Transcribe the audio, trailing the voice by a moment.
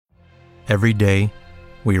Every day,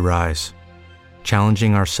 we rise,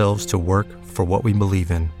 challenging ourselves to work for what we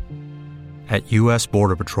believe in. At U.S.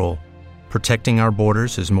 Border Patrol, protecting our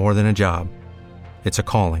borders is more than a job. It's a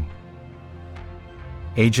calling.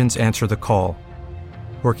 Agents answer the call,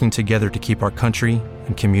 working together to keep our country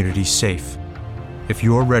and communities safe. If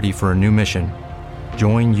you're ready for a new mission,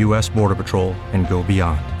 join U.S. Border Patrol and go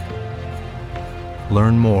beyond.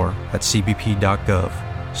 Learn more at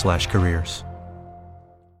cbp.gov/careers.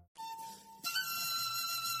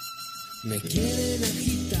 Me quieren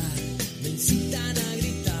agitar, me incitan a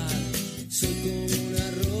gritar. Soy como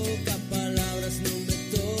una roca, palabras no me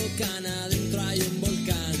tocan. Adentro hay un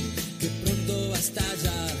volcán que pronto va a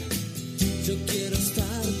estallar. Yo quiero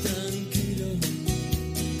estar tranquilo.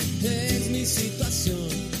 Es mi situación,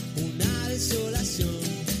 una desolación.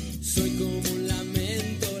 Soy como un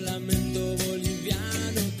lamento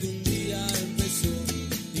boliviano que un día empezó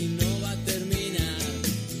y no va a terminar.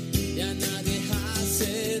 Y a nadie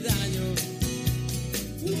hace daño.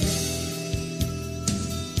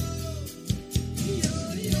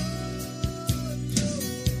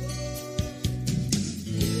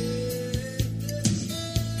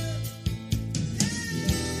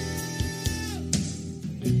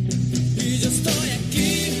 Y yo estoy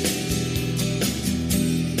aquí,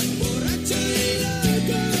 borracho y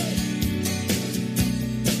loco,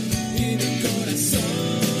 y mi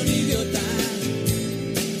corazón idiota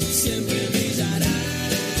siempre brillará.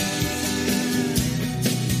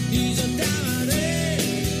 Y yo te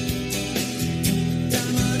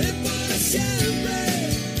amaré para siempre.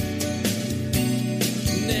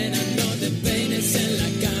 Nena, no te peines en la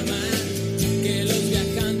cama, que los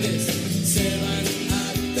viajantes se van a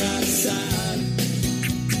atrasar.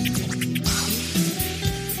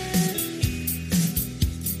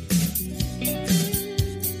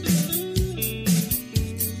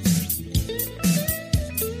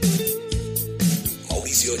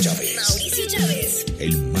 Mauricio Chávez,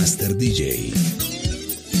 el Master DJ.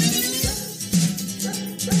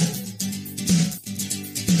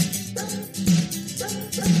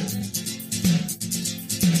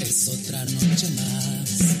 Es otra noche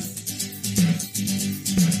más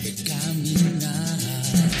de caminar.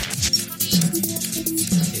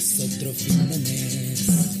 Es otro fin de mes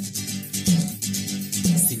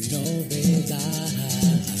sin novedad.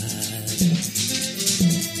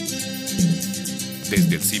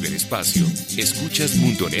 Desde el ciberespacio, escuchas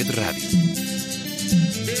Mundonet Radio.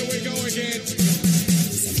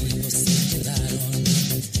 Mis amigos se quedaron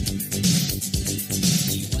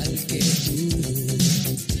igual que tú.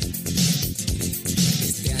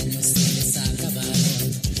 Este año se les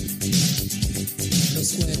acabaron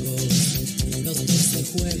los juegos, los 12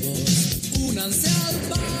 juegos. Únanse al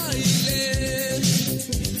baile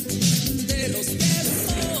de los que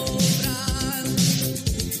sobran.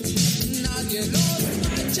 Nadie los va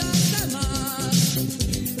a echar de más.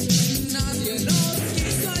 Nadie nos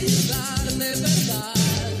quiso ayudar de verdad.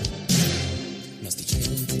 Nos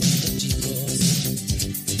dijeron cuando chicos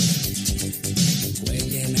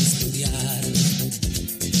jueguen a estudiar.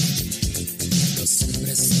 Los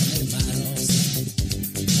hombres son hermanos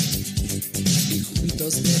y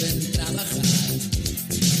juntos deben trabajar.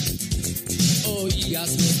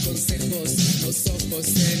 Oías los consejos, los ojos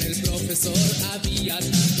en el profesor. Había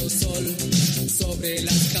tanto sol sobre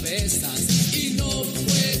las cabezas y no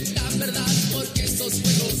fue tan verdad, porque esos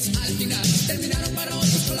juegos al final terminaron para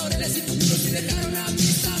otros colores y futuros y dejaron a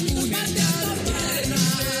mis amigos patear pena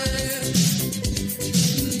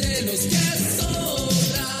de los que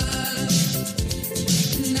sobran.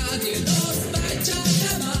 Nadie nos va a echar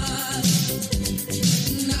de más.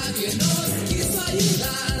 Nadie nos quiso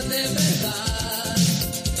ayudar de verdad.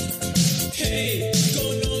 Hey,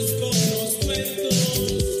 conozco los cuentos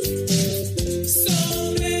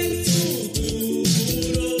sobre el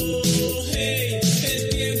futuro. Hey, el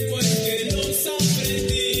tiempo en que los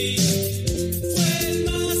aprendí fue el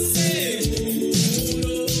más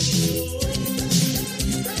seguro.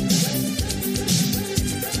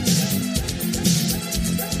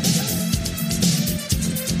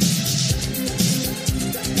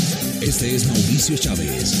 Este es Mauricio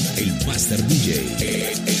Chávez, el Master DJ.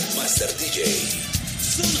 El Master DJ.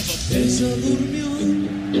 Ella durmió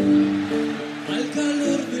al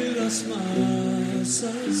calor de las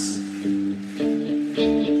masas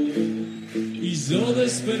y yo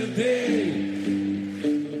desperté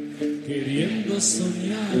queriendo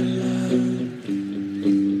soñarla.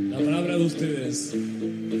 La palabra de ustedes.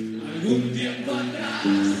 Algún tiempo atrás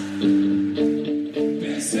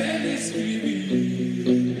pensé en escribirle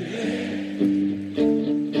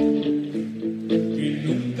que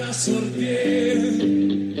nunca sorteé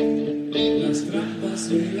las trampas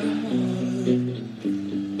de la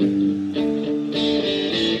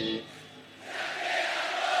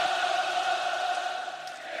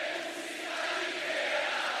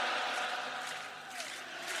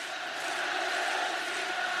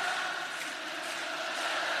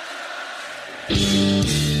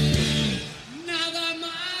Nada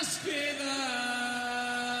más queda.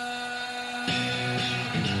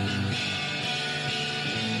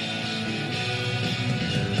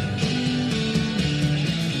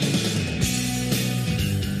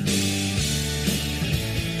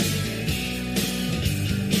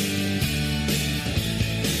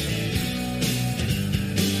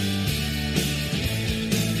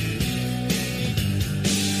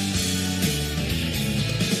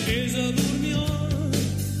 Ella durmió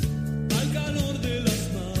al calor de las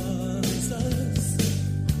masas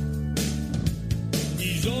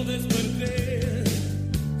y yo desperté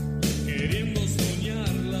queriendo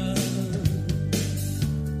soñarla.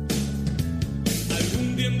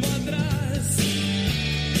 Algún tiempo atrás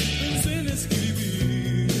pensé en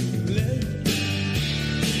escribirle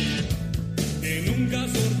que nunca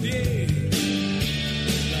sorteé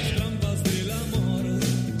las trampas del amor.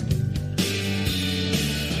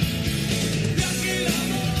 De aquel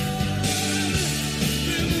amor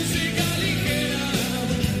de música ligera,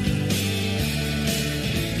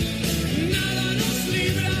 nada nos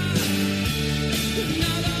libra,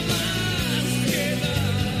 nada más queda,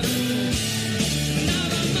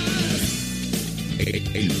 nada más.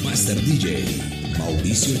 El Master DJ,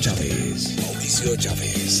 Mauricio Chávez. Mauricio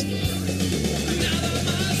Chávez. Nada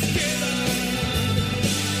más queda,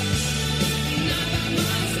 nada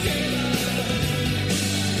más queda,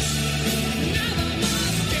 nada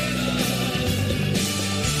más queda,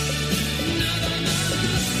 nada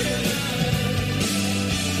más queda.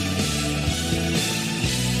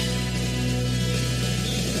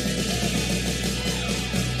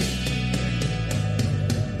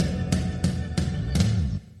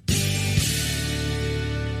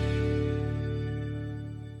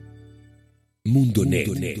 Mundo Net.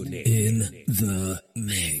 In the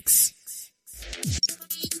mix.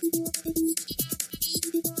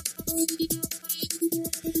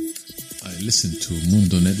 I listen to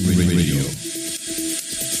Mundo Net Radio.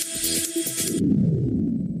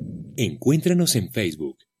 Encuéntranos en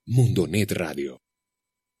Facebook, Mundo Net Radio.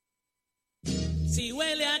 Si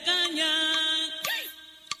huele a caña,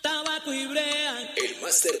 tabaco y brea, El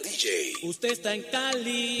Master DJ, usted está en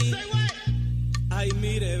Cali. Ay,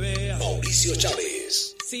 mire, vea. Mauricio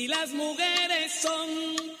Chávez. Si las mujeres son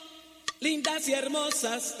lindas y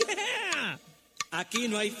hermosas, aquí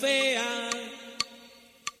no hay fea,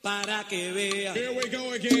 para que vea.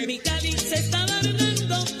 Mi Cali se está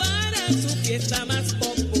adornando para su fiesta más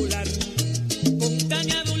popular. Con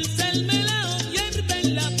caña dulce el melao hierve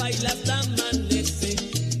en la paila hasta amanece.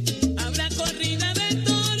 Habrá corrida de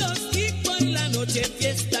toros y por la noche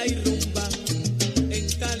fiesta y rumba. En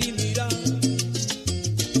Cali mira,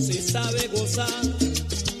 se sabe gozar.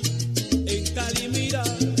 En Cali mira,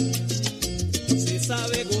 se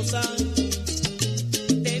sabe gozar.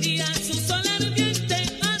 De día su sol ardiente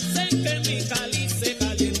hace que mi Cali se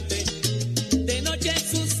caliente. De noche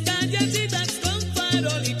sus callecitas con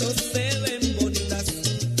farolitos se ven bonitas.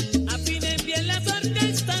 Afinen bien las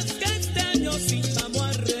orquestas que este año sí vamos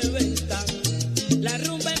a reventar. La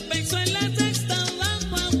rumba empezó en la sexta,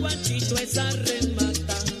 vamos a guachito esa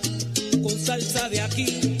remata. Con salsa de aquí,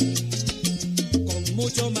 con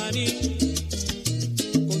mucho maní.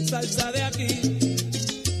 Con salsa de aquí,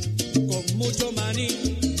 con mucho maní.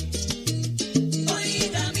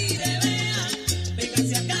 Oiga, mire, vea,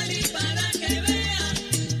 véngase a Cali para que vea.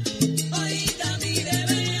 Oiga, mire,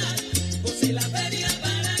 vea, goce la feria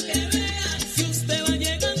para que vea. Si usted va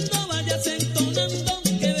llegando, váyase entonando,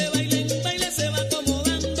 que de baile en baile se va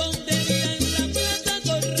acomodando. De día en la plaza,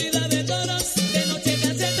 corrida de toros, de noche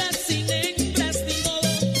casetas sin hembras ni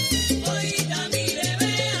modo. Oiga, mire,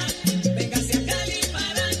 vea, véngase a Cali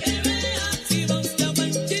para que vea. Si va usted a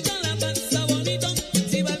Panchito, la pasa bonito.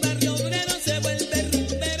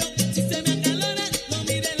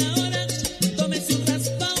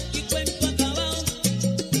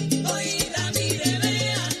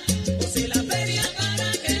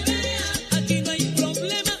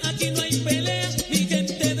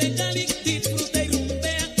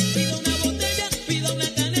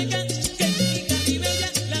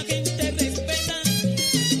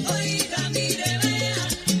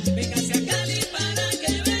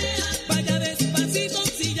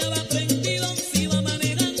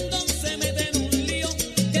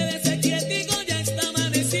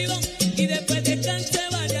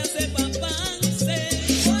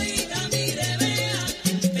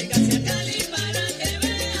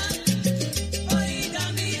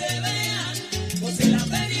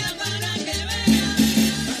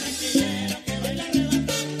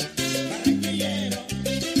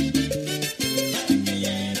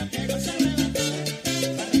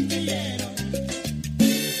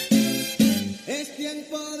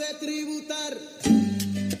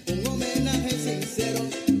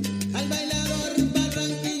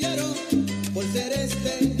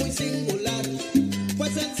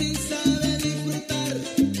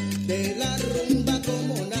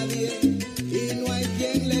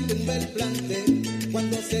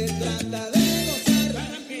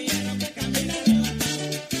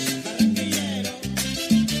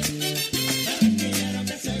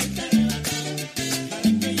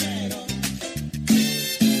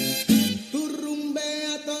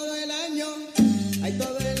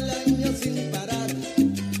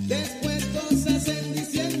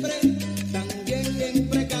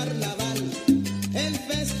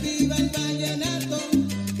 activa el vallenato,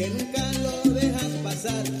 que nunca lo dejas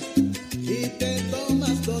pasar, y te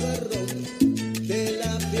tomas todo el ron de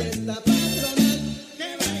la fiesta patronal. Que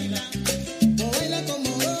baila, o baila como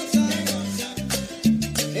goza,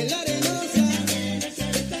 en la arenosa,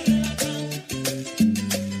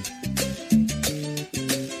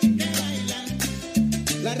 que baila,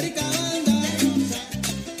 la rica banda,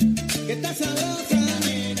 que está sabrosa.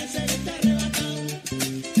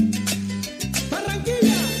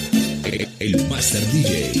 El Master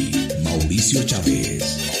DJ, Mauricio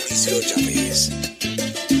Chávez. Mauricio Chávez.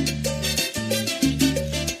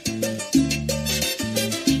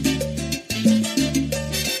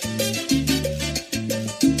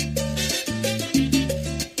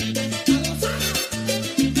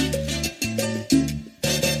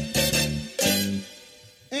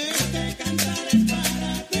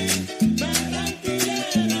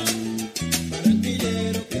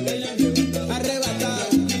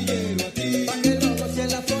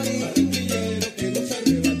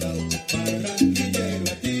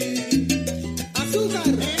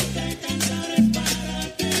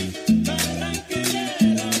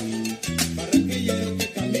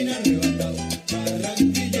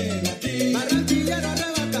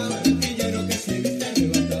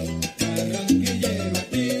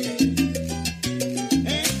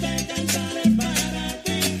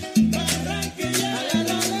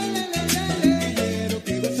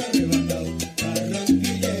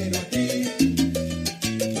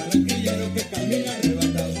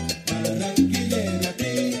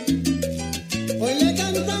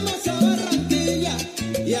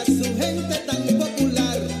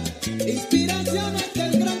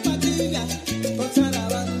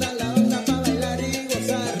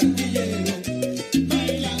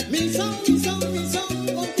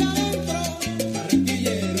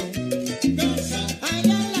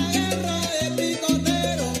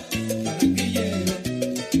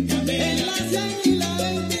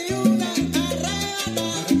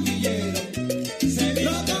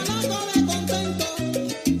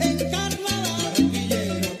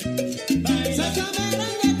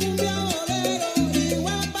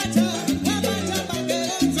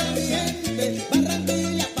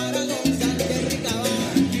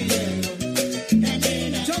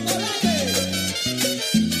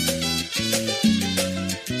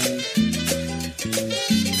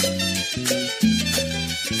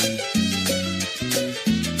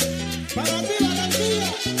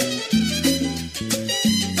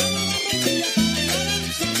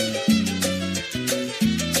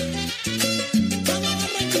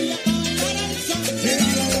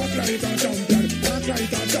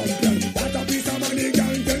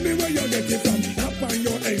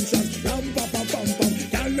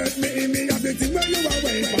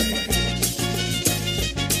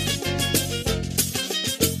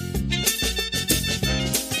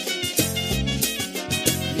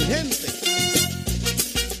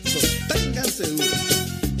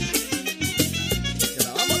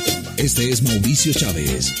 Este es Mauricio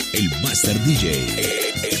Chávez, el Master DJ.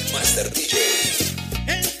 El Master DJ.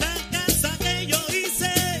 Esta casa que yo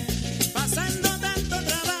hice, pasando tanto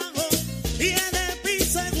trabajo, tiene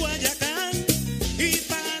piso de Guayacán y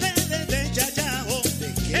paredes de chachao.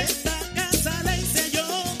 Esta casa la hice yo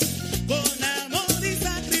con amor y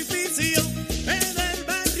sacrificio. En el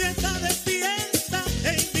barrio está de fiesta,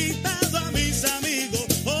 he invitado a mis amigos.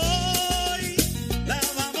 Hoy la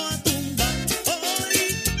vamos a tumbar,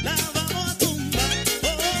 hoy la vamos a tumbar,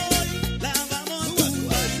 hoy la vamos a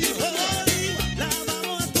tumbar, hoy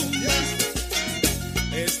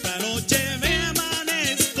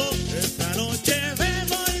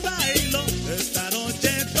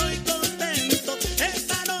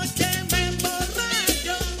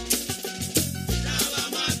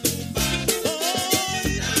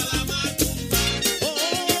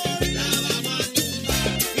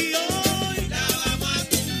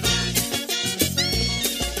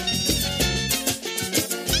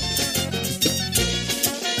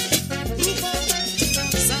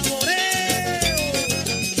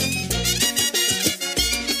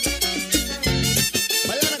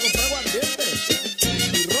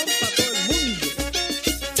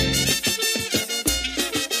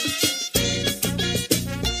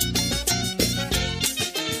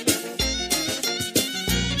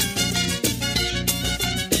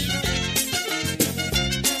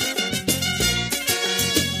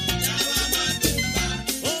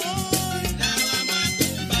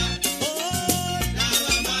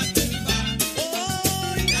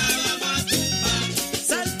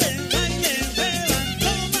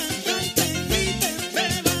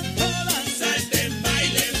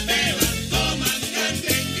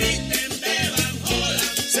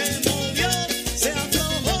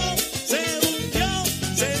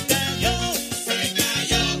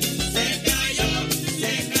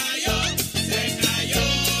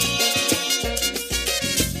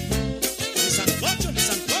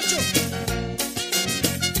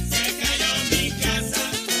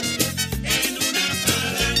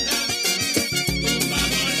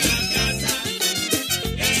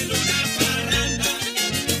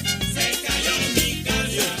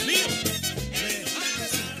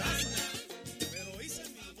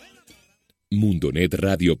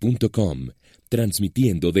mundonetradio.com,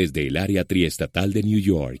 transmitiendo desde el área triestatal de New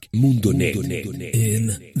York. Mundonet. In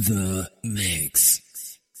the mix.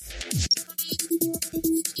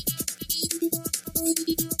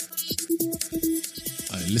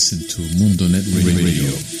 I listen to Mundonet Radio.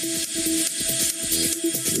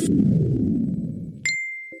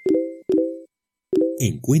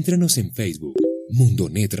 Encuéntranos en Facebook,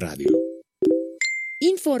 Mundonet Radio.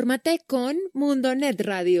 Infórmate con Mundonet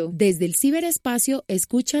Radio. Desde el ciberespacio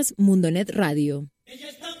escuchas Mundonet Radio. Ella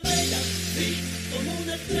es tan bella, sí, como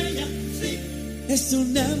una estrella, sí. Es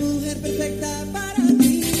una mujer perfecta para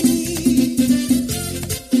mí.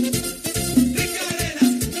 Rica arena,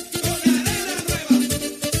 con arena nueva.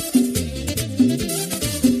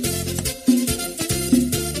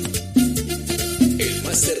 El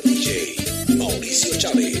Master DJ, Mauricio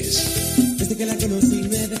Chávez. Desde que la conocí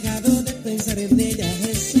no he dejado de pensar en ella.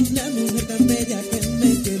 Es una mujer tan bella que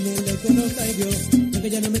me tiene loco, no hay Dios. Aunque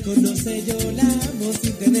ella no me conoce, yo la amo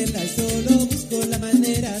sin tenerla. Y solo busco la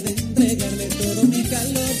manera de entregarle todo mi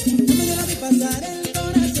calor. Cuando yo la vi pasar, el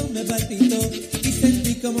corazón me palpitó y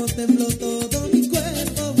sentí como tembló todo mi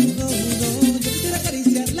cuerpo. Yo quisiera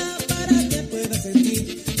acariciarla para que pueda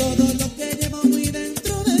sentir todo lo que llevo muy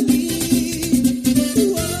dentro de mí.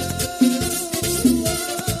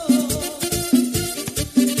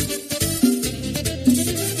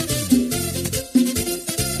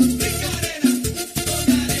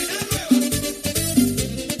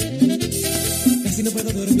 Casi no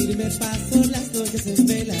puedo dormir, me paso las noches en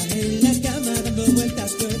vela, en la cama dando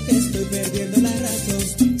vueltas porque estoy perdiendo la razón.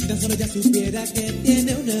 Si tan solo ya supiera que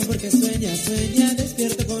tiene un amor que sueña,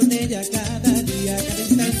 despierto con ella cada día, cada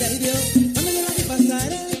instante. Ay Dios, cuando yo la vi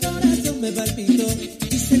pasar el corazón me palpitó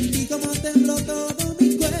y sentí como tembló todo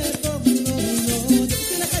mi cuerpo. Yo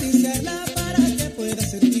quisiera acariciarla para que pueda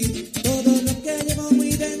sentir todo lo que llevo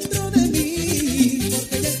muy dentro de mí.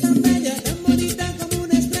 Porque ella es tan bella, tan bonita como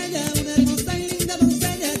una estrella, una hermosa y linda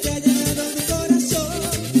doncella que ha llenado mi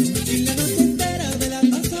corazón. Y la noche entera me la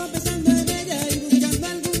paso pensando en ella y buscando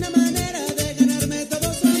alguna manera de ganarme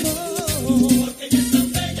todo su amor. Porque ella es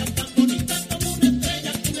tan bella, tan bonita como una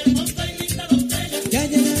estrella, una hermosa y linda doncella. Que ha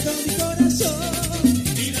llenado mi corazón.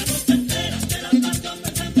 Y la noche entera me la paso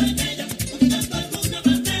pensando en ella, buscando alguna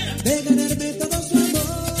manera. De ganarme todo su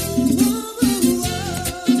amor.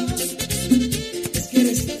 Es que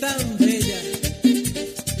eres tan bella.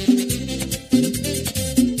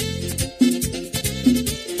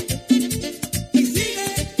 Y sigue.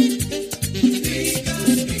 Rica,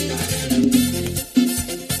 rica arena.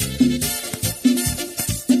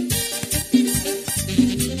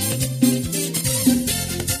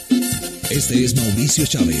 Este es Mauricio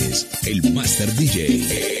Chávez, el Master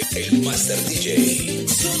DJ. El Master DJ.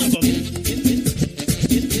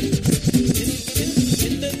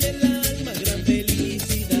 Siento en el alma gran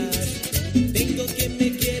felicidad. Tengo quien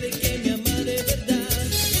me quiere, que me ama de verdad.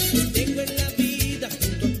 Tengo en la vida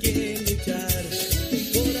junto a quien luchar. Un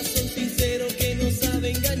corazón sincero que no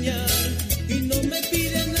sabe engañar. Y no me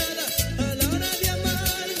pide nada a la hora de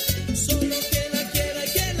amar. Solo que la quiera y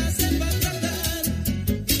que la sepa tratar.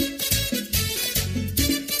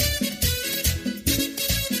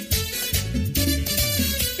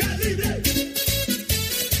 ¡Calibre!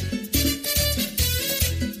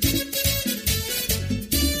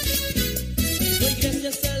 Doy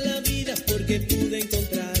gracias a la vida porque pude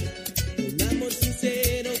encontrar un amor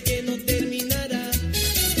sincero que no terminará.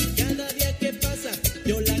 Y cada día que pasa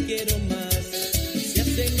yo la quiero más. Y se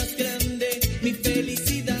hace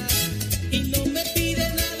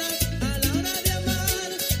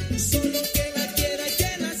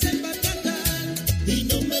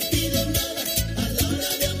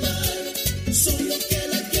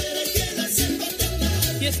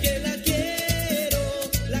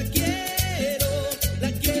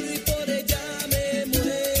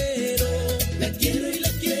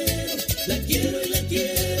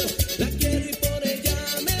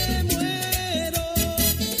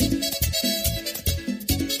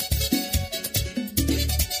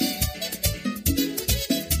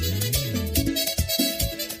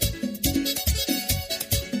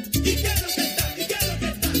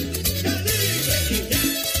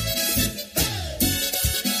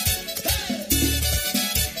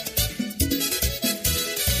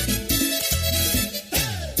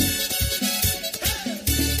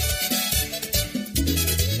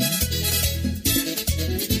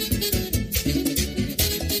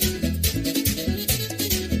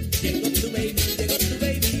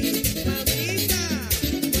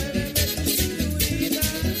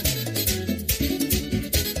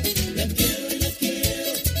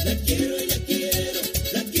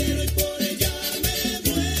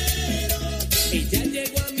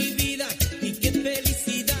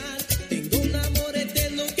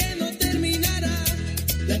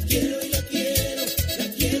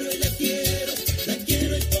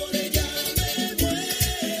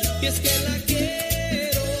Y es que la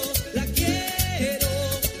quiero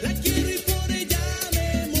y por ella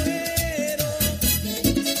me muero.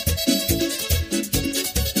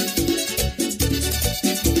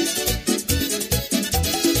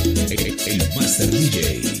 El Master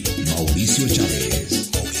DJ, Mauricio Chávez.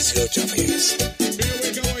 Mauricio Chávez.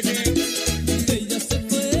 Ella se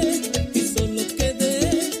fue y solo quedé.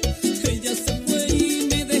 Ella se fue y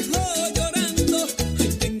me dejó llorando. Ay,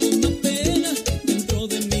 tengo una pena dentro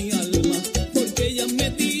de mi alma, porque ella me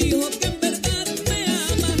dijo que en verdad me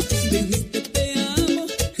ama. Dijiste te amo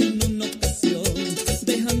en una ocasión,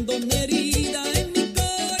 dejando una herida en mi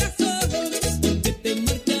corazón. Porque te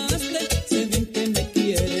marchaste, sé bien que me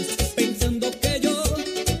quieres, pensando que yo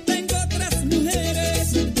tengo otras mujeres.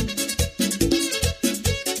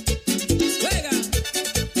 Juega.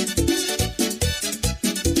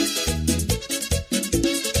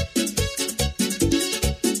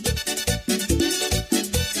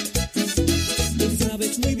 Tú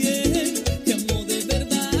sabes muy bien que amo de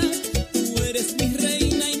verdad. Tú eres mi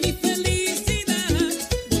reina y mi felicidad.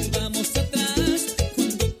 Volvamos atrás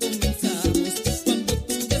cuando comenzamos, cuando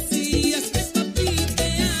tú decías que papi te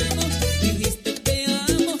amo. Dijiste te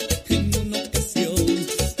amo en una ocasión,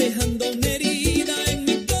 dejando una herida en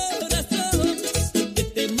mi corazón. Porque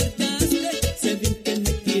te marchaste, sé bien que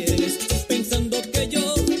me quieres, pensando que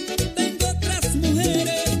yo tengo otras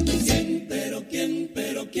mujeres.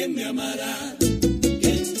 ¿Quién me amará? ¿Quién me amará?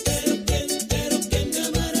 ¿Quién me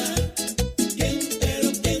amará?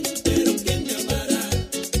 ¿Quién me amará?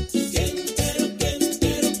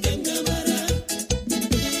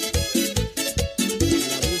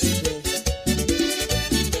 La busco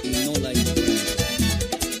y no la encuentro.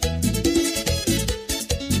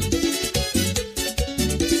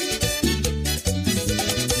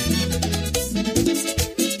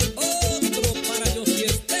 Otro para José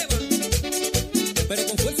Esteban, pero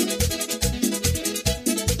con fuerza.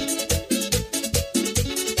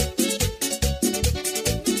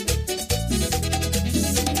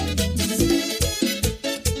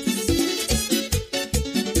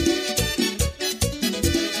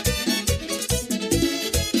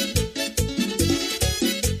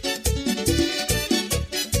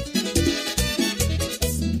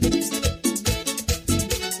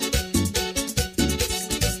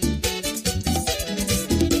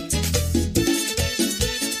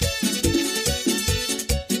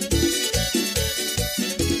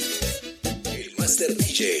 El Master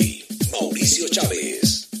DJ, Mauricio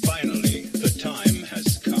Chávez. Finally, the time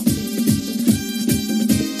has come.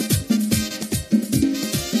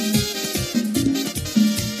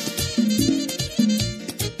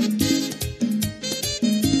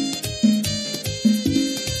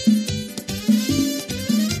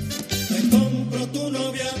 Te compro tu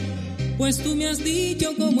novia, pues tú me has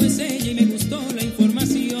dicho cómo es ella y me gustó la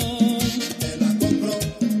información. Te la compro,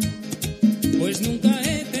 pues nunca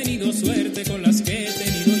he tenido suerte con las que he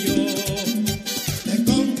tenido yo. Te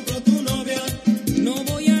compro tu novia, no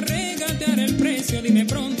voy a regatear el precio, dime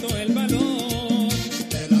pronto el valor.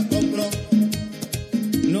 Te la compro,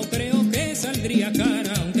 no creo que saldría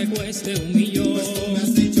cara aunque cueste $1.000.000. Pues tú me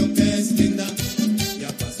has dicho que es linda y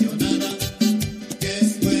apasionada, que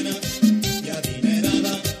es buena y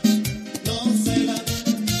adinerada, no cela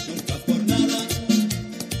nunca por nada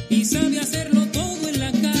y sabe hacerlo todo en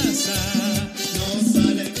la casa. No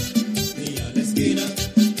sale ni a la esquina,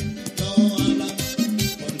 no habla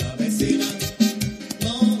con la vecina,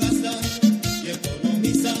 no gasta y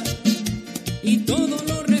economiza y todo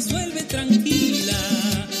lo resuelve tranquila.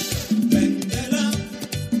 Véndela,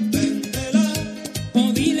 véndela,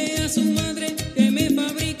 o dile a su madre que me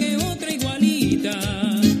fabrique otra igualita.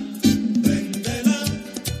 Véndela,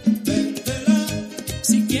 véndela,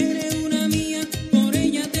 si quiere una mía, por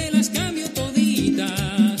ella te las cambio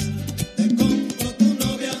toditas. Te compro tu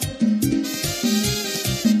novia,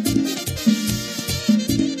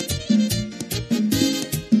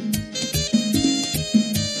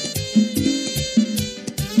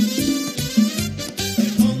 te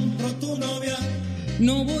compro tu novia,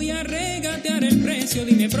 no voy a regatear el precio,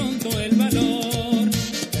 dime pronto el valor.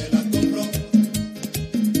 Te la compro,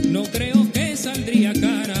 no creo que saldría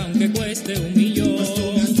cara aunque cueste $1.000.000. Pues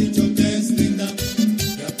tú me has dicho que es linda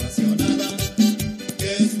y apasionada,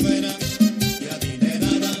 que es buena y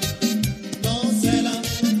adinerada, no cela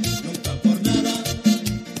nunca por nada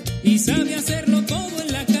y sabe hacerlo todo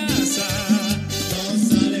en la casa. No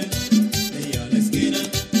sale ni a la esquina,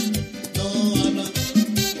 no habla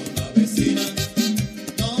con la vecina,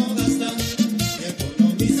 no gasta y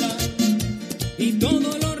economiza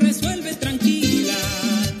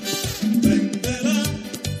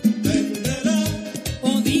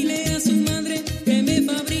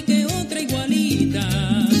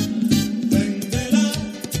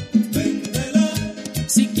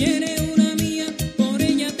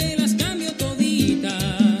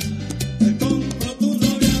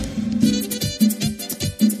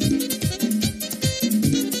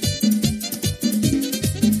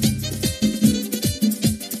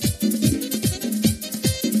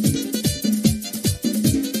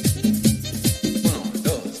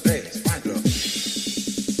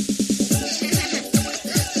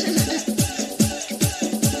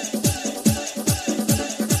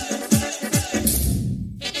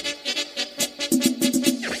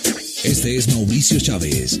Este es Mauricio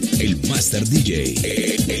Chávez, el Master DJ.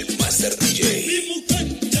 El Master DJ. Mi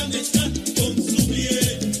mujer ya me está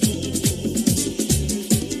consumiendo.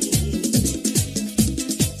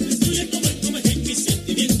 Destruye, come en mis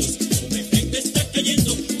sentimientos. Come en me está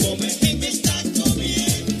cayendo. Come en me está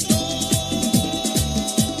comiendo.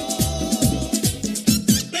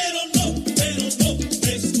 Pero no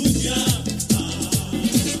me escucha.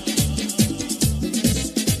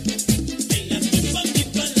 En la tumba mi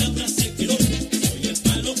palabra se quedó. Soy el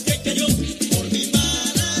palo que cayó por mi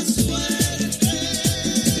mala suerte.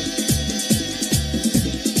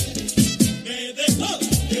 Me dejó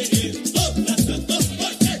queriendo tratando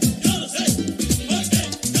porque yo no sé, porque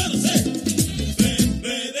yo no sé.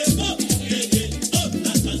 Me dejó queriendo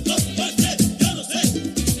tratando porque yo no sé,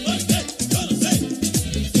 porque yo no sé.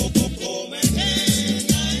 Come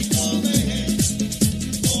ay, come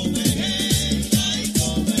ay,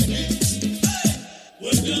 come.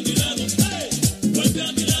 Vuelve a mi lado, vuelve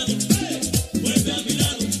a mi lado, vuelve a mi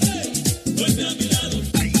lado, vuelve a mi lado.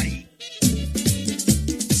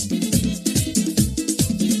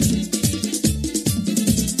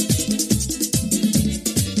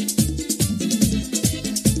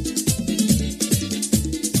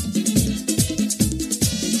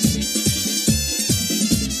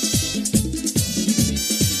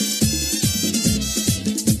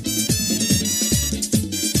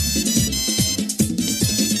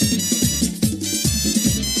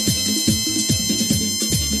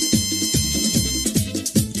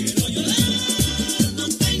 Quiero llorar, no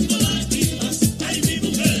tengo lágrimas. Ay, mi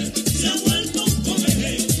mujer se ha vuelto un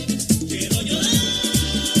comején. Quiero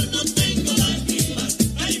llorar, no tengo lágrimas.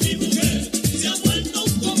 Ay, mi mujer se ha vuelto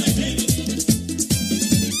un comején.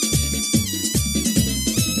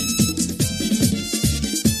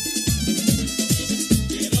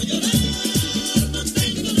 Quiero llorar, no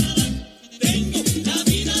tengo nada. Tengo la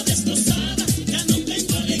vida destrozada. Ya no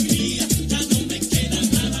tengo alegría, ya no me queda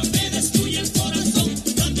nada. Me destruye el corazón,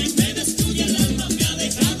 también me destruye el alma. Me ha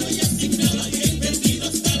dejado ya sin nada y he perdido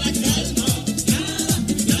hasta la calma.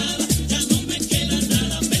 Nada, ya no me queda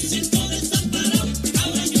nada. Me siento desamparado.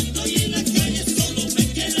 Ahora yo estoy en la calle, solo me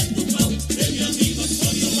queda el tumbao de mi amigo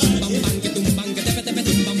Sorio Valle.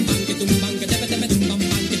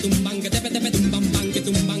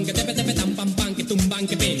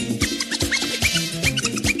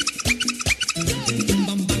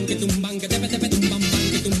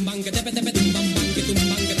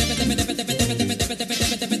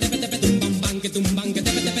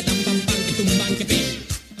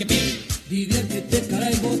 Diviértete,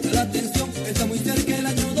 caray, bota la atención. Está muy cerca el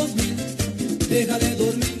año 2000. Deja de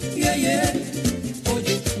dormir,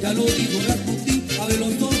 Oye, ya lo dijo Rasputín. Abre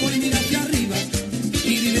los ojos y mira hacia arriba.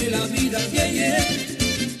 Y vive la vida,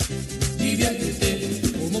 Diviértete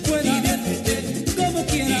como puedas, diviértete como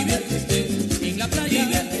quieras. Diviértete en la playa,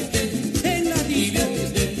 diviértete en la disco,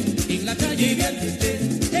 diviértete en la calle, diviértete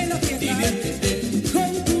en la fiesta, diviértete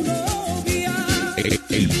con tu novia.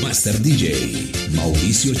 El Master DJ,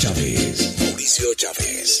 Mauricio Chávez. Mauricio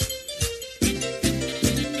Chávez.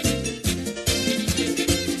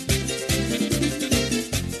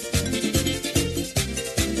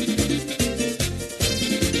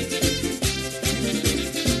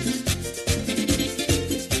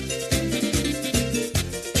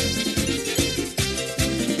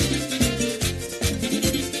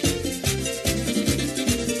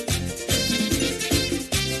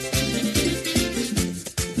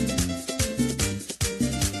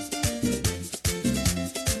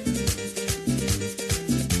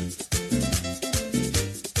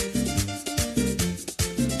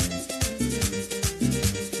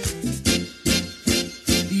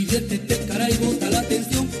 Diviértete, caray, bota la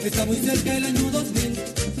atención. Está muy cerca el año 2000.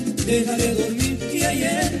 Deja de dormir,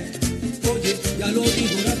 Oye, ya lo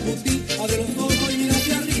dijo Rasputín. Abre los ojos y mira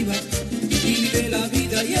hacia arriba. Y vive la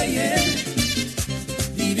vida,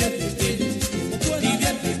 Diviértete como puedas,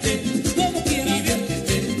 diviértete como quieras.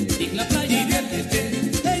 Diviértete en la playa, diviértete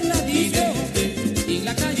en la disco, diviértete en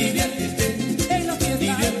la calle, diviértete en la fiesta,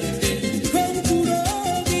 diviértete con tu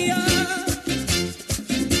novia.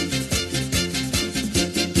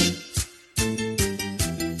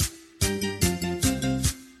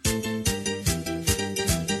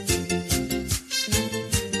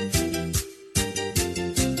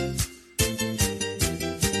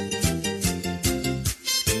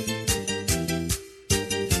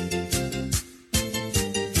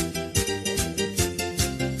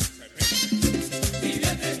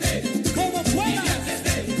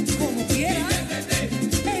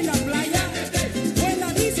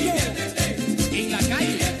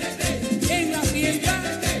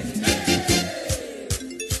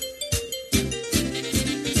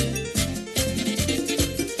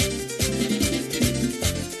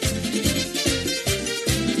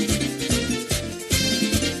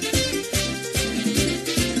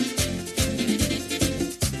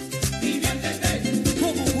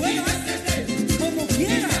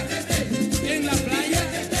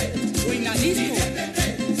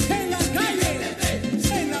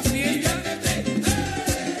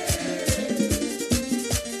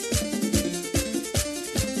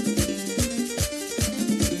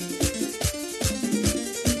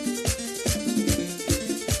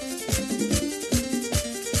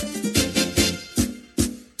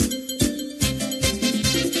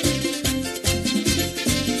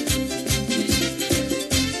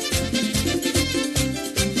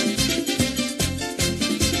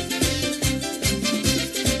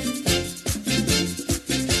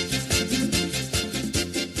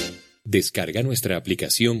 Descarga nuestra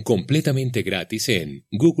aplicación completamente gratis en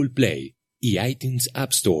Google Play y iTunes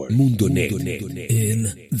App Store. Mundonet. In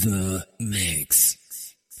the mix.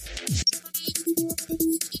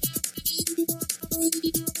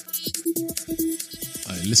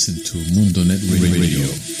 I listen to Mundonet Radio.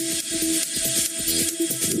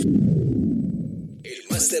 El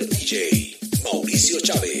Master DJ, Mauricio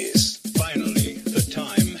Chávez. Finally, the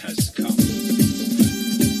time has come.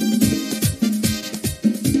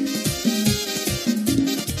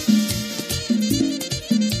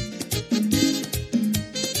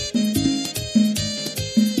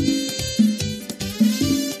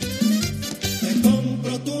 Te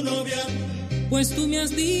compro tu novia, pues tú me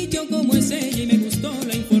has dicho cómo es ella y me gustó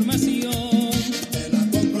la información. Te la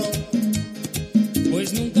compro,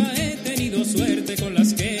 pues nunca he tenido suerte con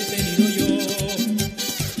las que he tenido yo.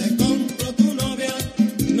 Te compro tu novia,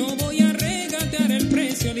 no voy a regatear el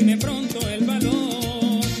precio, dime pronto el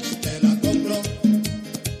valor. Te la compro,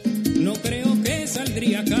 no creo que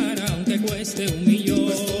saldría cara aunque cueste $1,000,000.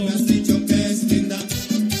 Pues tú me has dicho que es linda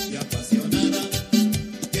y apasionada,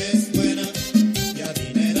 que es buena y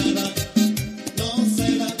adinerada, no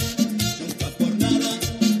cela nunca por nada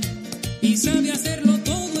y sabe hacerlo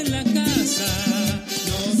todo en la casa.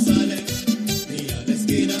 No sale ni a la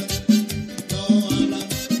esquina, no habla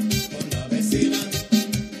con la vecina,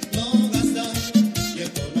 no gasta y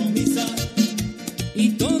economiza y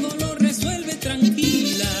todo lo resuelve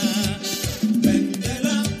tranquila.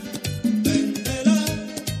 Véndela, véndela,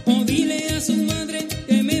 o dile a su madre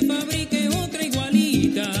que me fabrique otra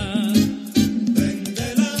igualita.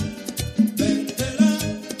 Véndela, véndela,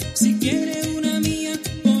 si quiere una mía,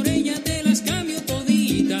 por ella te las cambio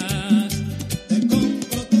toditas. Te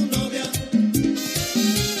compro tu novia,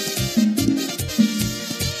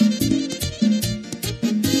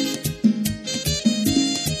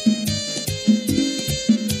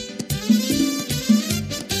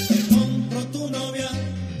 te compro tu novia,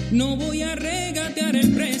 no voy a regatear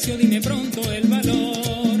el precio, dime pronto el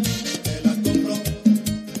valor. Te la compro,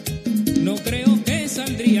 no creo que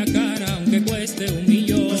saldría cara aunque cueste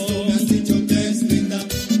 $1,000,000. Pues tú me has dicho que es linda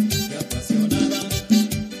y apasionada,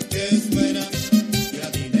 que es buena y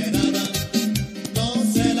adinerada, no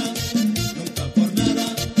cela nunca por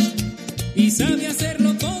nada y sabe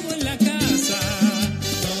hacerlo todo en la casa.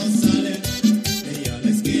 No sale ni a la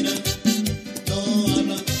esquina, no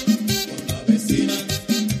habla con la vecina,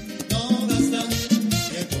 no gasta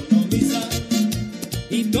y economiza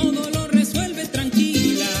y todo lo resuelve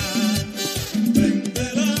tranquila.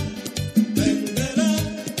 Véndela, véndela,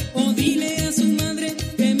 o dile a su madre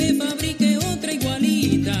que me fabrique otra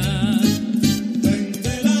igualita.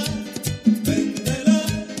 Véndela, véndela,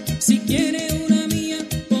 si quiere una mía,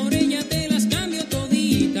 por ella te las cambio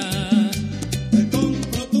toditas. Te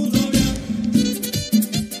compro tu novia,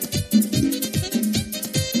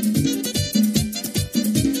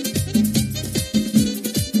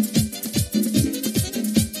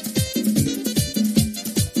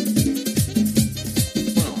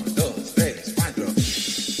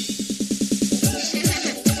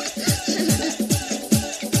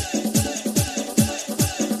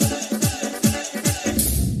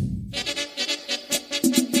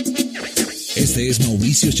 Este es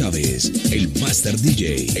Mauricio Chávez, el Master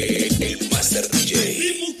DJ. El Master DJ.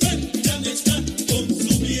 mi mujer ya me está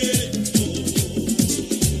consumiendo.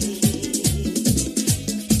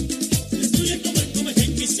 Destruye come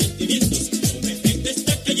en mis sentimientos, come me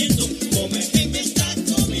está cayendo, come me está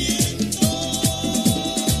comiendo.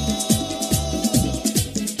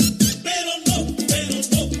 Pero no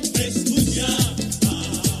escucha.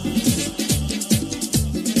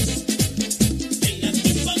 En las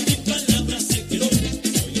mismas mis palabras se quedó,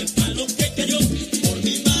 soy el palo que cayó por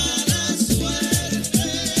mi mala suerte.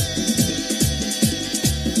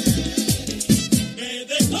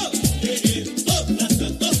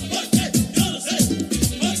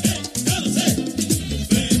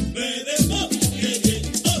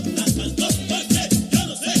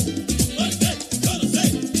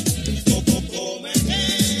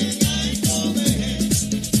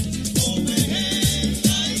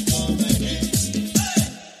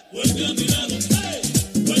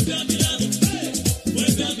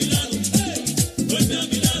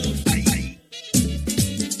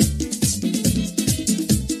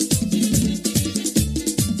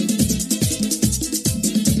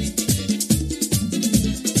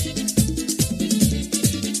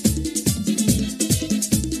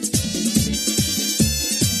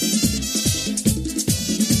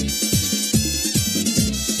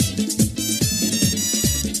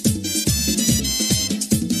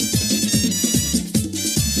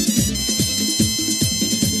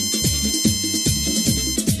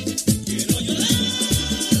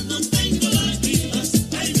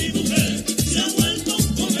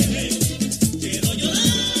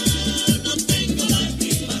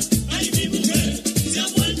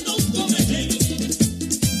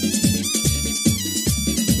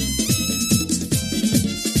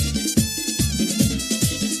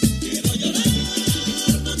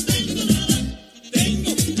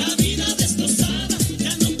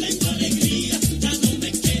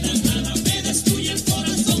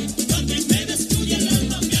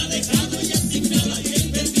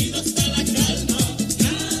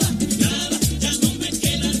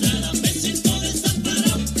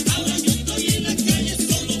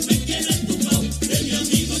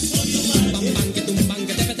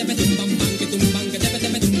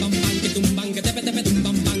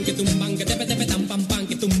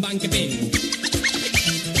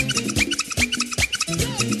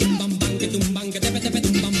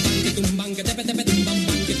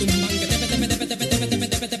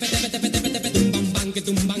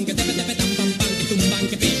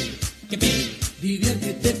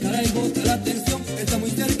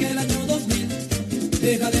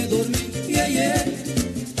 deja de dormir, yeah, yeah.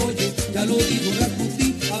 Oye, ya lo dijo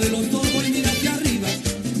Rasputin, abre los ojos y mira hacia arriba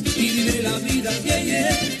y vive la vida, yeah,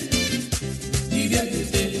 yeah.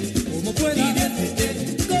 Diviértete como puedas,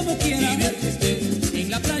 diviértete como quieras, diviértete en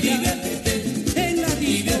la playa, diviértete en la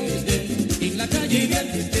diviértete en la calle,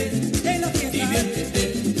 diviértete en la fiesta,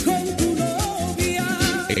 diviértete con tu novia.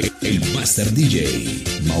 El Master DJ,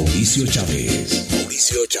 Mauricio Chávez.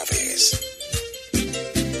 Mauricio Chávez.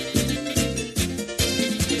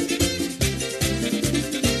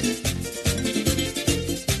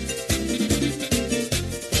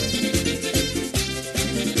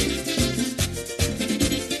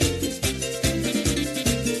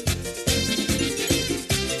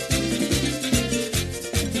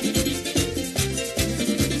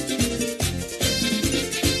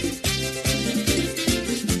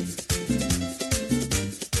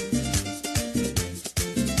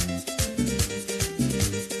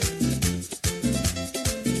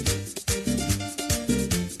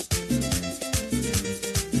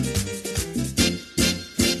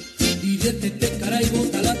 Diviértete, caray,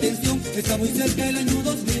 bota la atención, está muy cerca el año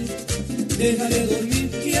 2000. Deja de dormir,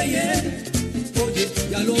 yeah, yeah. Oye,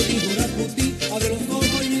 ya lo dijo Rasputin, abre los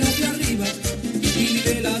ojos y mira hacia arriba y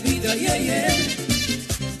vive la vida, yeah, yeah.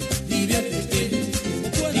 Diviértete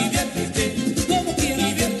como puedas, diviértete como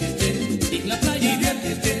quieras, diviértete en la playa,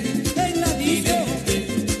 diviértete en la disco,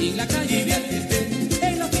 diviértete en la calle, diviértete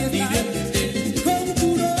en la fiesta, diviértete con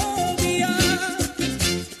tu novia.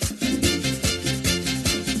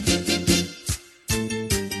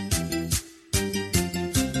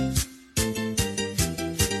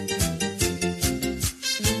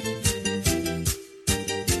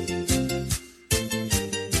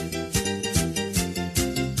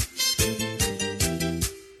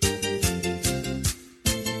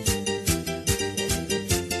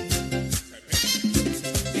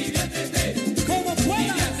 Como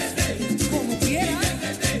puedas, como quieras,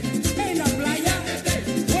 en la playa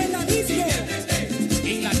o en la disco,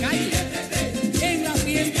 en la calle, en la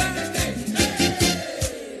fiesta.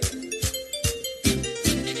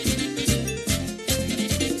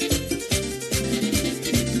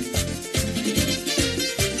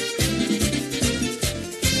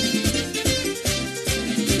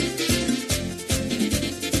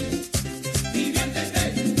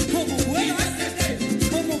 Como puedas,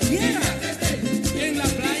 como quieras, en la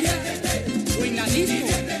playa o en la disco,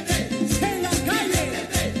 en la calle,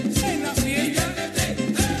 en la fiesta.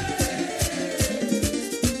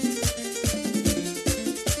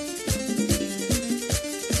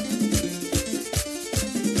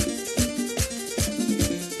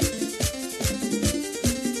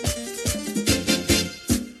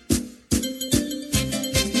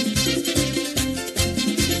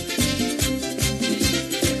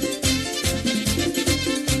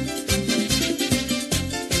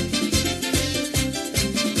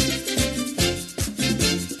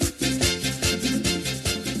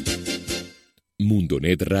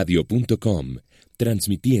 mundonetradio.com,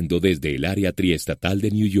 transmitiendo desde el área triestatal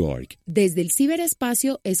de New York. Desde el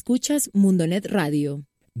ciberespacio escuchas Mundonet Radio.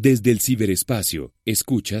 Desde el ciberespacio,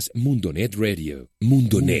 escuchas Mundonet Radio.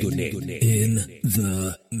 Mundonet. In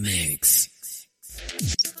the mix.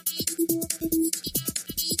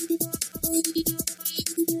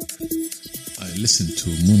 I listen to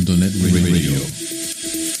MundoNet Radio.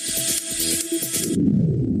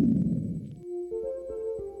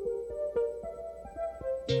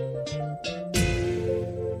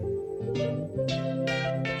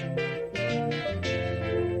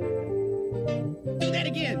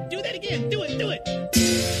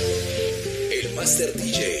 El Master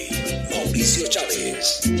DJ, Mauricio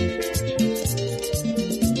Chávez.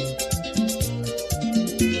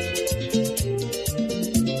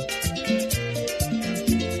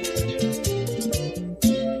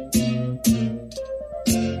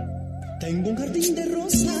 Tengo un jardín de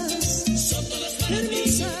rosas, son todas para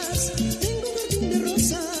hermosas. Tengo un jardín de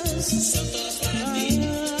rosas, son todas para ti.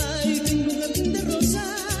 Ay, tengo un jardín de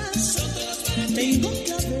rosas, son todas para ti. Tengo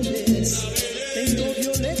claveles, tengo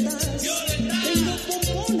violetas, tengo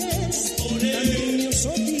pompones, también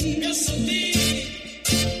miosotis.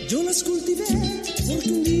 Yo las cultivé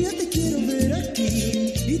porque un día te quiero ver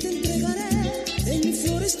aquí y te entregaré en mis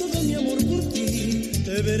flores todo mi amor por ti.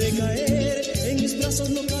 Te veré caer en mis brazos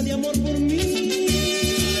loca de amor por mí.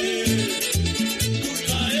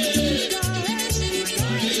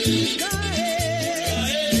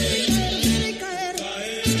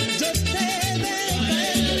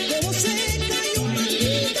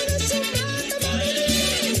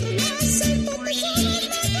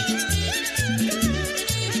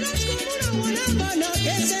 Que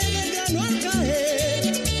se desgranó al caer,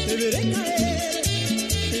 te veré caer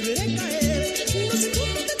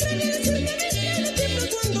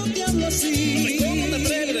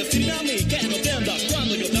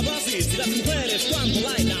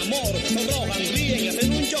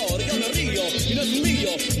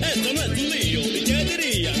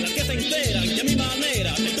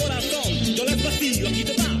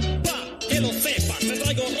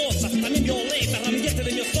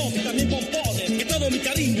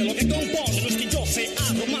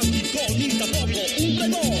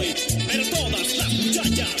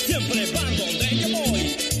siempre van donde yo voy.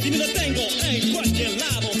 Y me detengo en cualquier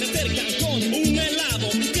lado. Se acercan con un helado.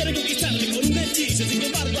 Quieren conquistarme con un hechizo. Sin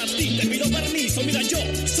embargo, a ti te pido permiso. Mira, yo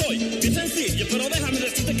soy bien sencillo, pero déjame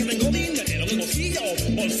decirte que tengo dinero en el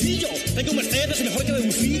bolsillo. Tengo un Mercedes mejor que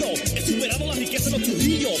deducido. He superado la riqueza de los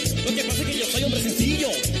churrillos. Lo que pasa es que yo soy hombre sencillo.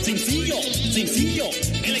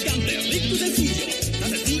 Elegante, rico y sencillo. Tan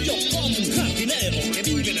sencillo como un jardinero que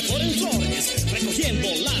vive de flor en flores, recogiendo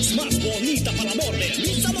las más bonitas para el amor de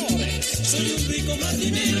mis amores. Soy un rico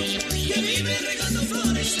jardinero que vive regando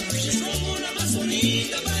flores. Es como la más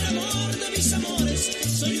bonita para el amor de mis amores.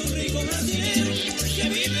 Soy un rico jardinero que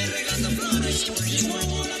vive regando flores. Es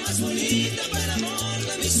como la más bonita para el amor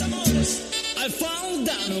de mis amores. I found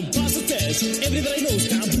down on past test. Everybody knows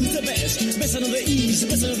taboo's the best. Best on the east,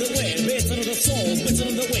 best on the way, best on the soul, best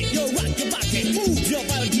on the way. You're right, you're back and move your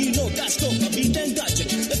body. You know that's go, beat and touch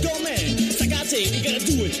it. Let's go, man. Sacate, you gotta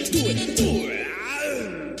do it, do it, do it.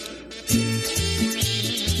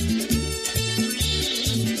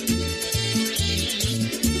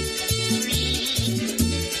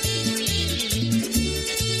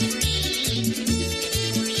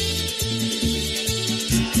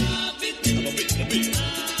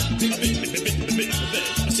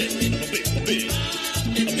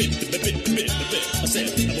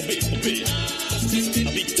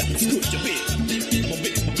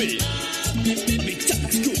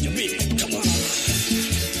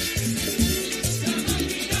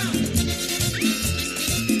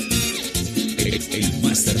 El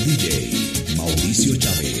Master DJ, Mauricio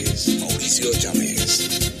Chávez. Mauricio Chávez.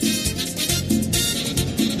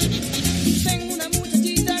 Tengo una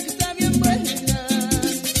muchachita que está bien buena,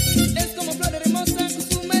 es como flor hermosa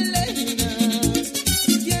con su melena,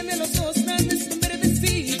 tiene los ojos grandes con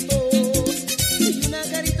verdecitos y una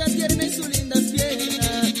carita tierna en sus lindas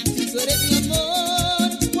piernas. Si tú eres mi amor,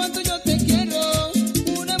 cuánto yo te quiero,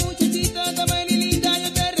 una muchachita tan buena y linda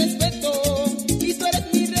yo te respeto, y tú eres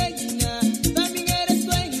mi reina, también eres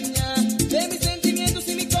dueña de mis sentimientos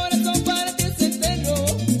y mi corazón para ti es entero.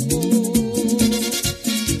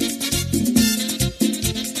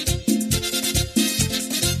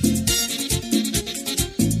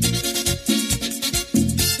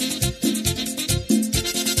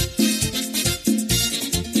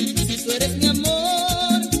 Si tú eres mi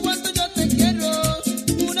amor, cuánto yo te quiero,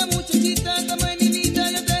 una muchachita tan buena y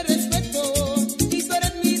linda yo te respeto, y tú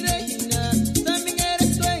eres mi reina, también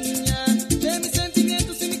eres dueña de mis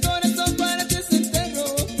sentimientos y mi corazón para ti es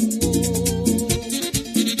entero.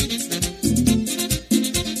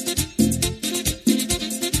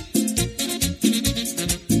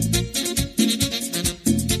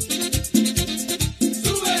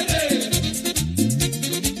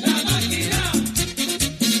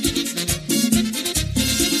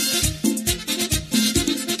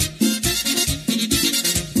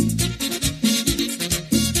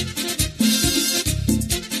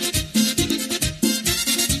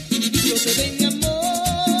 Yo te doy mi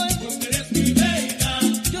amor, porque eres mi reina.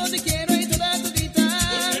 Yo te quiero y toda todita,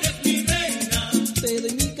 porque eres mi reina. Te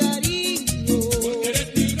doy mi cariño, porque eres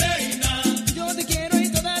mi reina. Yo te quiero y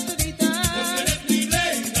toda todita, porque eres mi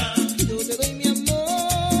reina. Yo te doy mi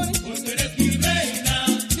amor, porque eres mi reina.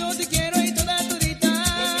 Yo te quiero y toda todita.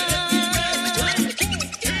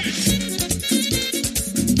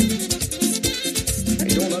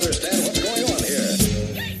 I don't understand what's going on here.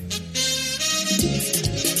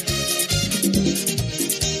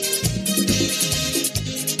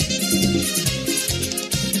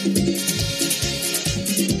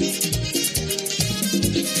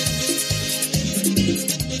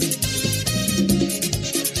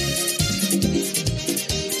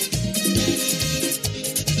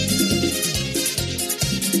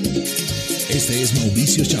 Este es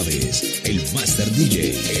Mauricio Chávez, el Master DJ.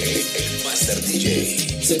 El Master DJ.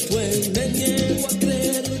 Se fue, me niego a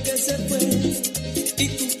creer que se fue. Y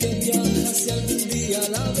tú que viajas si algún día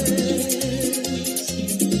la ves,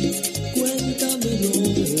 cuéntamelo,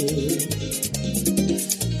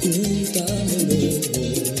 cuéntamelo.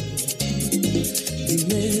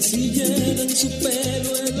 Dime si lleva en su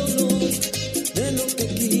pelo el olor de lo que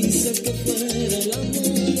quise que fuera el amor.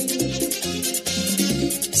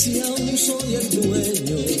 Si aún soy el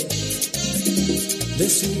dueño de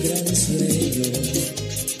su gran sueño,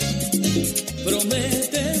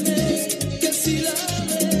 prométeme que si la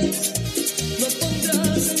ves, no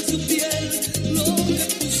pondrás en su piel lo que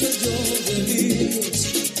puse yo, delirios,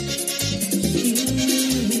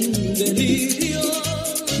 delirios.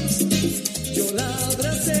 Yo la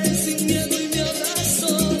abracé sin miedo y me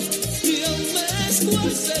abrazó, y aún me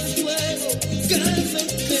escuece el fuego que me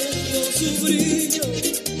quedó su brillo.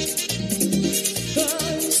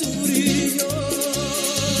 Ay, su brillo.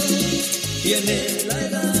 Tiene la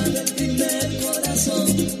edad del primer corazón,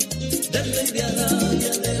 del rey de Arabia,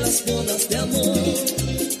 de las bodas de amor,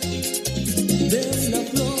 de una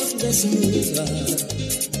flor desnuda,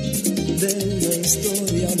 de una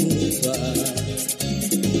historia muda.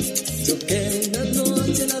 Yo que una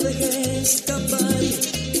noche la dejé escapar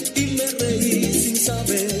y me reí sin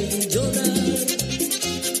saber llorar.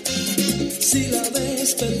 Si la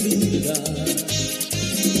ves perdida,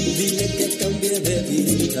 dile que cambié de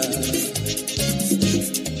vida.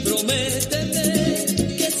 Prométeme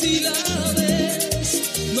que si la ves,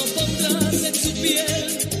 no pondrás en su piel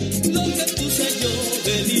lo que puse yo,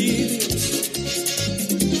 delirios,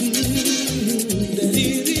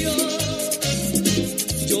 delirios.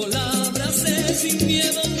 Yo la abracé sin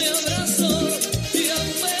miedo, me abrazó y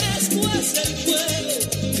aún me escuece el fuego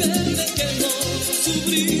que me quemó su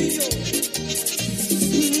brillo,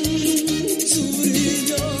 su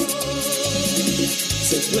brillo.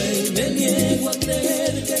 Se fue y me niego a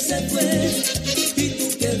creer que se fue, y tú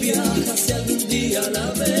que viajas si algún día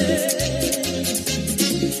la ves,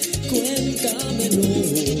 cuéntamelo,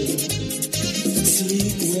 sí,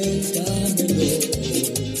 cuéntamelo.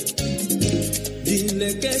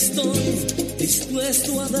 Dile que estoy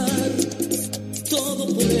dispuesto a dar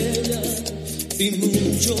todo por ella y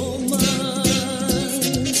mucho más.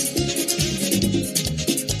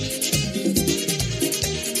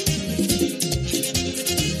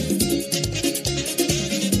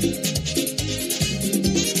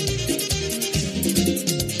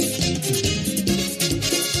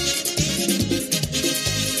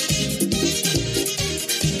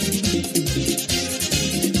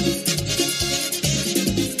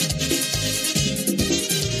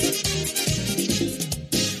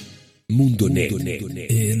 Mundo Net.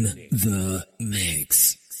 In the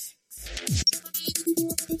mix.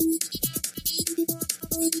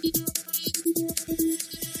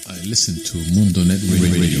 I listen to MundoNet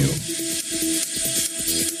Radio.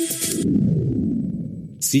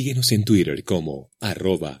 Síguenos en Twitter como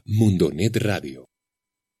 @MundoNetRadio.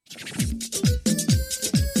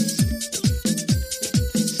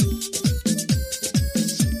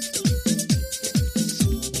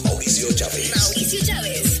 Mauricio Chávez. Mauricio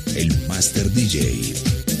Chávez. El Master DJ.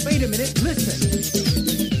 Wait a minute, listen.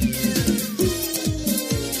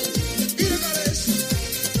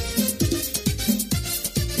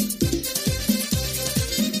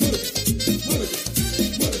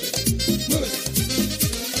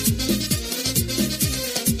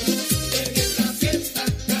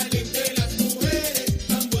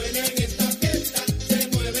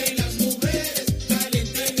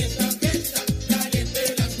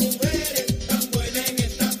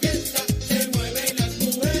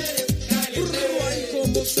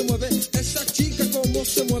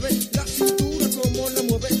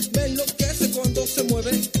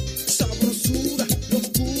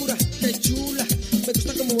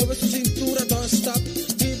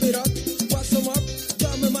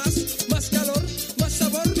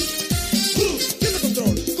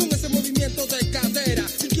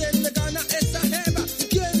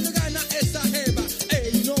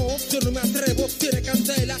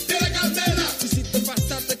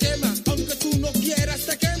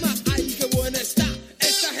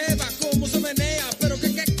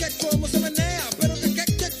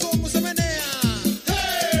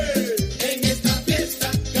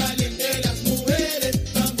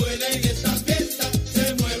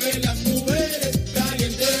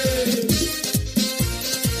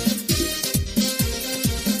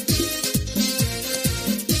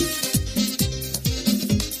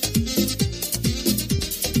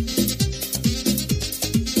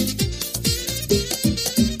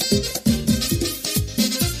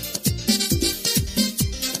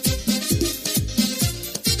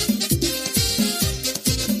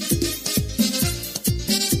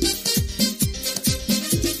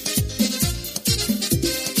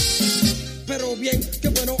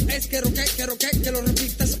 Que lo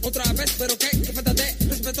repitas otra vez, pero que falta de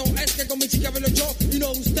respeto es que con mi chica bailo yo y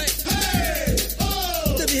no usted. Hey,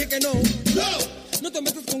 oh. Te dije que no, no te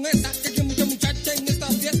metas con esa, que aquí hay mucha muchacha en esta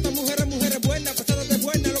fiesta, mujeres buenas, pasadas de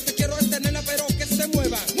buena, lo que quiero es tenerla, pero que se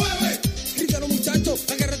mueva. Mueve, grítalo muchacho,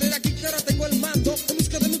 agárrate de aquí que ahora tengo el mando, en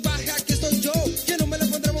busca de mi baja, aquí estoy yo, que no me la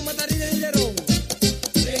pondremos matar y de dinero.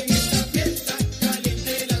 En esta fiesta,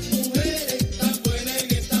 caliente las mujeres, tan buena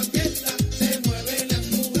en esta fiesta, se mueven las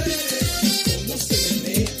mujeres.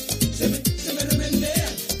 Se me remendea,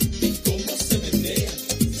 y cómo se menea,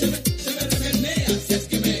 se me remendea, si es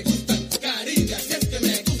que me gustan, Caribe, si es que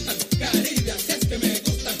me gustan, Caribe, si es que me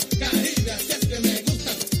gustan, Caribe, si es que me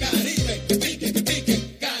gustan, Caribe, que pique,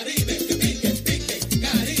 Caribe, que pique,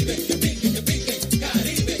 Caribe, que pique,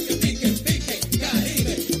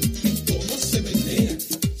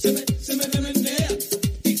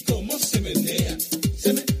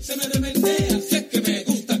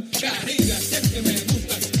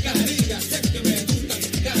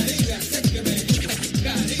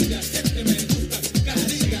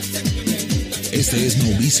 Este es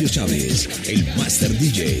Mauricio Chávez, el Master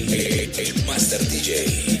DJ. El Master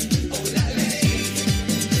DJ.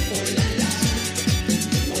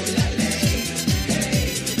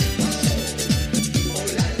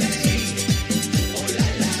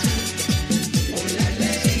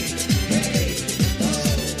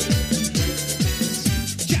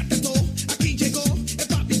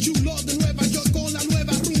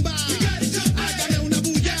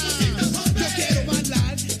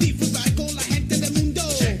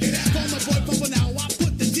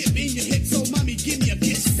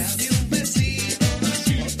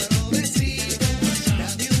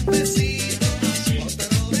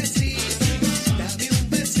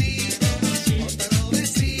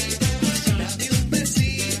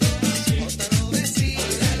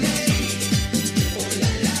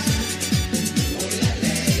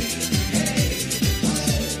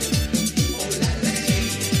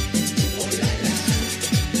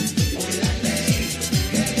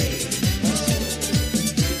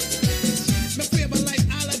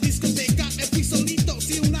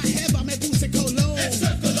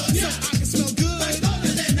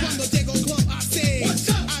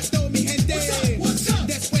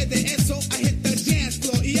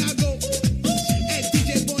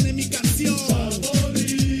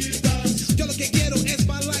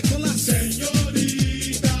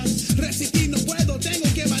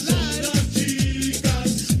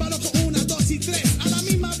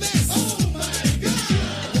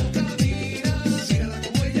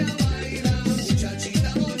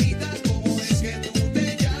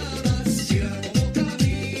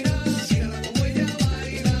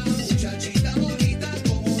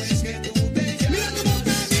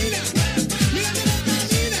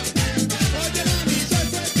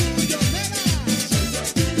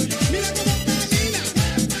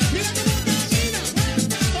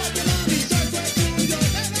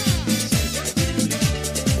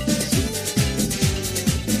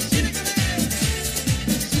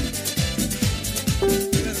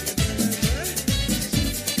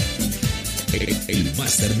 El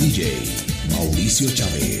Master DJ, Mauricio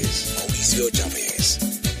Chávez. Mauricio Chávez.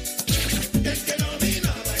 El que no vino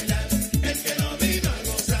a bailar, el que no vino a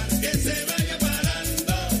gozar, que se vaya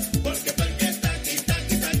parando, porque todo el que está aquí,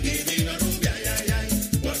 vino rubia, ay, ay, ay.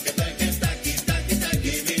 Porque todo el que está aquí,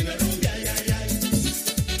 vino rubia, ay, ay, ay.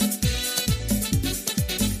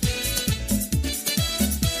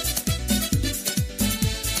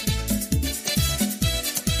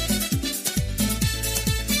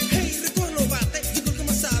 Hey, recuerdo bate, digo el que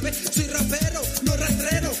más sabe, soy rapero, no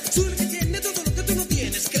rastrero, soy el que tiene todo lo que tú no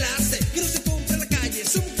tienes, clase, que no se compra en la calle,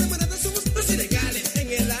 somos camaradas, somos los ilegales,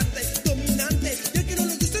 en el arte, dominante, y al que no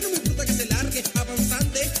le guste no me importa que se largue,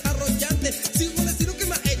 avanzante, arrollante, sigo el estilo que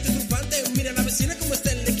me ha hecho triunfante, mira la vecina como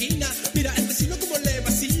está en la esquina, mira el vecino como le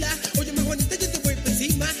vacila, óyeme Juanita, yo te voy por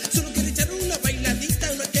encima, solo quiero echar una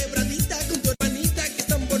bailadita, una quebradita, con tu hermanita, que es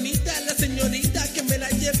tan bonita, la señorita, que me la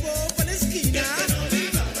llevo para la esquina.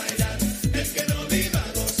 El que no viva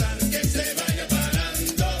a gozar, que se vaya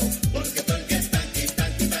parando, porque todo el que está aquí,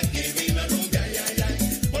 vino rubia, ay, ay, ay.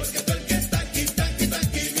 Porque todo el que está aquí,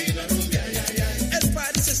 vino rubia, ay, ay, ay. El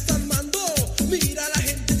party se está armando, mira la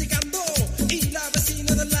gente llegando y la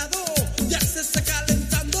vecina del lado ya se está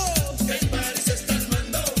calentando. El party se está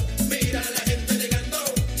armando, mira la gente llegando,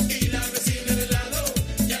 y la vecina del lado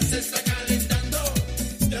ya se está calentando.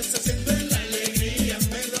 Ya se siente la alegría,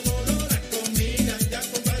 me enamoró la comida, ya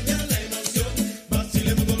acompaña la emoción,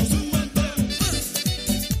 vacilemos con los humanos.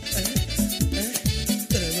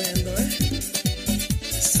 Tremendo,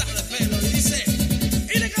 sale pelo y dice,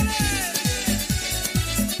 ilegales,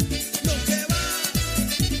 lo que va.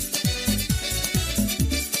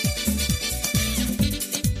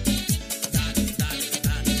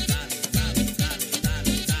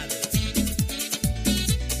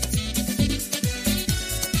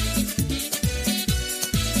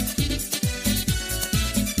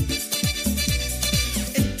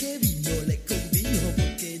 El que vino le convino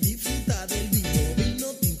porque disfruta del vino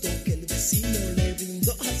tinto que el vecino le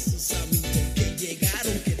brindó a sus amigos que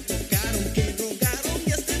llegaron, que tocaron, que rogaron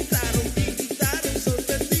y hasta entraron y gritaron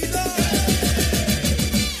sorprendidos.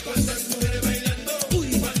 Cuántas mujeres bailando,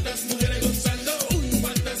 cuántas mujeres gozando,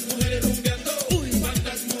 cuántas mujeres rumbeando,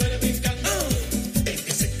 cuántas mujeres brincando. El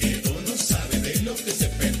que se quedó no sabe de lo que se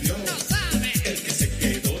perdió. No sabe, El que se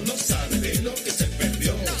quedó no sabe de lo que se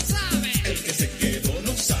perdió. no sabe. El que se quedó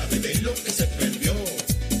no sabe de lo que se perdió.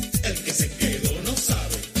 El que se quedó no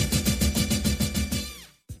sabe.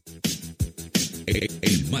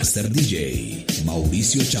 El Master DJ,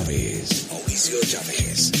 Mauricio Chávez. Mauricio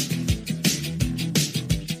Chávez.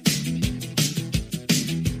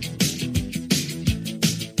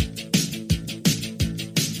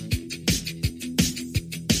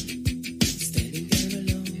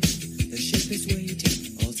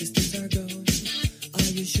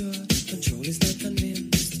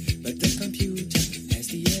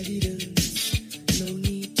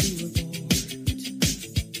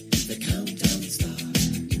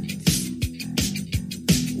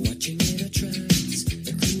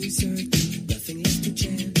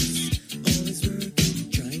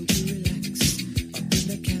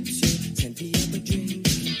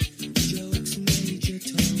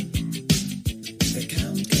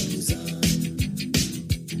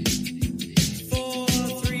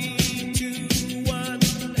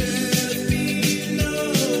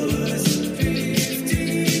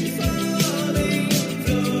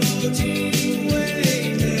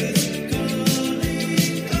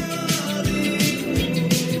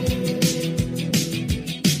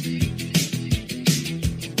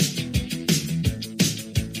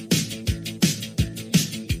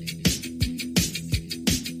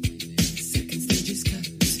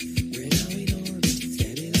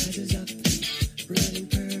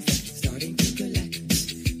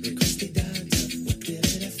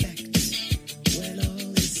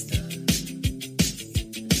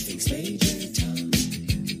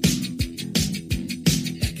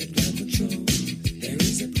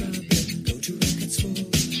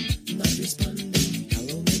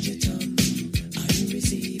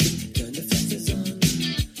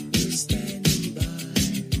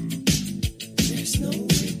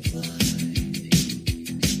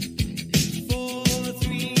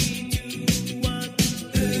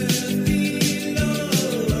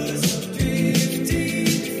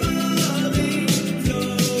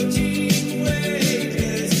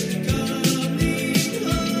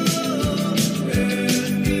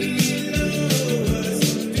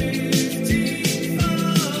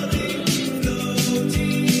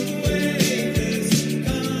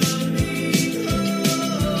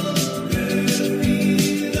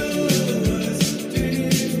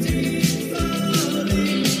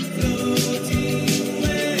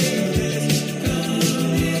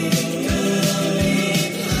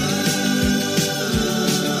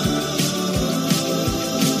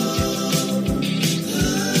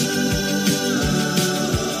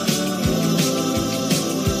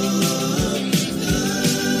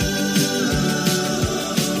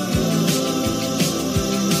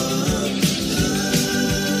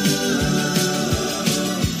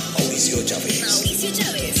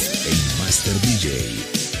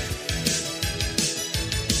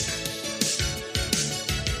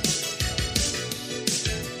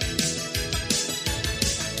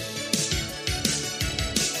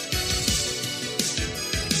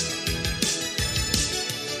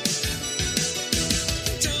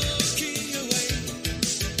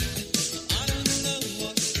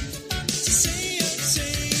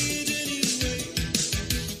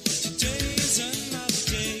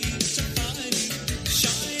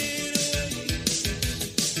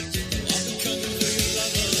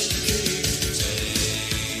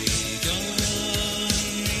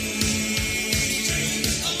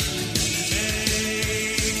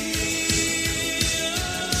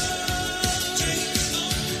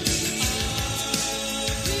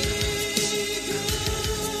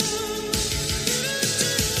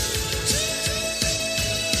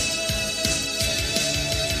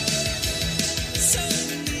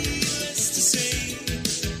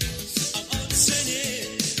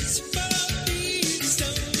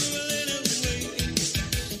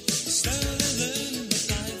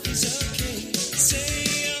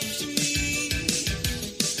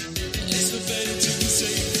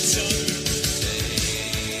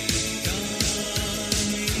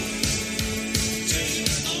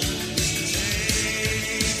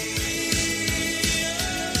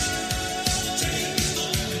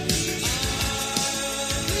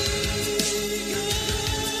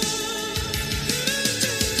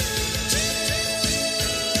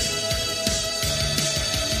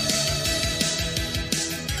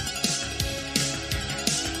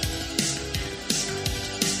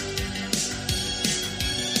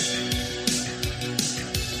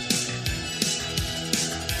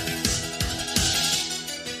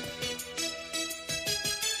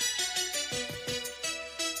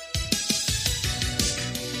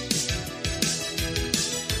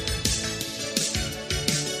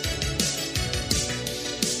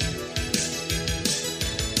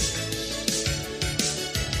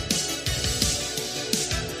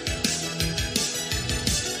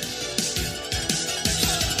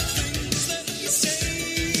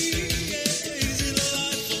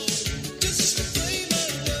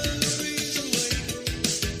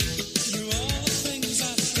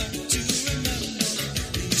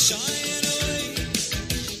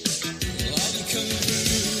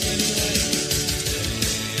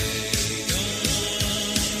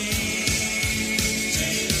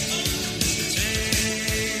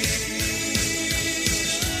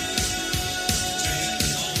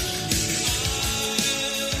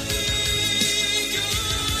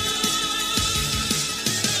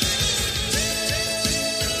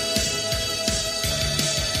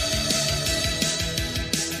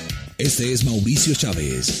 Este es Mauricio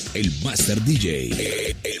Chávez, el Master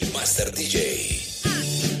DJ. El Master DJ.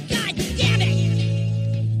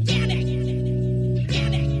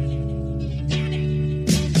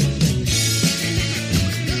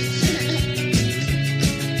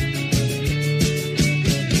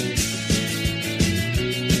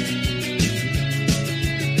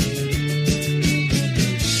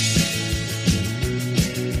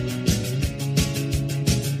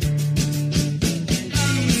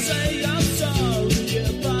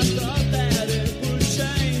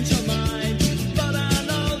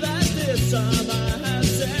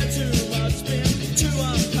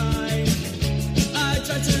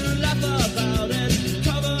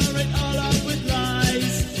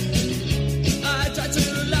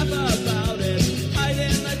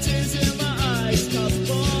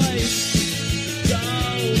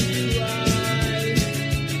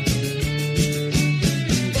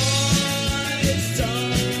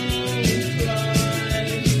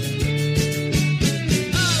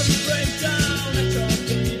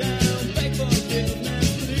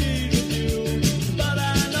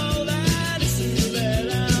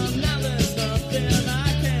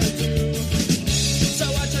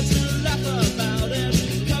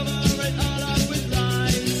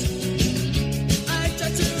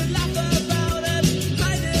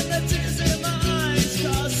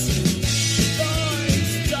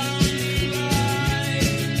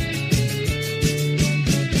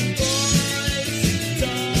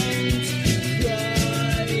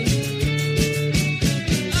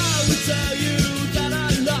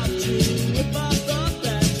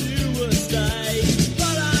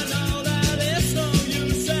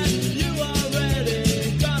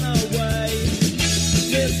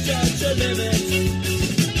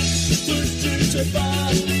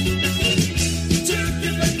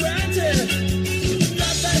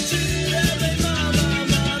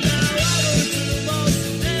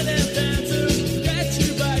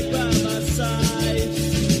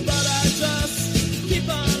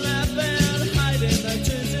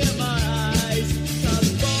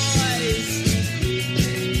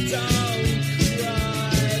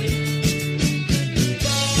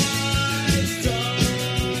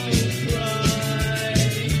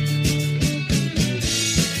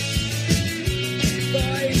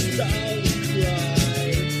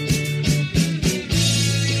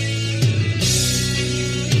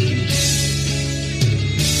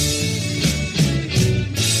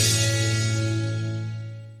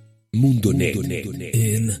 Mundonet.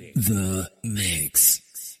 In the mix.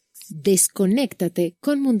 Desconéctate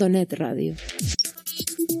con Mundonet Radio.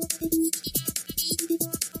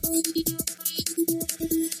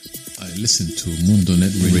 I listen to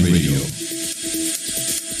Mundonet Radio.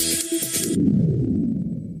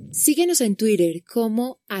 Síguenos en Twitter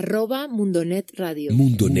como @Mundonet Radio.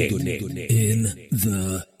 Mundonet. In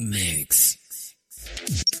the mix.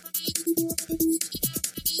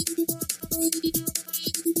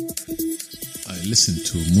 I listen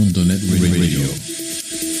to Mundonet Radio.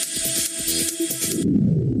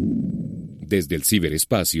 Desde el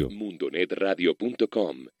ciberespacio,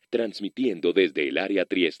 mundonetradio.com, transmitiendo desde el área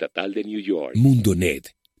triestatal de New York.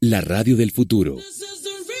 Mundonet, la radio del futuro. This is the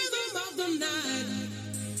rhythm of the night.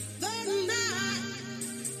 The night.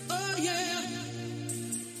 Oh yeah.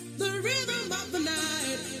 The rhythm of the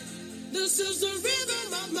night. This is the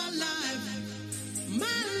rhythm of my life.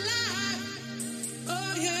 My life.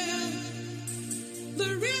 Oh yeah.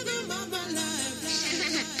 The rhythm of my life.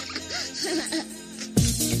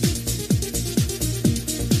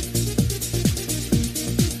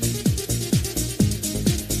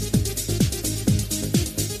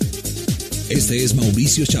 Este es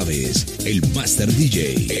Mauricio Chávez, el Master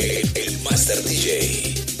DJ. El Master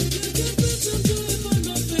DJ.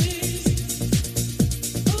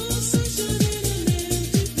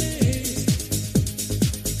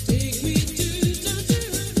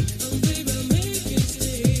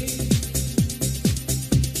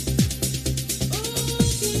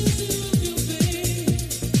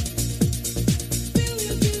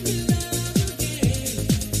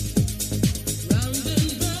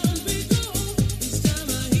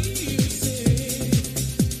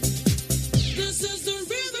 This is the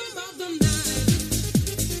rhythm.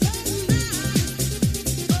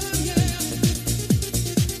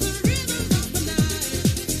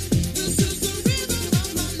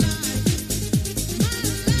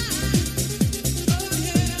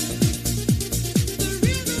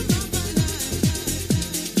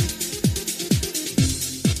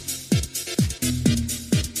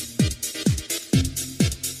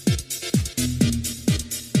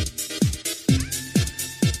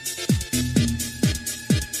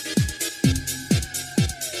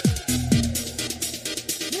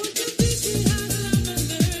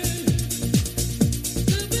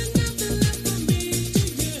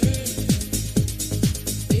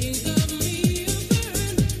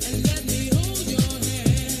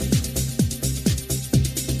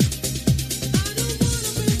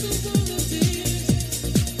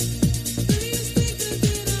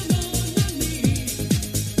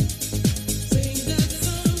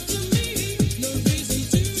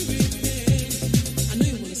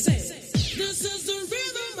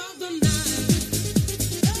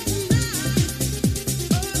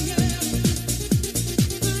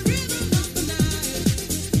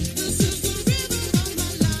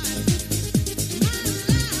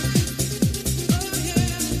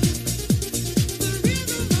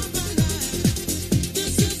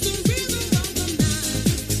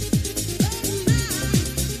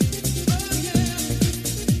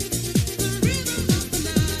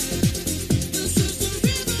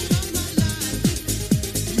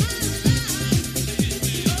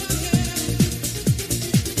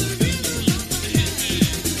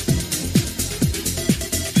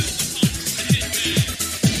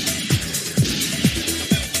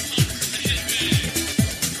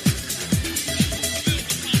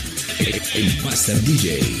 Master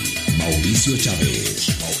DJ, Mauricio Chávez.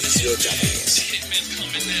 Mauricio Chávez.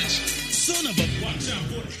 Son of a watch out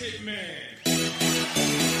for the hitman.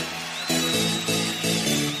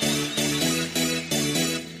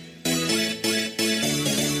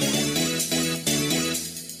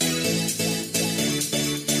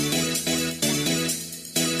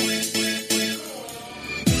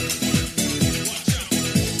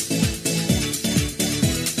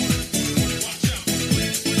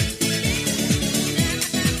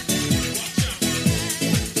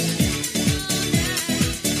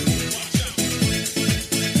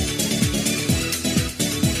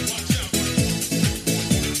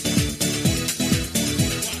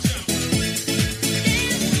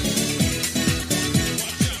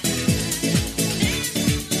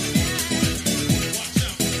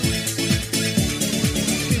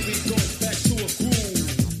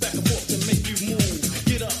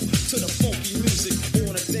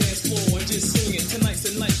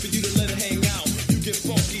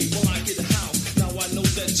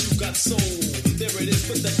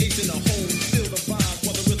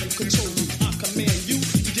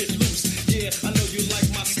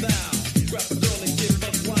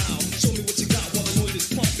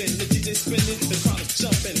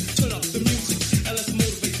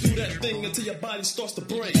 Starts to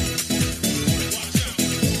break.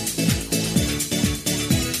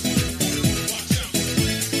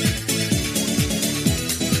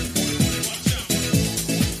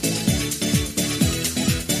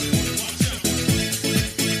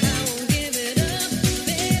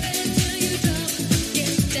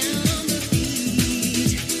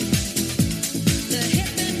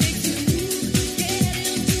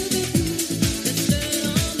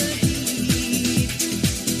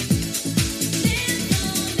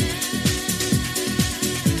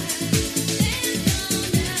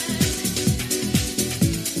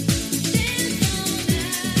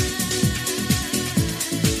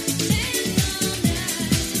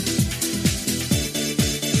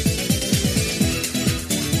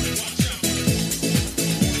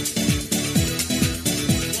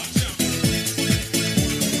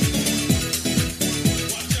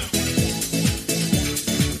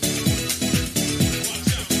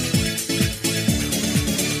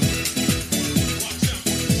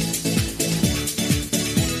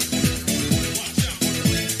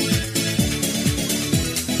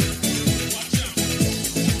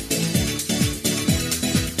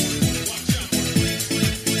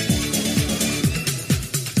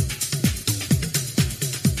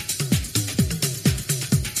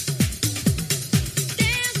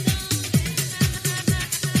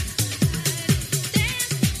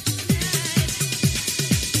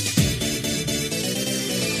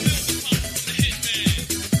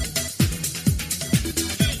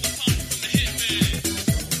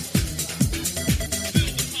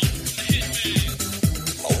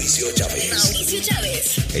 Mauricio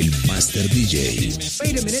Chávez. El Master DJ.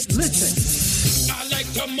 Wait a minute, listen. I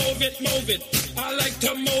like to move it, move it. I like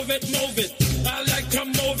to move it, move it. I like to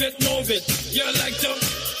move it, move it. You like to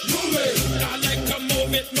move it. I like to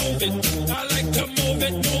move it, move it. I like to move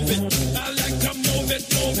it, move it. I like to move it,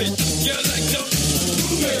 move it. You like to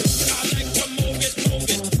move it. I like to move it, move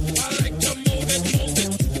it. I like to move it, move it.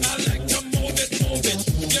 I like to move it, move it.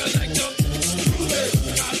 You like to move it.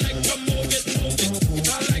 I like to move it, move it.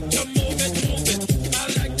 I like to move it, move it. I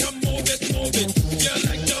like to move it, move it. You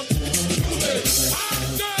like to move it. All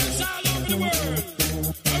girls all over the world.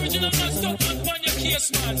 Original man stuck on your case,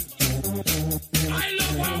 man. I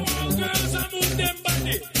love how all girls are move them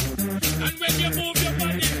body. And when you move your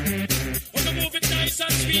body, you move it nice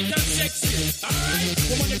and sweet and sexy. Alright,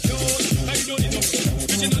 woman, you're cute. I don't need no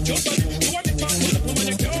original joke, but you want the man, woman,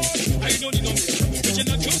 you're cute. I don't need no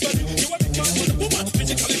original joke, but you want the man, woman,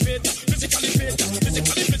 physically fit, physically fit,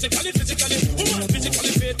 physically, woman,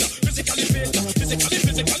 physically fit,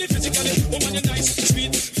 physically, woman, you're nice,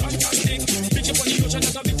 sweet, fantastic. Bitch up on the ocean,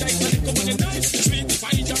 that's a bit tight, and come on, you're nice, sweet,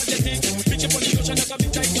 fine, energetic. Bitch up on the ocean, that's a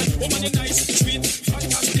bit tight, woman, you're nice, sweet,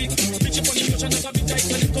 fantastic. Bitch up on the ocean, that's a bit tight,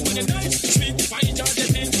 and come on, you're nice, sweet, fine,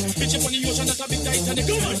 energetic. Bitch up on the ocean, that's a bit tight, and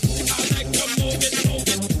come on. I like to move it, move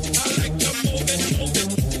it. I like to move it, move it.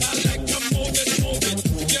 I like to move it, move it.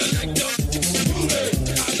 You like to move it.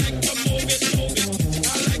 I like to move it, move it.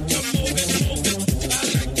 I like to move it, move it. I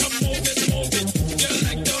like to move it, move it. You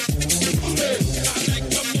like to move it. I like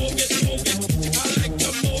to move it, move it. I like to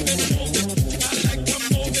move it, move it. I like to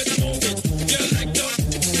move it, move it. You like to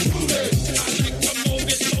move it. I like to move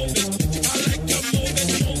it, move it. I like to move it,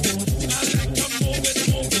 move it. I like to move it,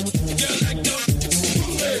 move it. You like to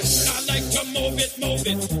move it. I like to move it, move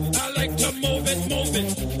it. I like to move it, move it.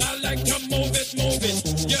 I like to move it, move it.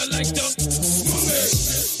 You like to move it.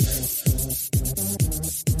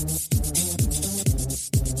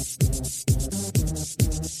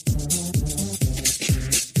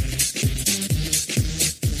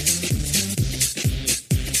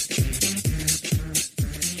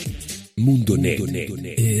 Mundonet.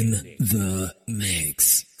 In the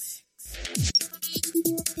mix.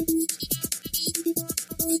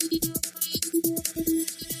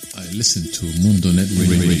 I listen to Mundonet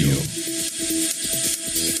Radio.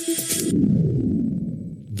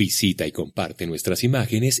 Visita y comparte nuestras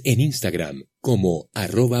imágenes en Instagram como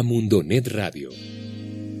 @mundonetradio.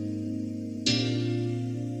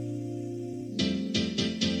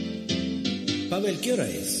 Pavel, ¿qué hora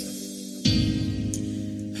es?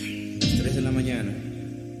 3 de la mañana.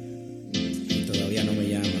 Y todavía no me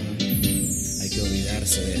llama. Hay que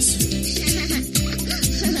olvidarse de eso.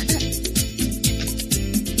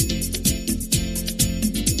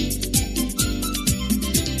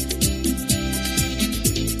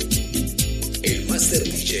 El Master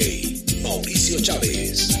DJ, Mauricio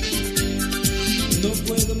Chávez. No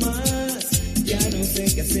puedo más, ya no sé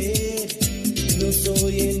qué hacer. No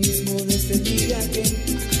soy el mismo de este día que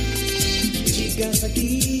chicas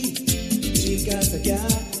aquí, chicas allá,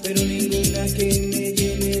 pero ninguna que me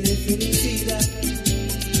llene de felicidad.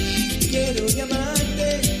 Quiero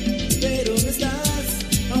llamarte, pero no estás.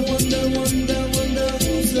 I wonder, wonder, wonder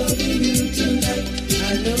who's loving you tonight.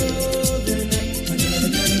 Another night, another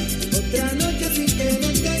night. Otra noche sin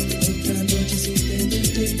tenerte, otra noche sin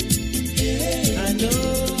tenerte.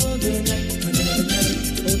 Another night, another night.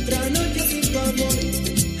 Otra noche sin tu amor.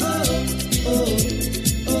 Oh, oh,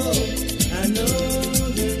 oh.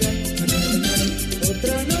 Another night, another night.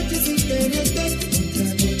 Otra noche sin tenerte, otra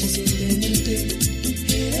noche sin tenerte.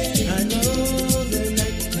 Another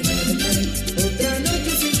night, another night. Otra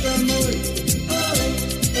noche sin tu amor. Oh,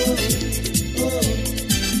 oh, oh.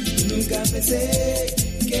 Nunca pensé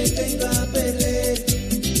que te iba a perder,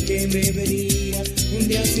 que me vería un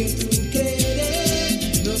día sin tu querer.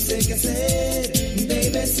 No sé qué hacer,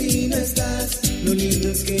 baby, si no estás. Lo lindo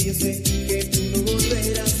es que yo sé que tú no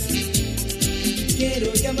volverás.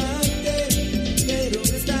 Quiero llamarte, pero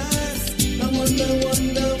no estás. I wonder,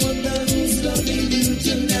 wonder, wonder who's loving you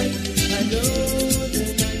tonight. Another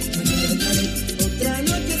night, another night. Otra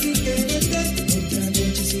noche sin tenerte, otra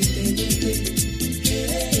noche sin tenerte.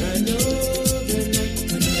 Another night,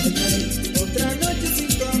 another night. Otra noche sin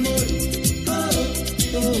tu amor. Oh,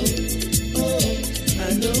 oh, oh.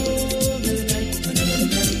 Another night, another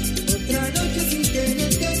night. Otra noche sin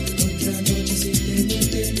tenerte, otra noche sin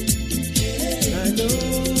tenerte.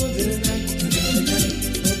 Another night, another night.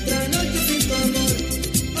 Otra noche sin tu amor.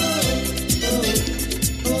 Oh, oh,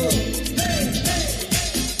 oh. Hey, hey.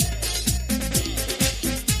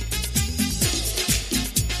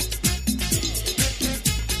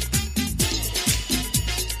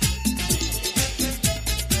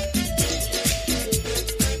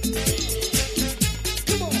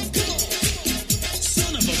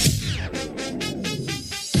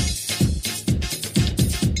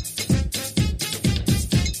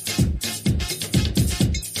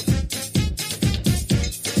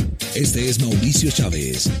 Este es Mauricio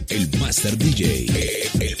Chávez, el Master DJ.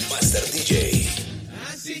 El Master DJ.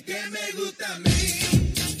 Así que me gusta a mí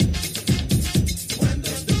cuando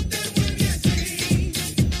tú te mueves así.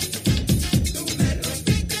 Tú me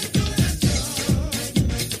rompiste el corazón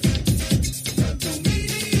con tu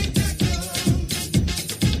miritación.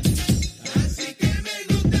 Así que me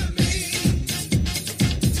gusta a mí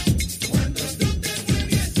cuando tú te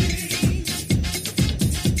mueves así.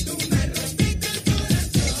 Tú me rompiste el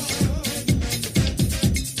corazón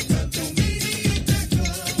con tu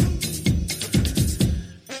miritación.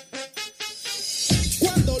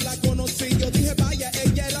 Cuando la conocí yo dije vaya,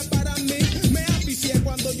 ella era para mí. Me aficié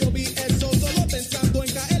cuando yo vi eso, solo pensando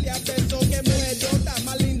en caerle a beso. Que mujerota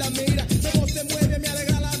más linda, mira cómo se mueve, me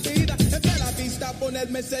alegra la vida. Es de la vista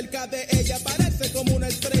ponerme cerca de ella, parece como una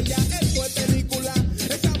estrella. Esto es película,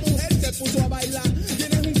 esa mujer se puso a bailar.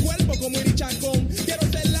 Tienes un cuerpo como Irichacón,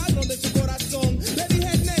 quiero ser ladrón de su corazón. Le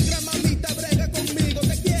dije negra, mamita, brega conmigo,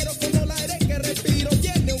 te quiero como el aire que respiro.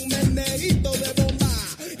 Tiene un meneíto de bomba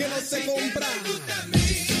que no se compra.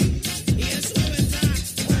 Y eso es verdad,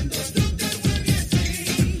 cuando tú te mueves así,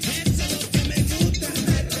 eso es lo que me gusta.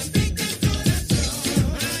 Me rompiste el corazón,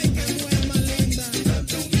 ay, qué mujer más linda. Con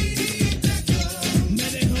tu miritación me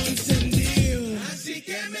dejó encendido. Así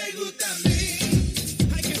que me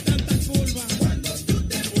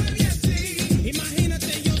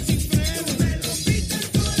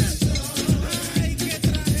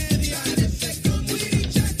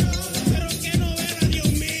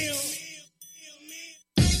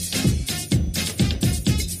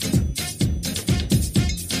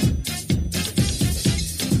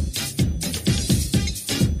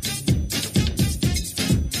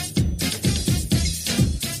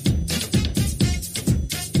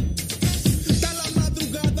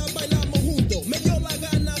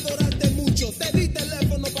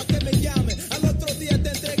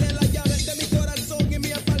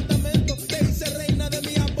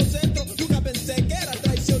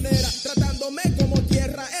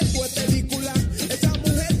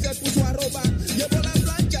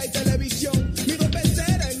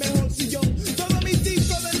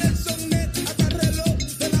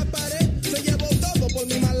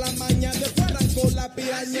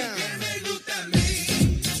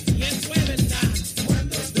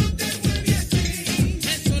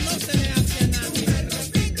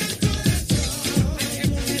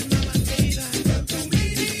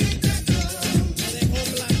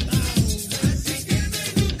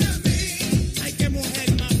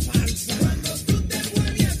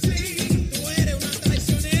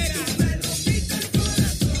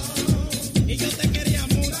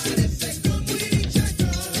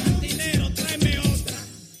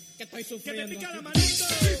moviendo. Que te pica la manito,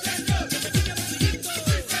 sí, señor. Que te pica el maniguito,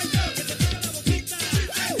 sí, señor. Que te pica la boquita, sí,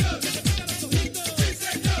 señor. Que te pica los ojitos, sí,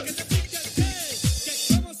 señor. Que te pica el qué, que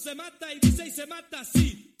cómo se mata y dice y se mata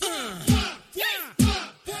así.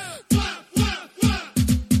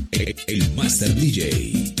 El Master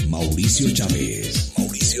DJ, Mauricio Chávez.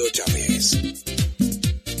 Mauricio Chávez.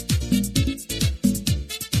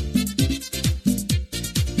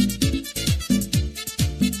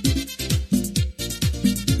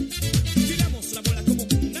 Tiramos la bola como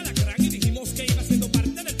un alacrán y dijimos que iba siendo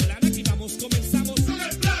parte del plan. Aquí vamos, comenzamos con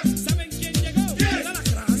el plan. ¿Saben quién llegó? El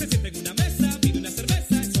alacrán. Se siente en una mesa, pide una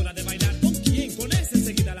cerveza. Es hora de bailar. ¿Con quién? Con ese.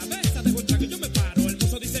 Enseguida la besa. Dejo el trago y yo me paro. El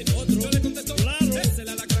mozo dice otro. Yo le contesto, claro. Es el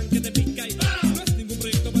alacrán que te pica y va. No es ningún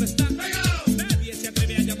proyecto para estar pegado. Nadie se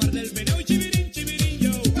atreve a llamar del meneo y chivirín, chivirín,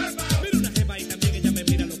 yo. Mira una jeva y también ella me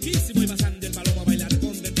mira loquísimo. Y pasando el palomo a bailar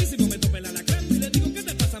contentísimo. Me tope el alacrán y le digo, ¿qué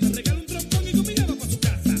te pasa? Me regala un trompón y conmigo va pa' su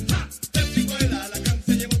casa. Te pico el alacrán,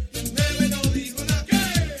 se llevó tu bebé, no dijo nada.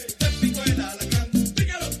 Te pico el alacrán,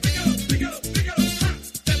 pícalo, pícalo, pícalo, pícalo.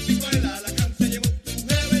 Te pico el alacrán, se llevó tu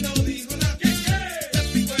bebé, no dijo nada. Te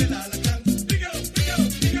pico el alacrán, pícalo, pícalo,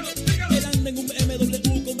 pícalo, pícalo. Él anda en un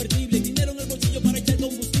BMW convertible, dinero en el bolsillo para echar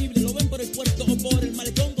combustible. Lo ven por el puerto o por el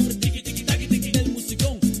malecón con el tiqui tiqui taqui tiqui del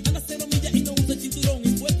musicón. Anda 0 millas y no usa el cinturón. Y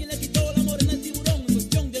fue quien le quitó la morena al tiburón. En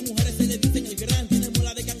cuestión de mujeres se le dicen el gran. Tiene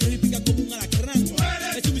muela de cangrejo y pica como un alacrán.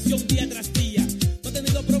 Es su misión día tras día. No ha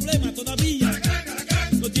tenido problemas todavía.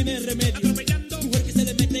 No tiene remedio. Atropellando. Mujer que se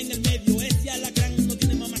le mete en el medio. Ese alacrán no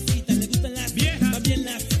tiene mamacita. Le gustan las Viejas. también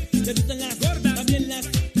las. Le gustan las Gordas. también las.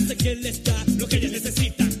 Dice que él les da Lo que ellas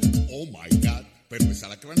necesitan. Oh my God, pero ese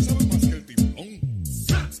alacrán sabe más que el tiburón.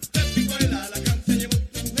 Te pico el alacrán, se llevó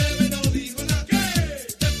tu bebé, no dijo nada.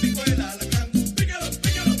 Te pico el alacrán, pícalo,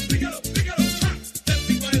 pícalo, pícalo, pícalo. Te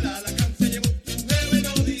pico el alacrán, se llevó tu bebé,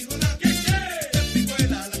 no dijo nada. Te pico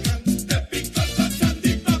el alacrán, te pico con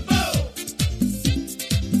Sandy Papo.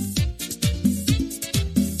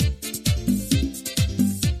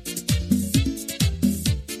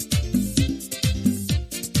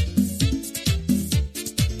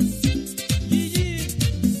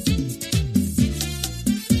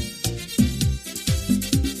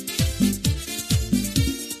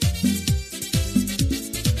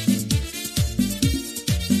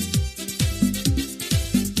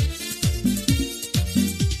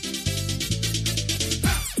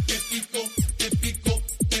 Te pico, te pico,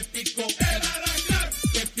 te pico el alacrán.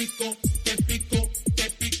 Te pico, te pico, te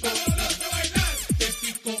pico. Vámonos a bailar. Te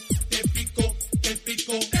pico, te pico, te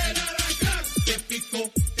pico el alacrán. Te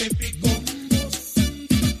pico, te pico.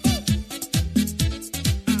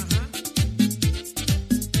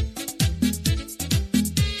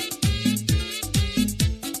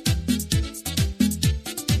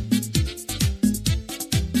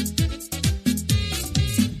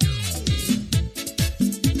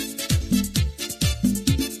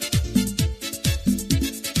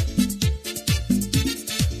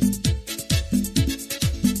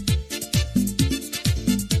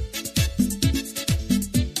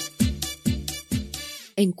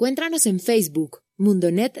 Encuéntranos en Facebook,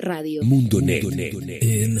 Mundonet Radio. Mundonet.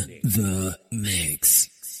 In the mix.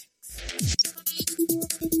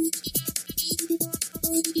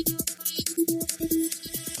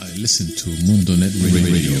 I listen to Mundonet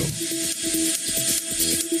Radio.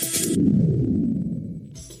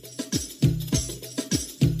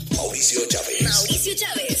 Mauricio Chávez. Mauricio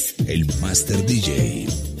Chávez. El Master DJ.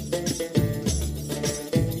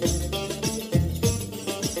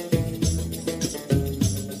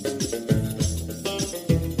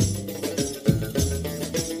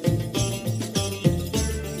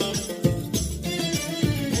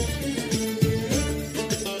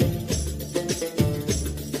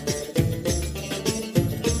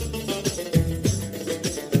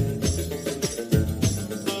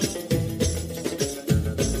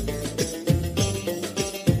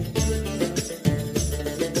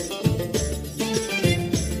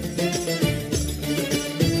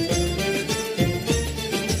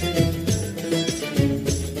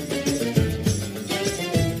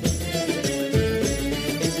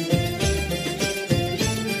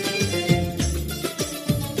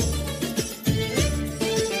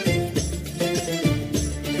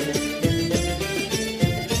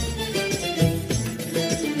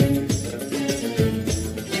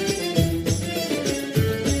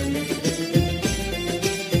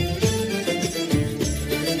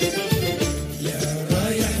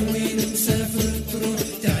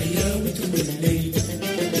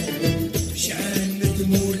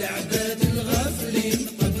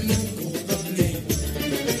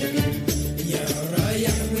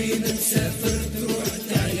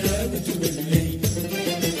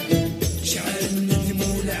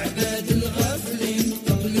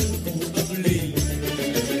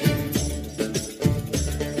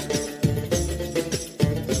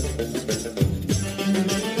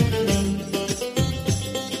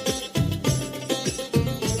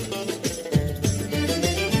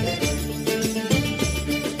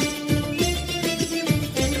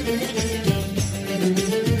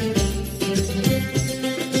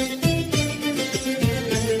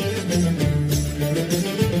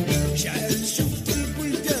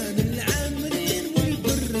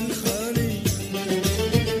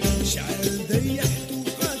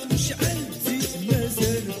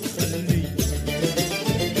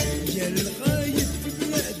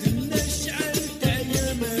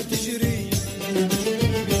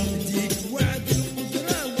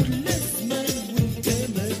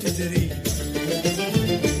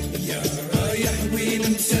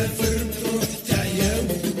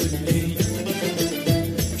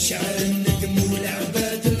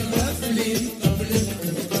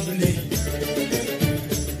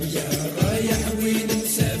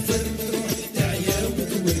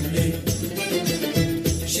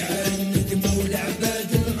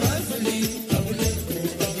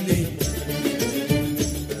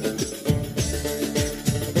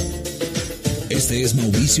 Este es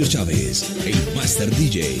Mauricio Chávez, el Master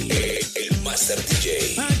DJ. El Master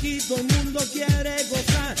DJ. Aquí todo el mundo quiere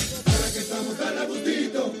gozar. Ahora que estamos tan a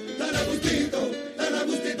gustito, tan a gustito, tan a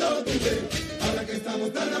gustito, tú ves. Ahora que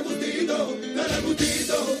estamos tan a gustito, tan a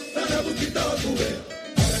gustito, tan a gustito, tú ves.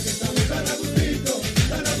 Ahora que estamos tan a gustito,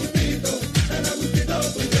 tan a gustito, tan a gustito,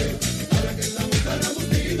 tú ves. Ahora que estamos tan a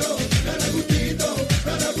gustito, tan a gustito,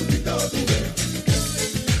 tan a gustito, tú ves.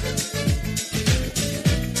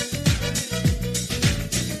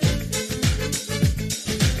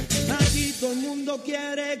 Aquí todo el mundo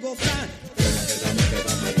quiere gozar.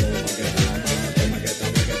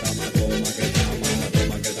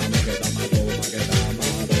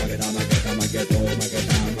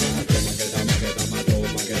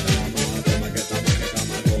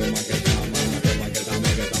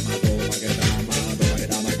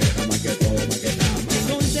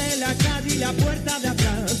 Donde la calle y la puerta de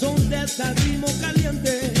atrás, donde está el ritmo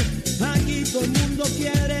caliente. Aquí todo el mundo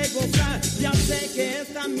quiere gozar. Ya sé que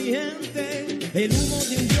está mi gente. El humo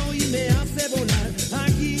de un joy me hace volar.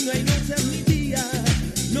 Aquí no hay noches ni días.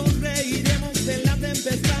 Nos reiremos en la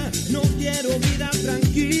tempestad. No quiero vida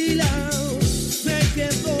tranquila. Sé que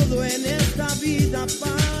todo en esta vida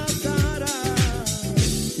pasará.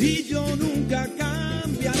 Y yo nunca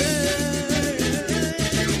cambiaré.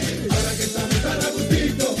 Ahora que estamos tan a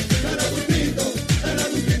gustito, tan a gustito, tan a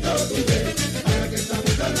gustito, tú ves. Ahora que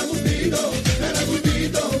estamos tan a gustito, tan a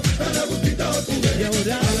gustito, tan a gustito, tú ves. Y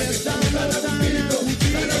ahora que estamos tan a gustito,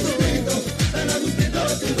 tan a gustito, tan a gustito,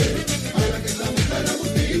 tú ves. Ahora que estamos tan a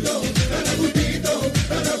gustito, tan a gustito,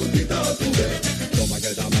 tan a gustito, tú ves. Toma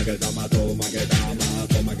que tama, que tama, toma que tama,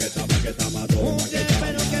 toma que tama, que tama, toma que tama.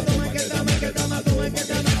 pero que toma, que tama, que tama, toma que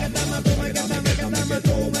tama, que tama, toma que tama, que tama,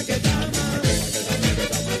 toma que tama.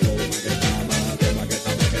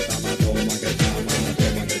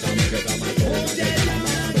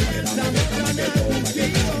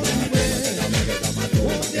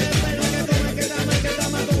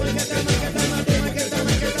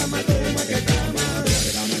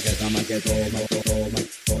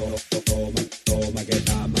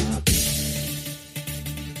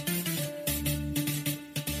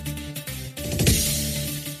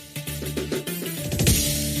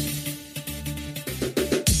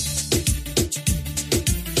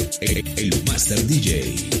 El Master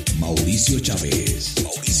DJ, Mauricio Chávez.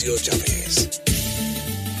 Mauricio Chávez.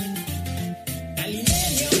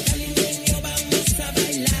 Calimeño, calimeño, vamos a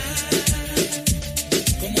bailar.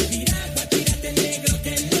 Como piragua, tírate negro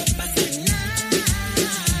que no pasa nada.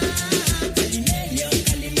 Calimeño,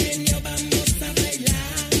 calimeño, vamos a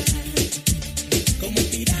bailar. Como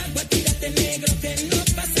piragua, tírate negro que no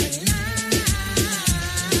pasa nada.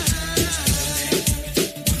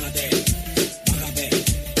 Bájate, bájate,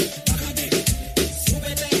 bájate.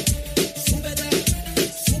 Súbete, súbete,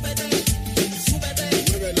 súbete, súbete.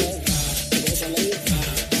 Muévelo, gózalo,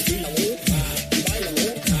 afílalo, báilalo,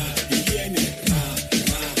 y viene,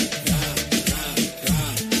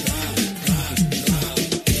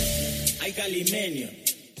 Ay, calimeño,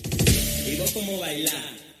 ¿y vos cómo bailás?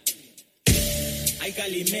 Ay,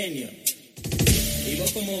 calimeño, ¿y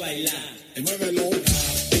vos cómo bailás? muévelo,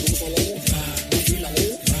 gózalo,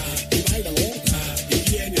 afílalo, báilalo, y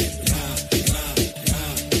viene,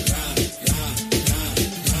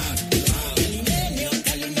 Calimeño,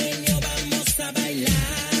 calimeño, vamos a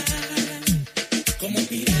bailar. Como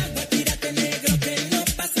piragua, tírate negro que no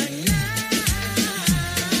pasa nada.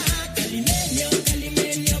 Calimeño,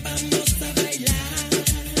 calimeño, vamos a bailar.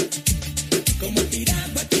 Como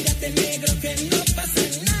piragua, tírate negro que no pasa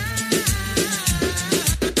nada.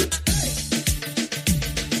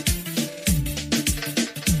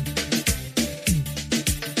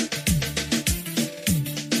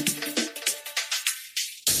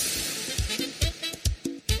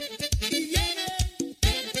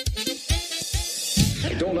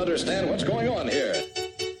 I don't understand what's going on here.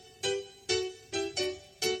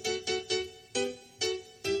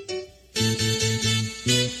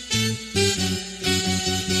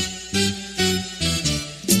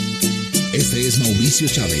 Este es Mauricio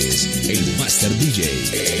Chávez, el Master DJ.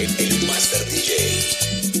 El Master DJ.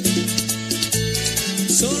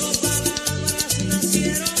 Solo palabras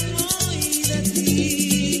nacieron hoy de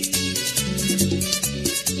ti,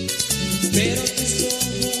 pero tus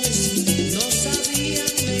ojos no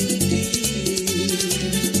sabían mentir.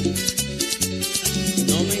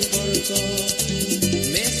 No me importó,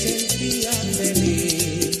 me sentía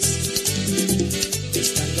feliz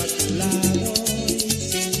estando a tu lado y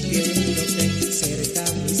sintiéndote cerca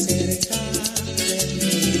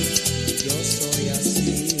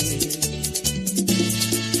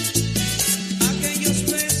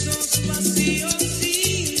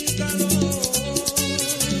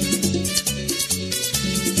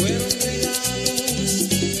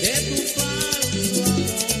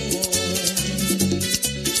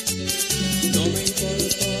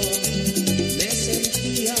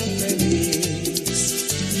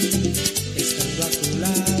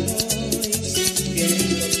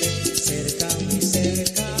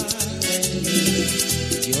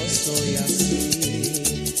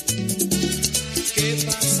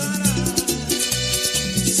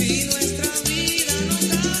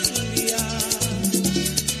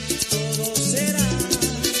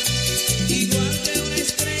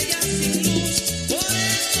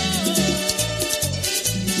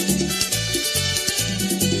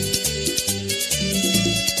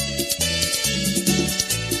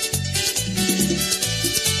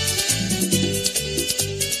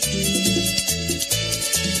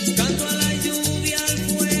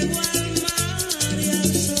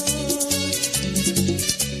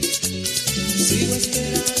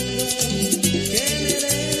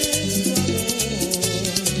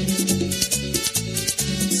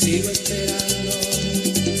Sigo esperando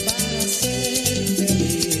para ser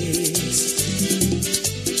feliz.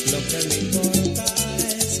 Lo que me importa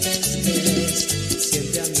es que estés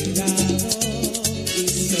siempre a mi lado y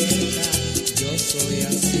cerca. Yo soy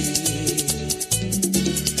así.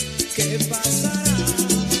 ¿Qué pasará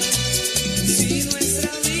si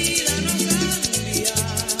nuestra vida no cambia?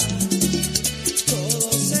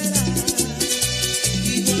 Todo será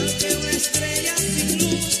igual que una estrella sin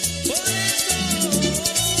luz. Por eso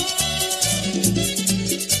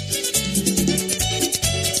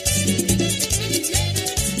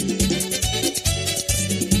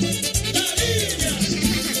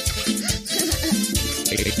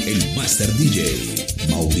El Master DJ,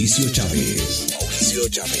 Mauricio Chávez. Mauricio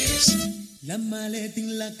Chávez. la maleta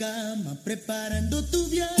en la cama preparando tu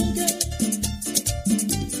viaje.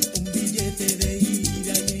 Un billete de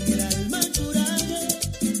ida y en el alma coraje.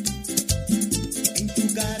 En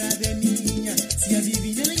tu cara de niña se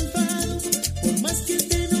adivina el enfado. Por más que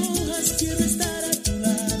te enojas quiero estar a tu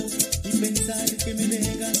lado y pensar que me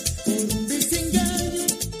dejas por un desengaño,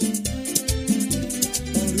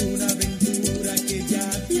 por una aventura que ya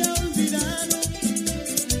te ha olvidado.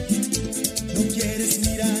 No quieres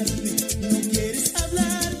mirarme, no quieres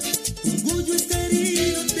hablar, tu orgullo está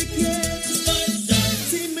herido, te quieres soltar.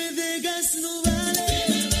 Si me dejas no vale,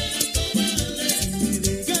 si me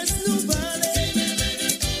dejas no vale.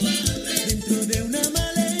 Dentro de una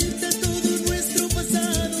maleta todo nuestro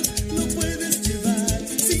pasado lo puedes llevar.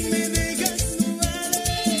 Si me dejas no vale,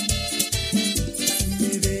 si me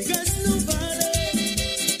dejas no vale.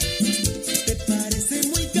 Te parece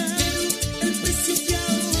muy caro el precio que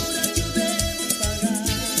ahora yo debo pagar.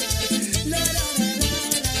 La, la, la, la,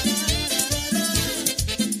 la, la, la.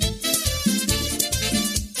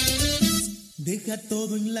 Deja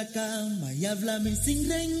todo en la cama y háblame sin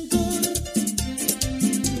rencor.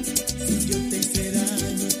 Si yo te hice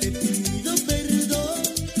daño te pido perdón.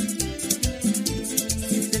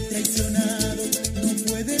 Si te he traicionado no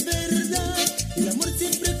fue de verdad. El amor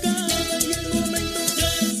siempre acaba y el momento se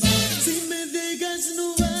va. Si me dejas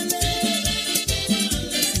no vale,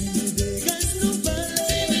 si me dejas no vale.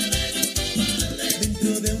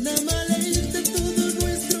 Dentro de una maleta todo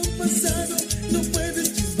nuestro pasado lo puedes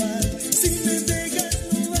llevar. Si me dejas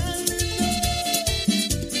no vale, no.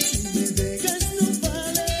 Si me dejas no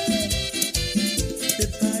vale. Te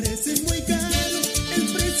parece muy caro el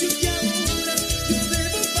precio que ahora yo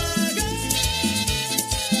debo pagar.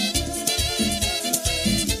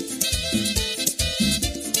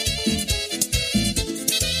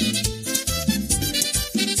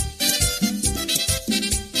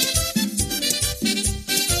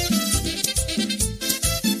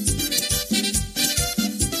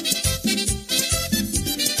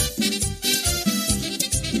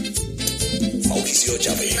 Mauricio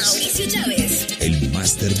Chávez. Mauricio Chávez. El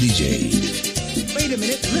Master DJ. Wait a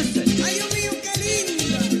minute, listen. Ay, Dios mío, qué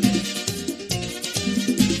linda.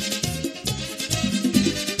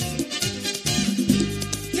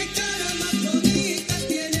 Qué cara más bonita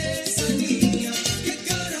tiene esa niña. Qué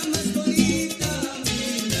cara más bonita a mí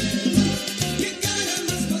me da. Qué cara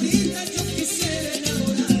más bonita yo quisiera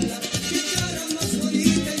enamorarla. Qué cara más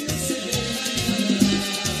bonita y no se deja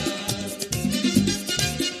enamorar.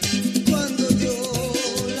 Cuando yo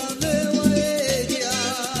la veo a ella,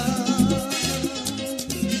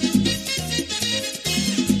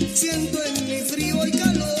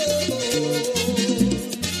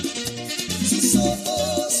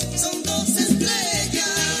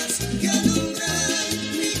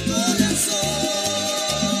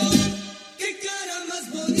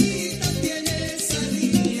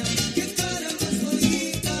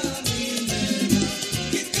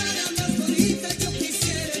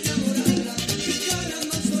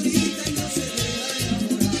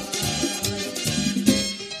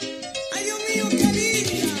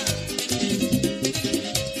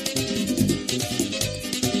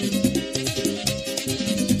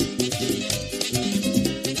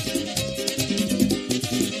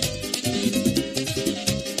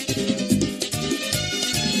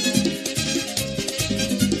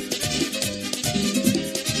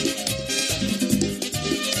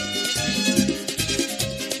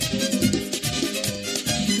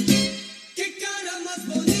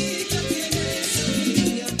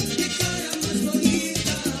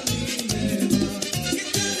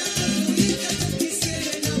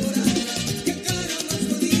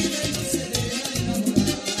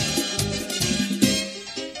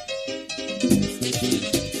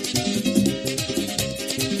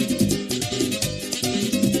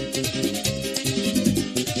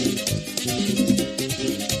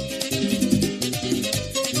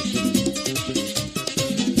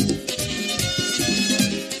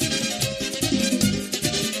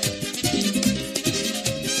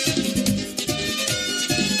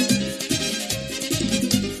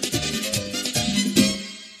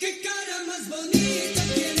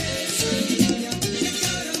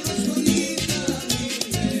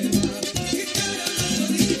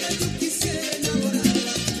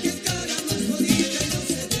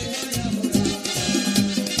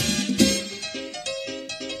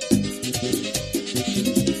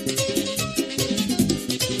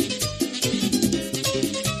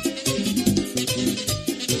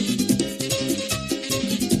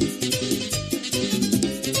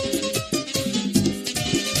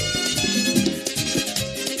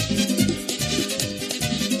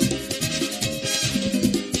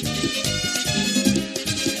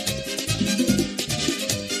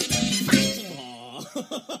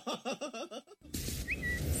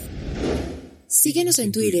 Síguenos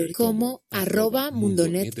en Twitter como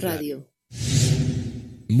 @MundoNetRadio.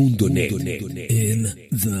 Mundonet. In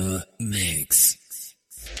the mix.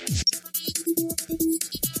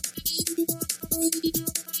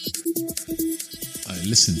 I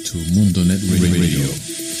listen to Mundonet Radio.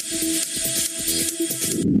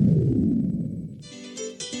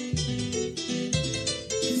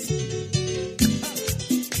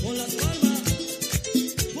 Con las palmas,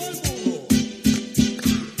 todo el mundo.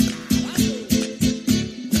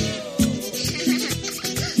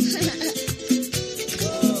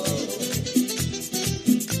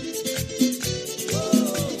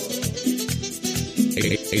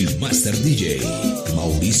 El Master DJ,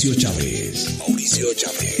 Mauricio Chávez. Mauricio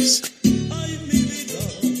Chávez. Ay, mi vida,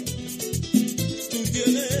 tú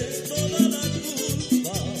tienes toda la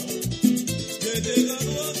culpa que he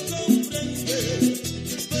llegado a comprender,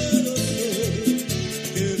 pero sé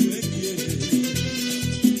que me quieres.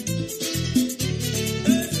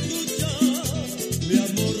 Escucha, mi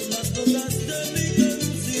amor, las notas de mi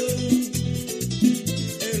canción,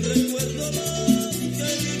 el recuerdo más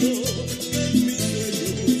querido que en mis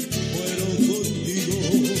sueños fueron contigo.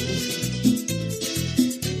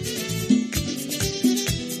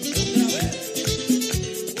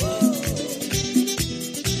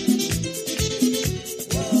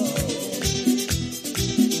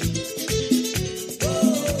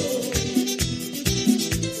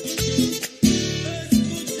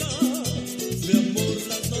 Mi amor,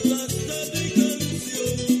 las notas de mi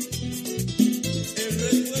canción, el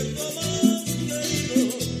recuerdo más querido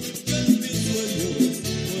que en mis sueños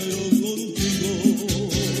fueron contigo.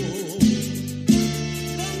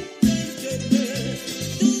 Compréndeme,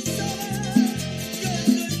 tú sabes que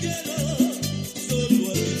te quiero solo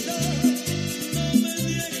a ti. No me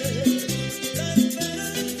niegues la esperanza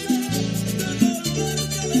de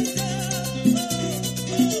volverte a besar.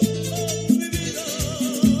 Mi vida,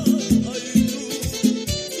 ay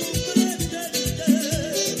tú pretendes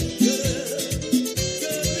que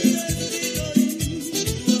mi destino y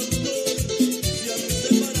tu amor se han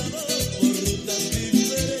separado por rutas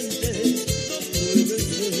diferentes. No puede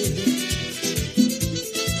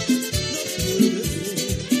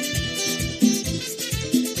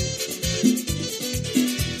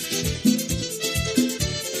ser, no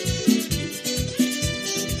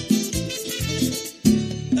puede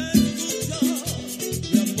Escucha,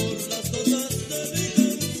 mi amor, las notas de mi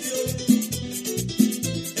canción,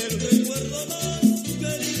 el recuerdo más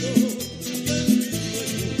querido que en mis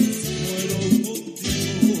sueños fueron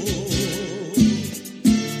contigo.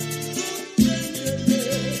 Compréndeme,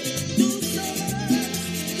 tú sabes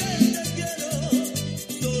que te quiero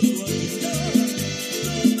solo a ti.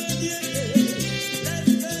 No me niegues la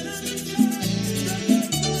esperanza de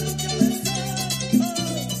volverte a besar.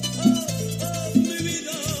 Mi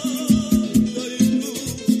vida, ay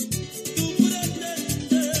tú pretendes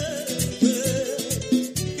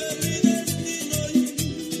que mi destino y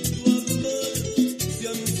tu amor se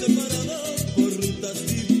han separado por rutas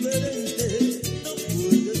diferentes. No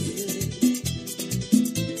puede ser,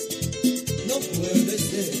 no puede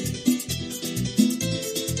ser,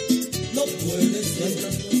 no puede ser. Las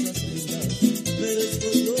cosas lindas, merezco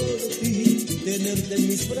todo de ti, tenerte en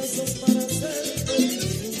mis brazos para ser feliz.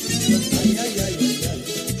 Ay, ay, ay, ay, ay,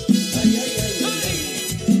 ay, ay, ay, ay,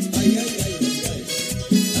 ay, ay, ay,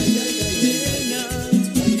 ay, ay, ay, nena.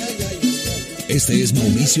 Ay, ay, ay, Este es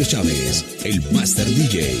Mauricio Chávez, el Master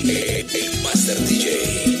DJ. El Master DJ.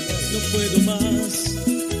 no puedo más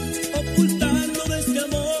ocultarlo de este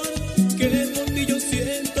amor que por ti yo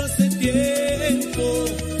siento hace tiempo.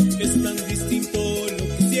 Es tan distinto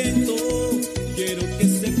lo que siento. Quiero que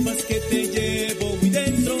sepas que te llevo muy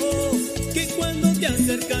dentro, que cuando te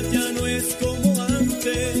acercas ya no es como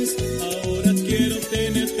antes. Ahora quiero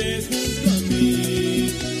tenerte junto a mí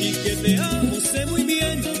y que te amo, sé muy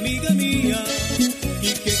bien, amiga mía, y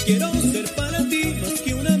que quiero ser para ti más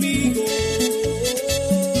que un amigo.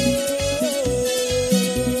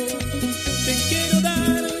 Te quiero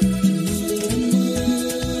dar,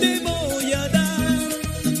 te voy a dar.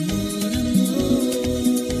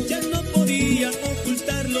 Ya no podía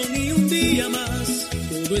ocultarlo ni un día más,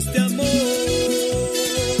 todo este amor.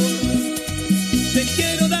 Te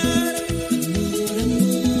quiero dar,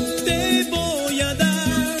 te voy a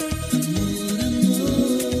dar.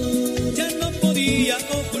 Ya no podía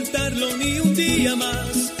ocultarlo ni un día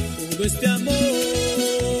más, todo este amor,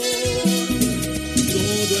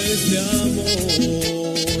 todo este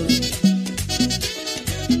amor.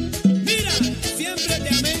 Mira, siempre te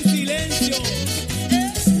amé en silencio.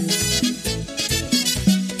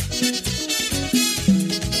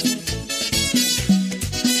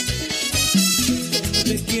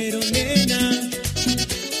 Te quiero, nena,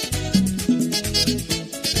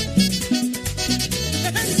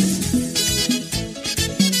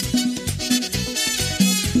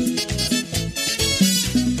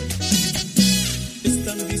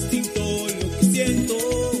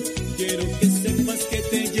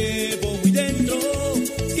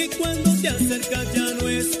 cerca ya no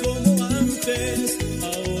es como antes.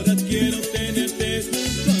 Ahora quiero tenerte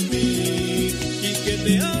junto a mí. Y que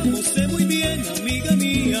te amo, sé muy bien, amiga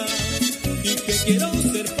mía. Y que quiero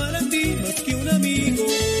ser para ti más que un amigo.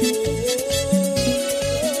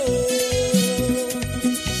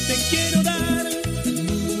 Te quiero dar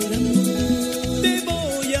amor, amor. Te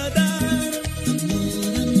voy a dar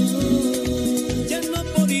amor, amor. Ya no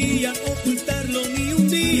podía ocultarlo ni un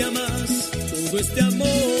día más. Todo este amor.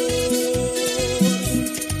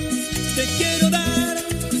 Te quiero dar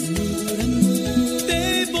amor, amor.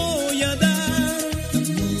 Te voy a dar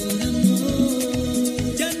amor,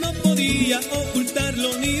 amor. Ya no podía ocultarlo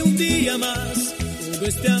ni un día más. Todo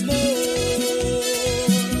este amor.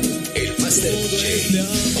 El Master DJ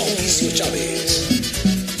Mauricio Chávez.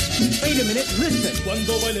 Wait a minute, listen.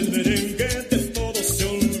 Cuando baila el merengue de todo se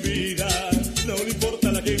olvida. No le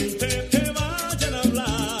importa la gente que vayan a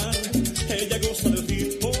hablar. Ella goza del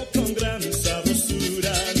ritmo con gran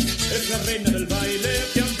sabrosura. Es la reina del baile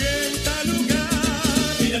que ambienta el lugar.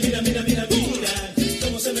 Mira, mira, mira, mira, mira.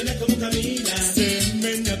 Cómo se menea, cómo camina. Se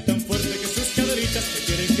menea tan fuerte que sus caderitas se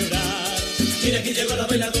quieren quebrar. Mira, aquí llegó la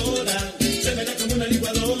bailadora. Se menea como una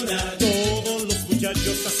licuadora. Todos los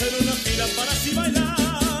muchachos hacen una fila para así bailar.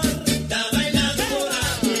 La bailadora,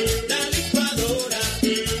 la licuadora.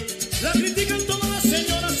 La critican todas las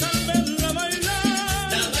señoras al verla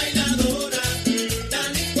bailar. La bailadora, la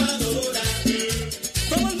licuadora.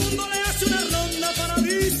 Todo el mundo le hace una ronda para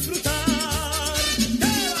disfrutar.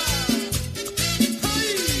 ¡Eva! ¡Ay!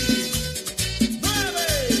 ¡Mueve!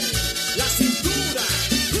 La cintura.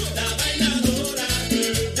 La bailadora,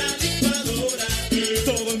 la licuadora.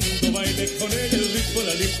 Todo el mundo baile con ella el ritmo de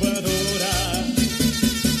la licuadora.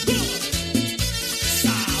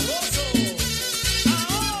 ¡Sabroso!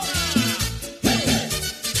 ¡Ahora!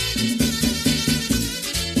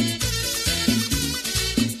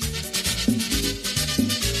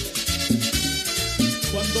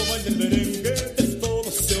 Cuando baila el merengue de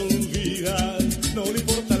todo se olvida. No le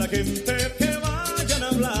importa a la gente que vayan a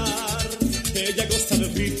hablar. Ella goza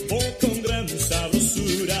del ritmo con gran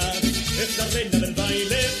sabrosura. Es la reina del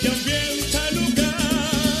baile que ambienta el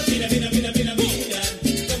lugar. Mira, mira, mira, mira, mira.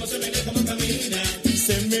 Cómo se menea, cómo camina.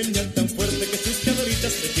 Se menea tan fuerte que sus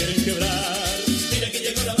caderitas se quieren quebrar. Mira que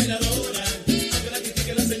llegó la bailadora. Aunque la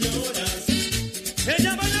critiquen las señoras.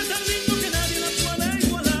 Ella baila tan lindo que nadie la puede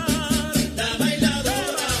igualar. La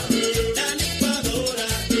bailadora, la licuadora.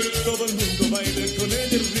 Todo el mundo baila con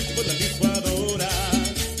ella el ritmo de la licuadora.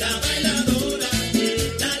 La bailadora,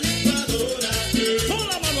 la licuadora. Con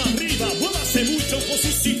la mano arriba, muévase mucho con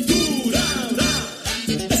su cintura.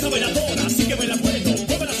 Esa bailadora sí que baila bueno.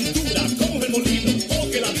 Mueve la cintura como el molino. Oh,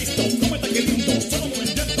 que la ha visto, cómo está que lindo. Solo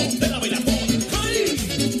movimiento de la bailadora. ¡Ay!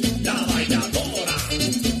 La bailadora.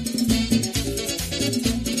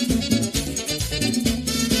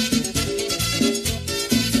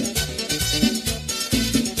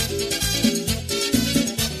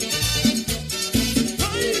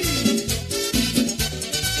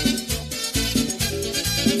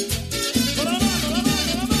 Con la mano, la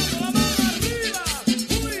mano, la mano, la mano arriba.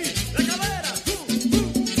 Uy, la cadera.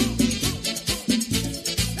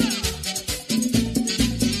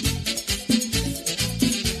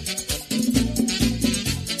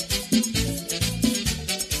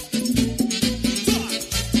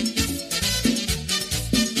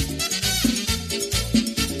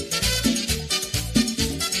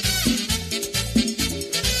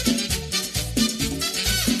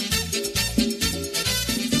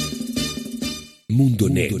 Mundo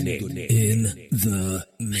Net in the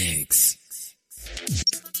mix.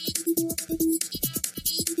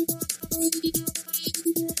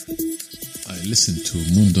 I listen to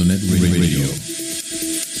Mundo Net Radio.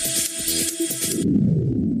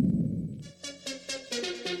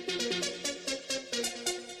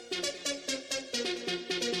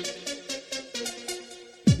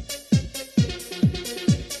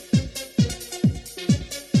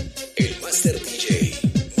 El Master DJ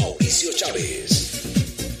Mauricio Chávez.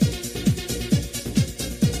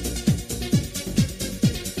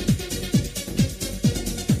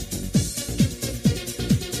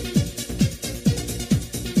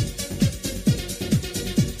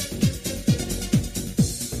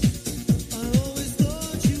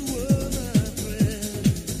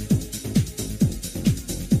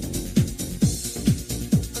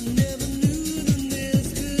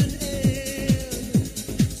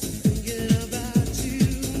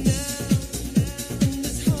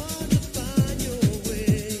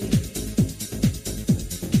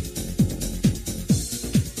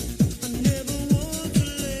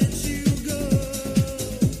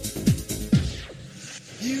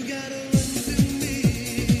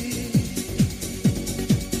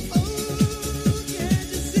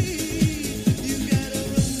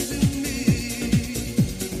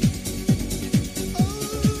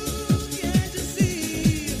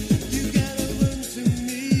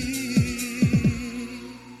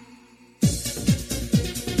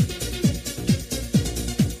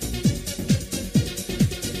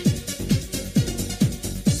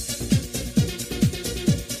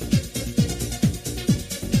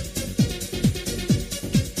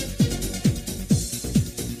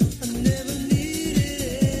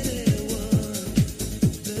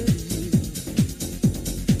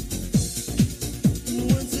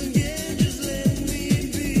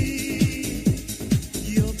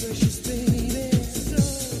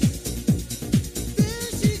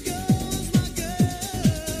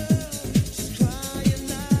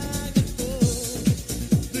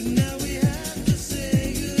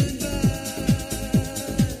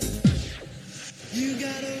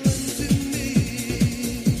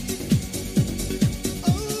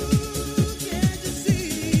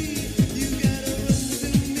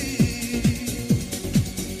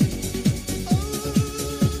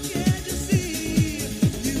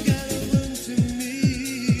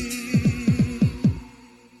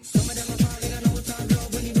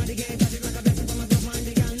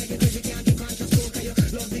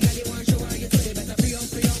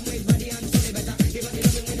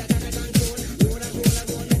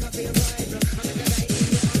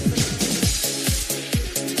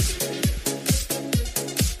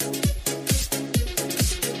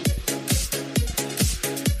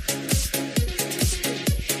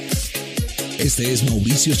 Este es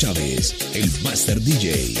Mauricio Chávez, el Master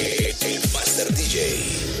DJ. El Master DJ.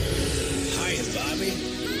 Hi, it's Bobby.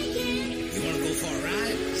 You wanna go for a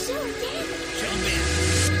ride? Sure, yeah. Jump in.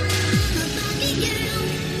 I'm a Barbie girl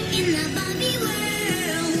in the Barbie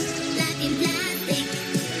world. Life in plastic,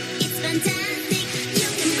 it's fantastic. You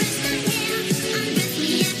can brush my hair, undress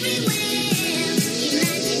me everywhere.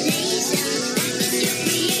 Imagination, that is your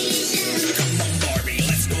creation. Come on, Barbie,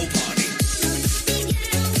 let's go party.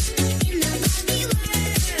 In the Barbie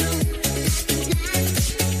world, life in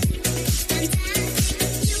plastic, fantastic.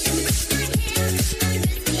 You can brush my hair,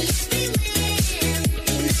 undress me everywhere.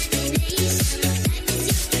 Imagination, that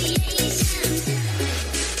is your creation.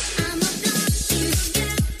 I'm a Barbie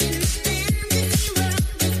girl in a fantasy world.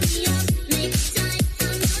 Dress me up, make time,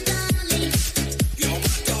 I'm your darling. You're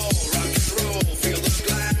my doll, rock and roll, feel the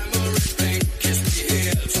glamorous thing. Kiss me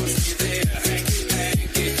here, touch me there, hanky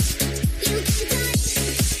panky. You can touch,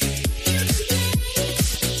 you can play, you can say,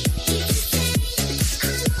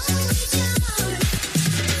 I'm always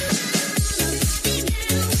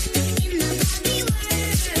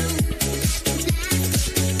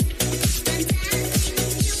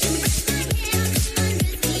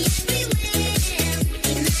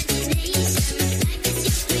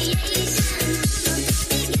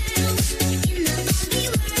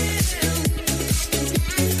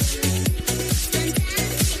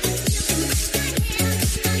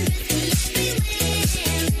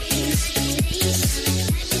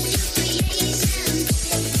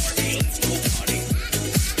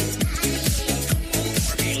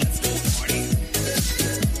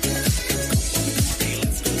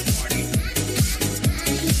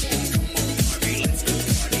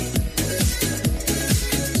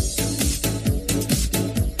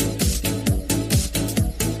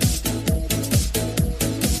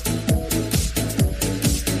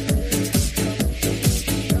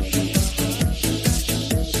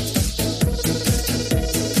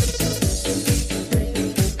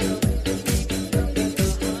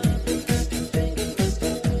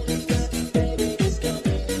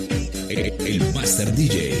El Master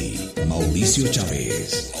DJ, Mauricio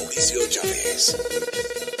Chávez. Mauricio Chávez.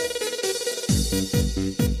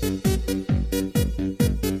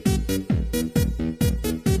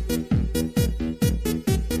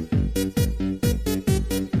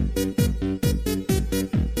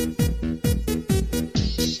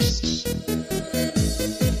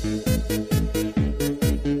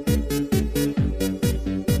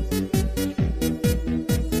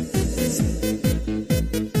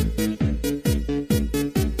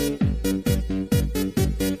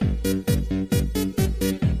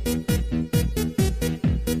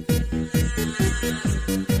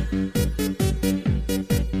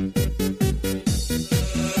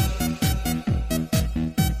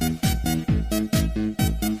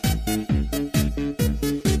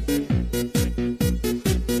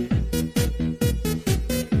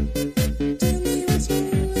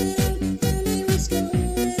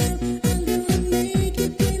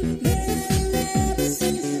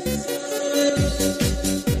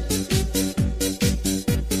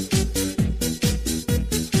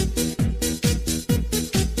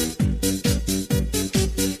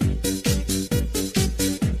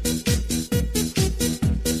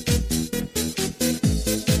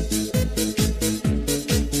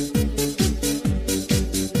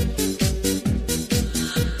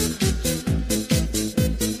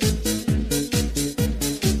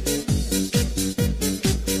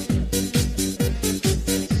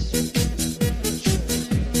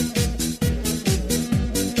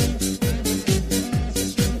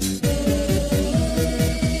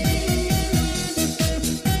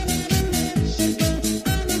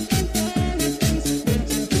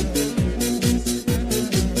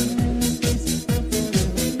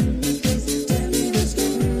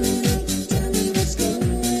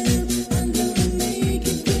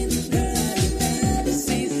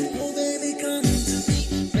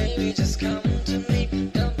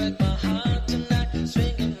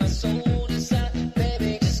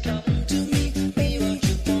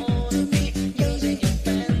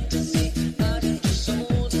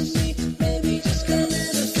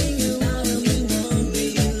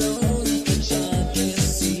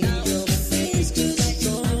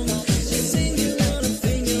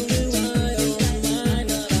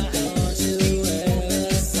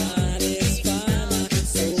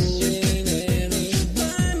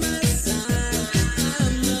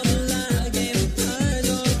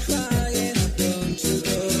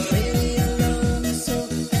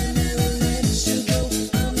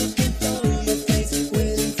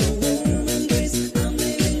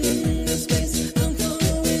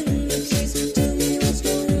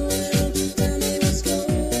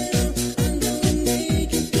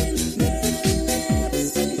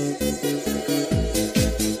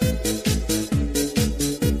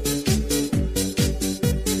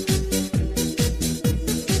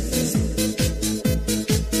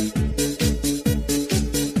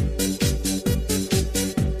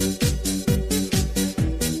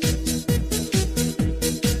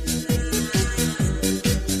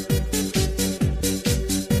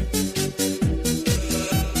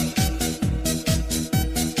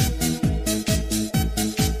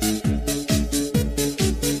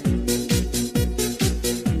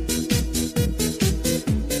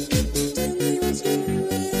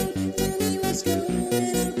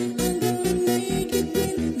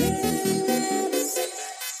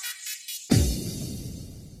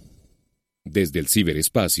 Desde el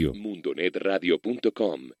ciberespacio,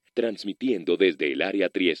 mundonetradio.com, transmitiendo desde el área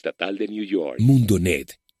triestatal de New York.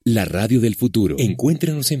 Mundonet, la radio del futuro.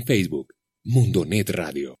 Encuéntranos en Facebook, Mundonet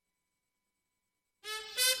Radio.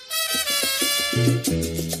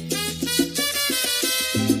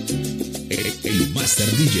 El Master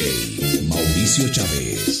DJ, Mauricio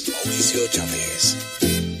Chávez. Mauricio Chávez.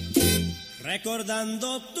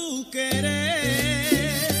 Recordando tu querer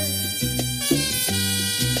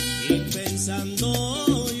y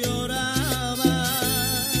pensando lloraba.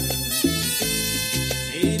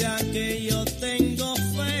 Mira que yo tengo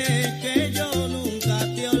fe, que yo nunca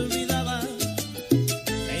te olvidaba.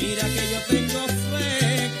 Mira que yo tengo fe,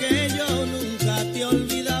 que yo nunca te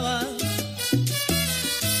olvidaba.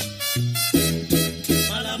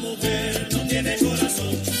 Mala mujer no tiene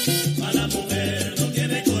corazón, mala mujer no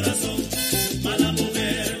tiene corazón. Mala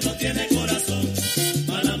mujer no tiene corazón,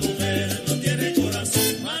 mala mujer no tiene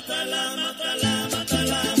corazón. Mátala, mátala,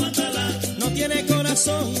 mátala, mátala. No tiene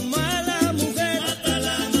corazón, mala mujer.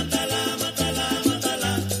 Mátala, mátala, mátala,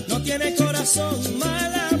 mátala. No tiene corazón,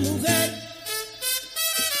 mala mujer.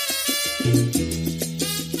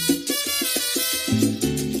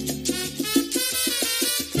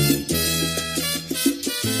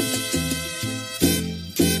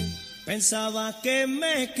 Pensaba que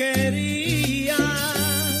me quería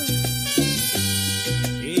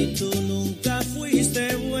y tú nunca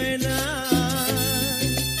fuiste buena.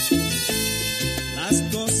 Las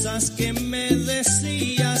cosas que me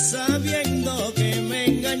decías sabiendo que me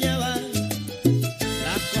engañaba.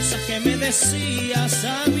 Las cosas que me decías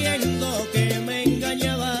sabiendo que me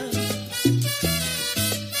engañaba.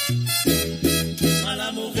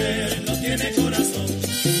 Mala mujer no tiene corazón,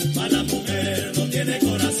 mala mujer no tiene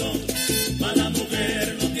corazón. Mala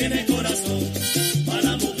mujer no tiene corazón,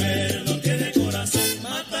 mala mujer no tiene corazón.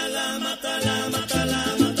 Mátala, mátala,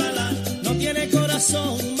 mátala, mátala. No tiene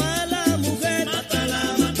corazón, mala mujer.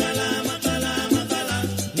 Mátala, mátala, mátala, mátala.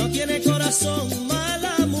 No tiene corazón,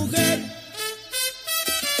 mala mujer.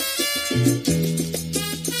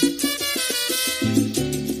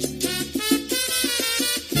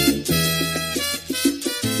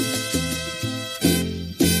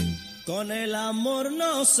 Con el amor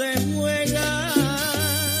no se juega,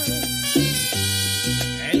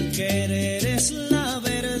 el querer es la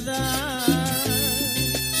verdad.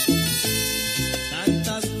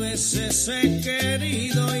 Tantas veces he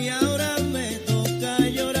querido y ahora me toca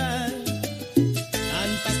llorar.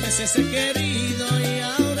 Tantas veces he querido y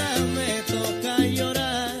ahora me toca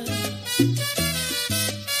llorar.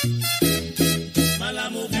 Mala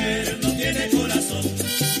mujer no tiene corazón,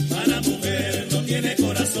 mala mujer no tiene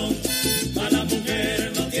corazón. Mala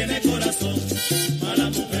mujer no tiene corazón, mala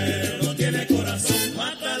mujer no tiene corazón.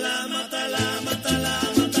 Mátala, mátala, mátala,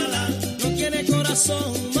 mátala. No tiene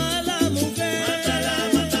corazón, mala mujer. Mátala,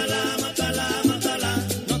 mátala, mátala, mátala.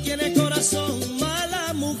 No tiene corazón,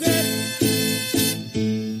 mala mujer.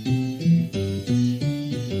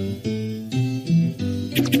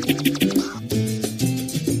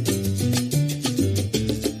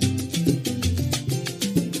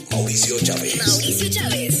 Mauricio Chávez. Mauricio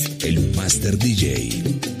Chávez. El Master DJ.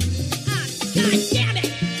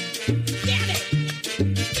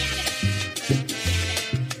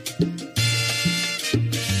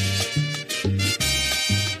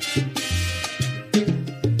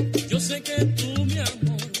 Yo sé que tú, mi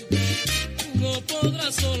amor, no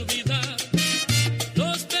podrás olvidar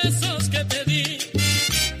los besos que te di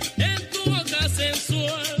en tu boca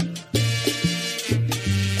sensual.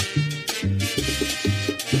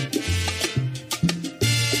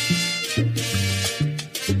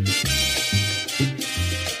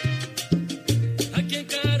 Aquí en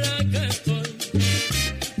Caracas estoy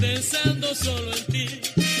pensando solo en ti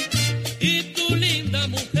y tu linda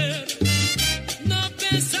mujer. No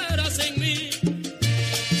pensarás en mí.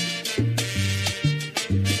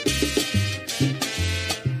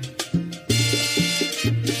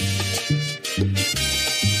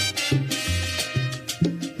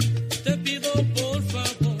 Te pido por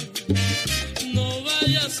favor, no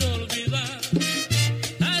vayas a olvidar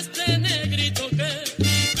a este negrito que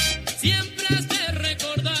siempre has de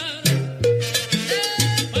recordar.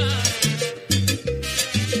 Epa.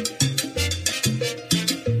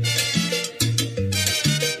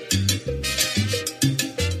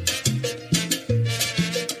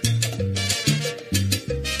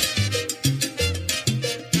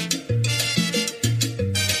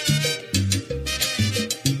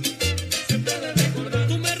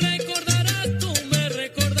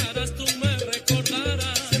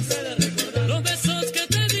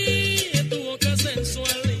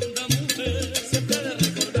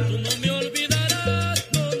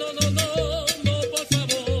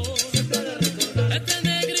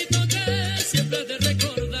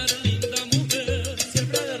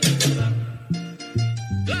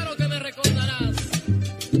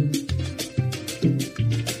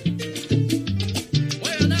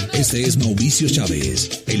 Este es Mauricio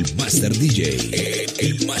Chávez, el Master DJ.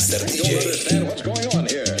 El Master Don't DJ. understand what's going on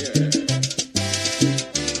here.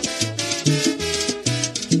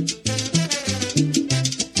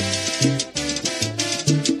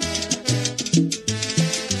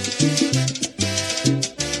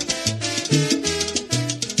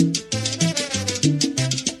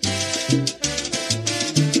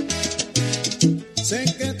 Sé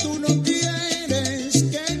que tú no quieres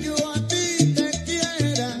que yo a ti te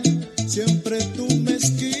quiera, siempre tú me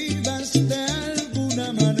esquivas de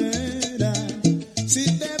alguna manera. Si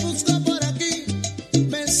te busco por aquí,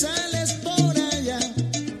 me sales por allá.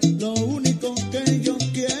 Lo único que yo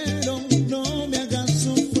quiero, no me hagas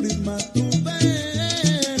sufrir más, tú verás.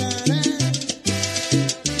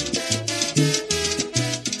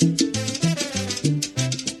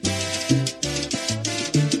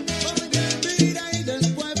 Mira y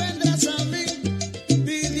después vendrás a mí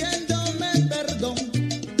pidiéndome perdón,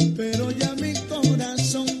 pero ya mi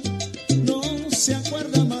corazón no se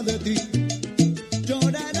acuerda más de ti.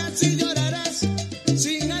 Llorarás y llorarás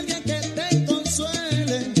sin alguien que te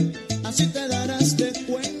consuele, así te darás de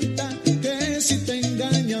cuenta que si te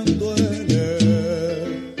engañan duele.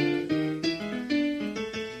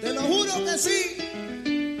 Te lo juro que sí.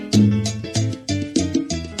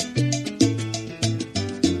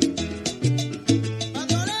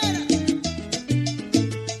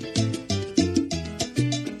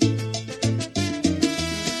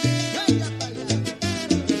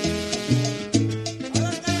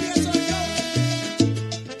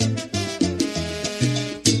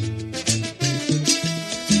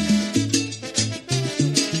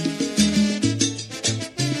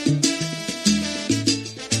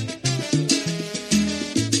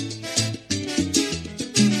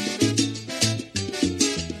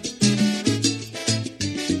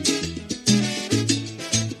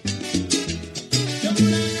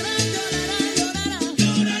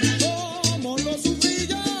 Como lo sufrí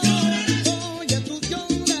yo, oye tú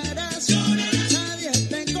llorarás, nadie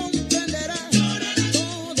te comprenderá,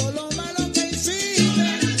 todo lo malo que hiciste,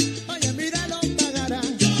 oye mira lo pagarás,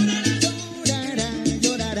 llorarás,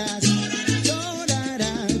 llorarás,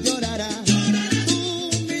 llorarás, llorarás, tú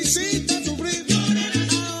me hiciste sufrir,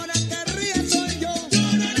 ahora que ríes soy yo,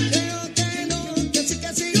 creo que no, que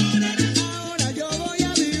sí, ahora yo voy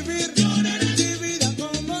a vivir mi vida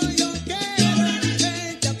como yo quiero,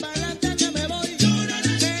 echa pa'lante que me voy,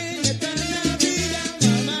 en esta Navidad,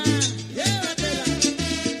 mamá, llévatela.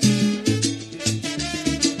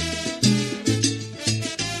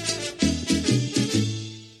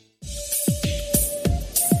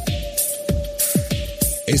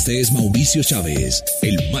 Este es Mauricio Chávez,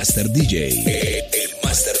 el Master DJ. El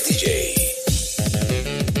Master DJ.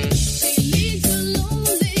 She leads a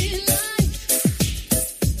lonely life.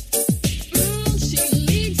 She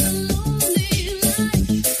leads a lonely life.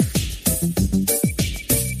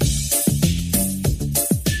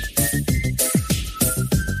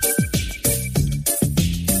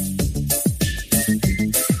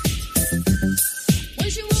 When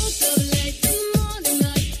she woke up late in the morning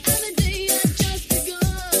light, and the day had just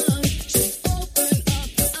begun, she opened up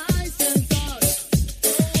her eyes and thought,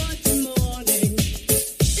 oh what a morning.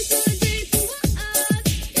 It's a day for what?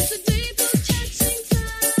 It's a day for catching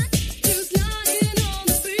time. Just lying on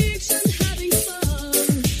the beach and having fun.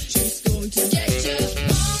 She's going to get you.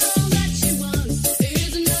 All that she wants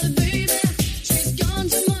is another baby. She's gone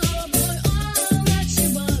tomorrow, boy. All that she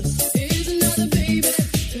wants is another baby.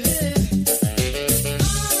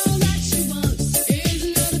 All that she wants is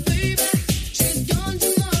another baby. She's gone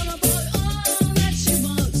tomorrow, boy. All that she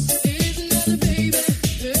wants is another baby.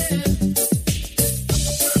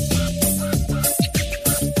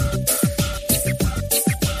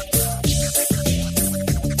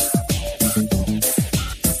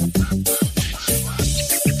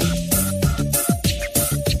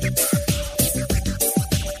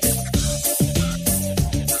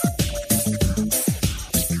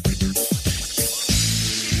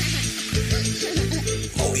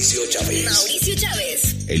 Mauricio Chávez, Mauricio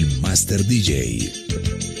Chávez. el Master DJ.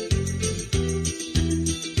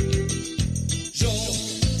 Yo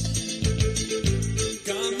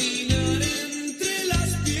caminar entre las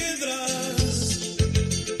piedras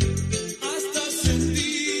hasta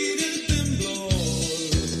sentir el temblor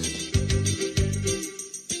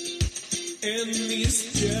en mis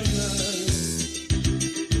piernas.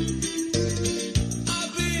 A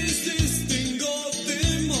veces tengo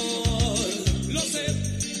temor, lo sé,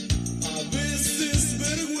 a veces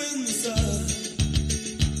vergüenza.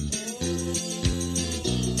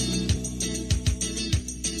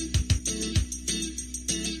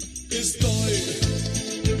 Estoy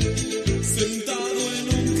sentado en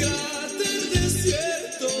un cráter.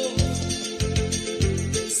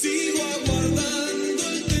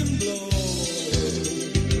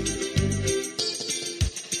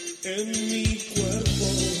 en mi cuerpo.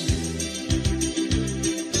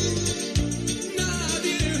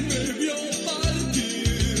 Nadie me vio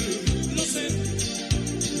partir, lo sé,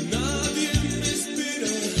 nadie me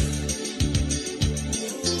espera.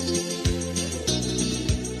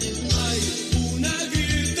 Hay una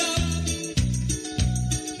grieta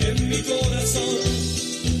en mi corazón,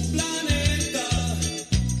 un planeta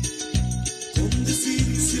con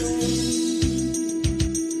desilusión.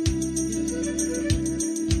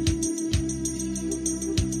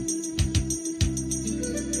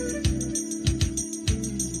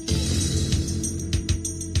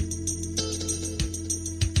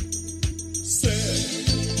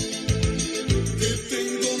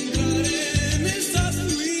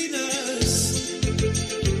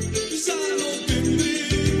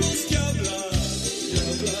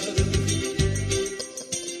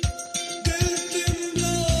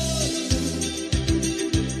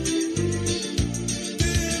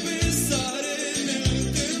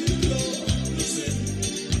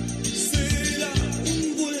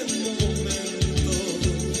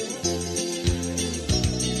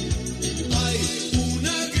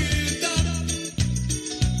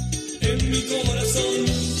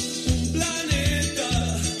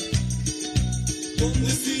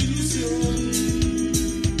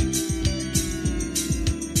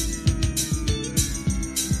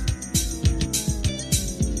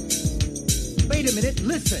 Wait a minute,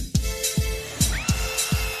 listen.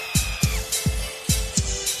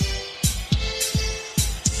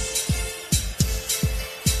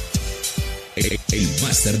 El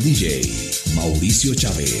Master DJ, Mauricio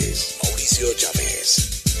Chávez. Mauricio Chávez.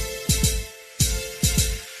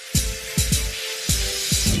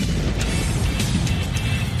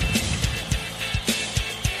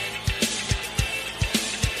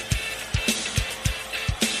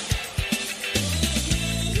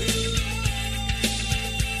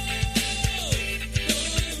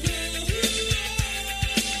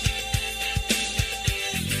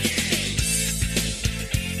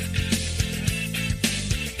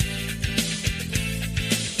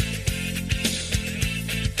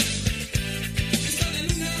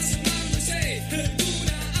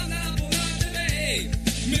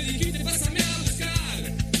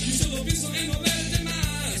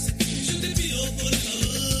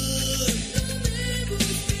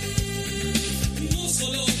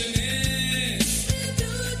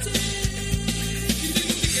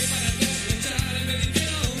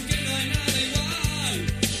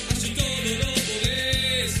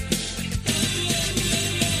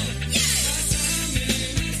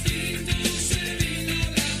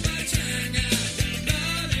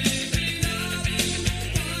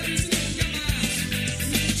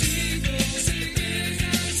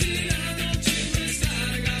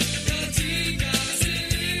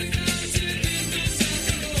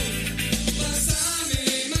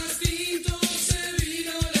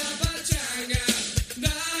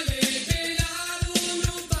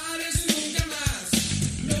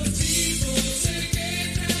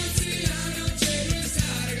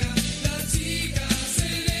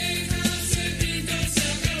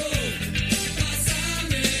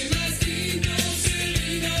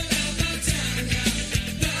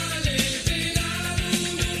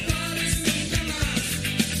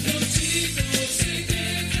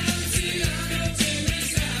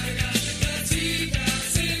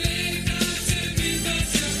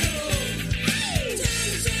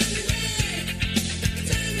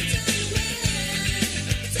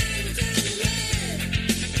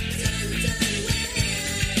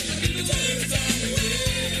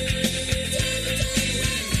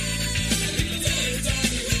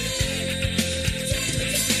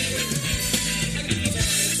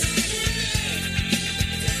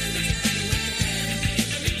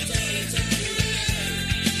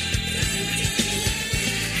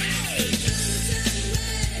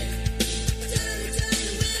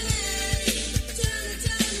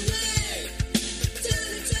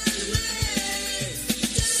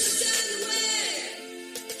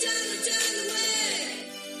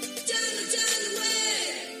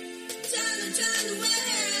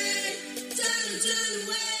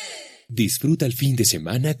 Disfruta el fin de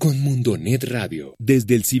semana con Mundonet Radio.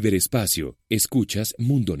 Desde el ciberespacio, escuchas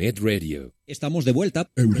Mundonet Radio. Estamos de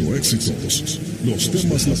vuelta. Euroéxitos, los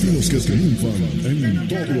temas latinos que triunfan en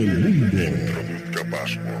todo el mundo.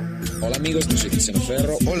 Hola amigos, yo soy Cristiano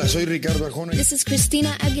Ferro. Hola, soy Ricardo Arjona. This is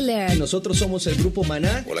Cristina Aguilera. Nosotros somos el grupo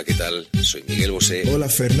Maná. Hola, ¿qué tal? Soy Miguel Bosé. Hola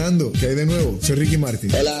Fernando, ¿qué hay de nuevo? Soy Ricky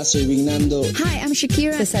Martin. Hola, soy Vignando. Hi, I'm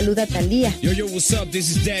Shakira. Te saluda Thalía. Yo, what's up? This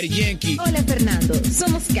is Daddy Yankee. Hola Fernando,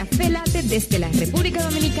 somos Café Latte desde la República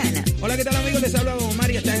Dominicana. Hola, ¿qué tal amigos? Les habla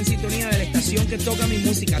Omar y estás en sintonía de la estación estación que toca mi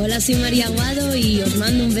música. Hola, soy María Aguado y os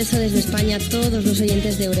mando un beso desde España a todos los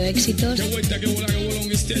oyentes de Euroéxitos.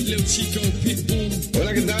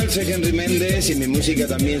 Hola, ¿qué tal? Soy Henry Méndez y mi música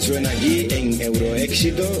también suena allí en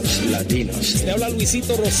Euroéxitos Latinos. Te habla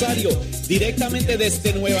Luisito Rosario, directamente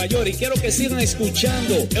desde Nueva York, y quiero que sigan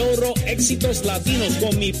escuchando Euroéxitos Latinos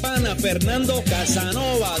con mi pana Fernando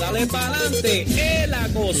Casanova. Dale para adelante, es la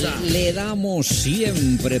cosa. Le damos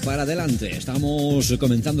siempre para adelante. Estamos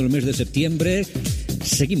comenzando el mes de septiembre.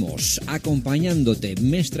 Seguimos acompañándote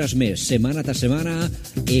mes tras mes, semana tras semana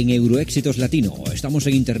en Euroéxitos Latino. Estamos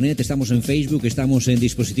en internet, estamos en Facebook, estamos en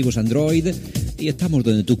dispositivos Android y estamos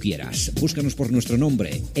donde tú quieras. Búscanos por nuestro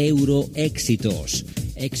nombre, Euroéxitos.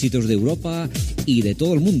 Éxitos de Europa y de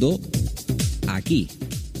todo el mundo, aquí,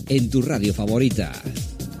 en tu radio favorita.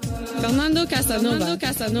 Fernando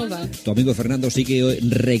Casanova. Tu amigo Fernando sigue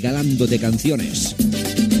regalándote canciones.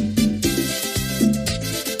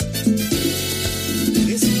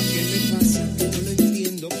 ¿Qué es lo que me pasa? Que no lo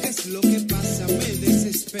entiendo. ¿Qué es lo que pasa? Me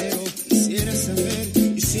desespero. Quisiera saber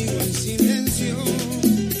y sigo en silencio.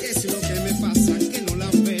 ¿Qué es lo que me pasa? Que no la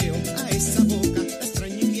veo. A esa boca la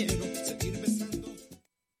extraño y quiero seguir besando.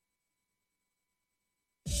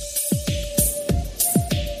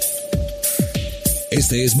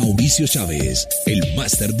 Este es Mauricio Chávez, el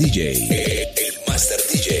Master DJ. El Master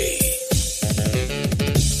DJ.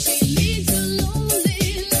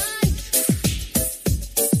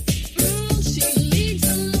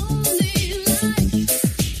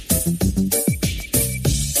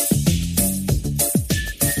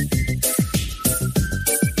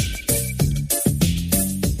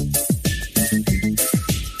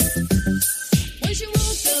 When she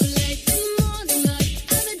woke up late in the morning, like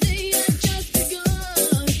every day had just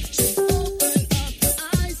begun, she opened up her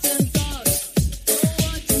eyes and thought, oh,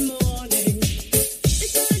 what a morning.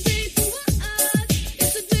 It's a day for what?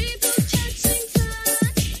 It's a day for catching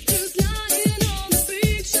time. Just lying on the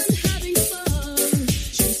beach and having fun.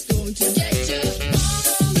 She's going to get you.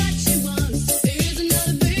 All that she wants is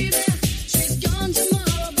another baby. She's gone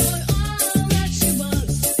tomorrow, boy. All that she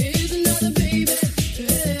wants is another baby.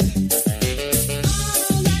 Yeah.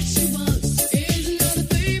 All that she wants is another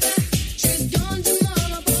baby. She's gone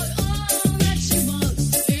tomorrow, boy. All that she wants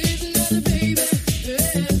is another baby.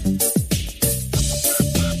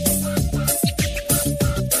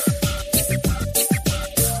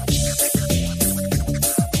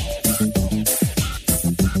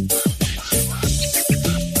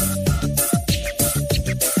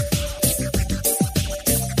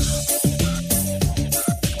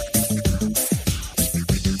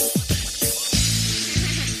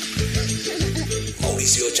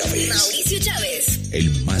 Mauricio Chávez, Mauricio Chávez.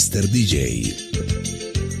 el Master DJ.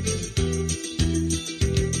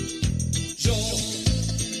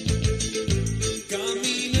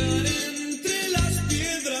 Caminar entre las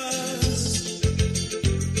piedras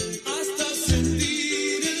hasta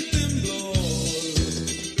sentir el temblor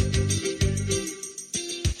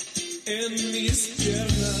en mis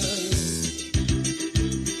piernas.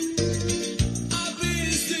 A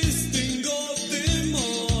veces tengo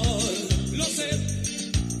temor, lo sé,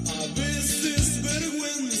 a veces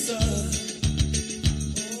vergüenza.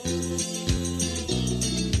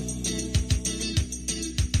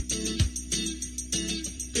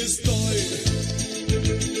 Estoy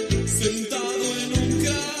sentado en un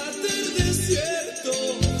cráter desierto,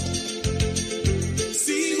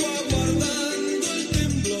 sigo aguardando el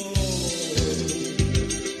temblor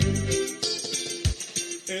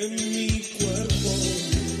en mi cuerpo.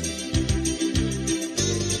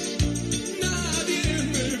 Nadie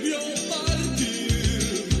me vio partir,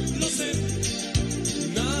 lo sé,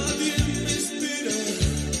 nadie me espera.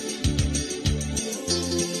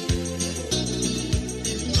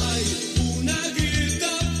 Hay una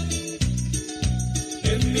grieta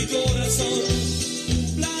en mi corazón, un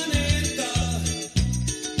planeta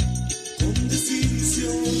con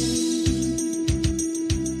desilusión.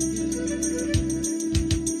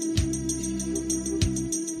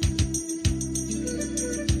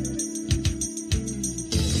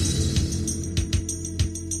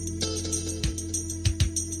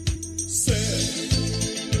 Sé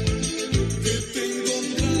que te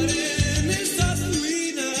encontraré en esas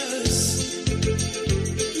ruinas.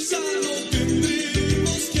 Ya no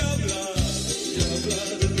tendremos que hablar.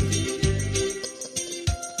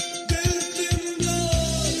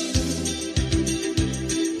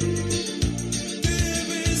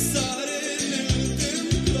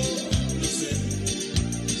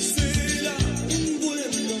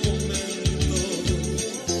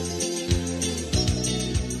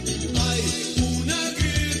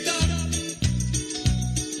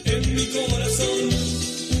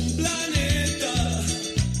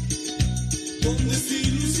 con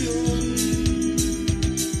desilusión.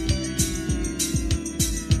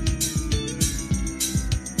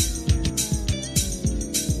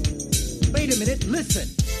 Wait a minute, listen.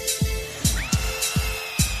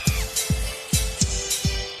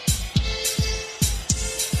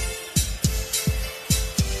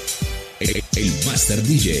 El Master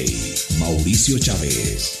DJ, Mauricio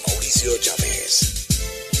Chávez. Mauricio Chávez.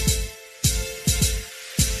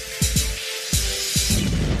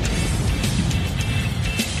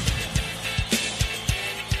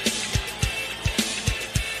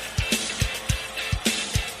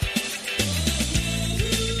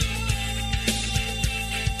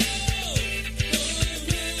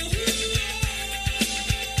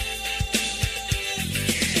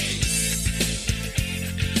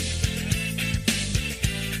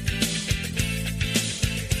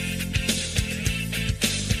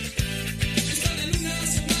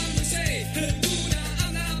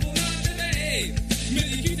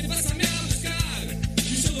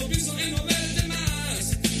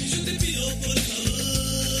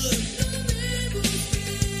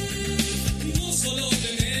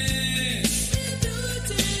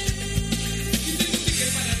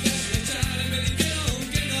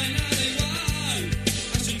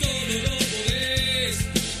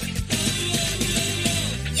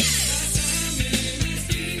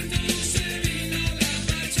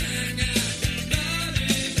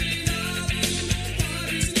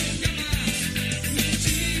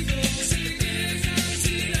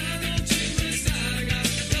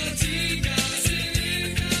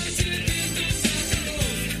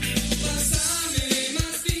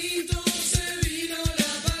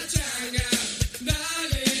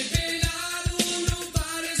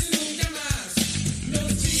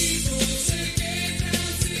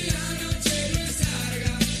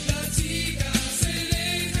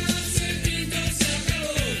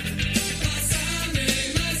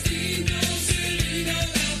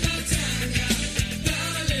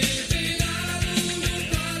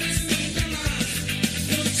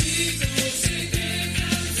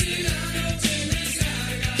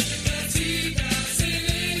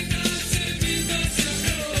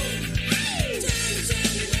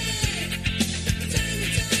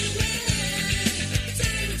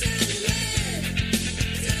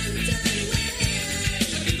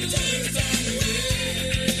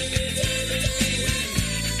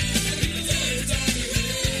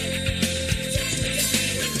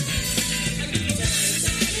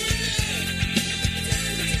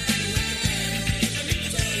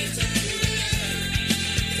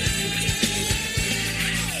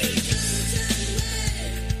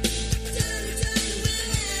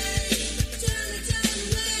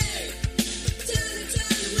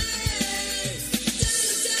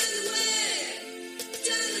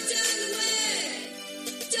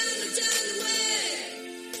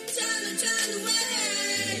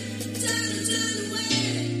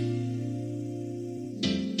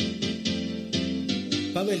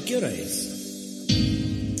 Pavel, ¿qué hora es?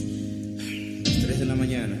 3 de la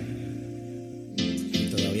mañana. Y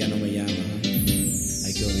todavía no me llama.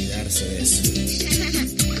 Hay que olvidarse de eso.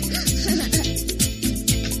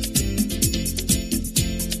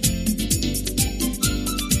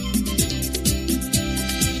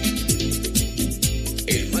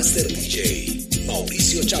 El Master DJ,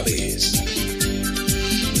 Mauricio Chávez.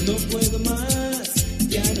 No puedo más,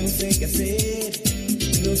 ya no sé qué hacer.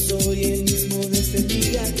 No soy el mismo desde el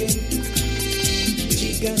día que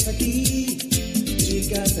chicas aquí,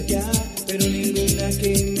 chicas allá, pero ninguna que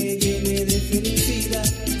me llene de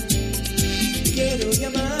felicidad. Quiero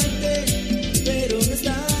llamarte, pero no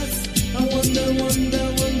estás. I wonder, wonder,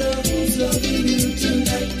 wonder who's loving you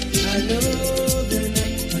tonight. Another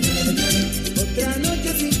night, another night. Otra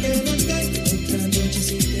noche sin tenerte, otra noche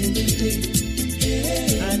sin tenerte.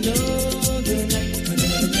 Another night,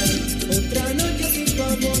 another night. Otra noche sin tu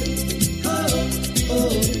amor. Oh,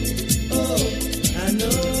 oh, oh.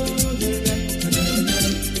 Another night, another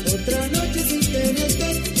night. Otra noche sin tenerte,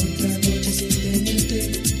 otra noche sin tenerte.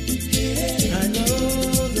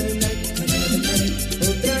 Another night, another night.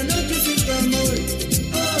 Otra noche sin tu amor.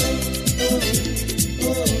 Oh, oh,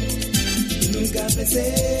 oh. Nunca pensé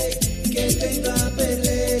que te iba a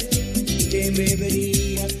perder, que me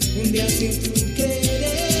vería un día sin tu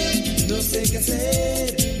querer. No sé qué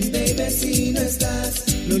hacer, baby, si no estás.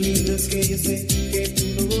 Lo lindo es que yo sé que tú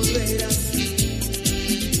no volverás.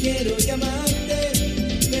 Quiero llamarte,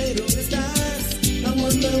 pero no estás. I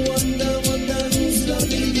wonder, wonder, wonder who's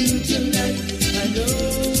loving you tonight.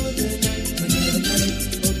 Another night, another night.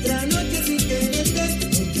 Otra noche sin tenerte,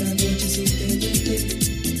 otra noche sin tenerte.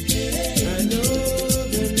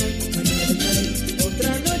 Another night, another night.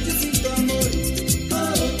 Otra noche sin tu amor.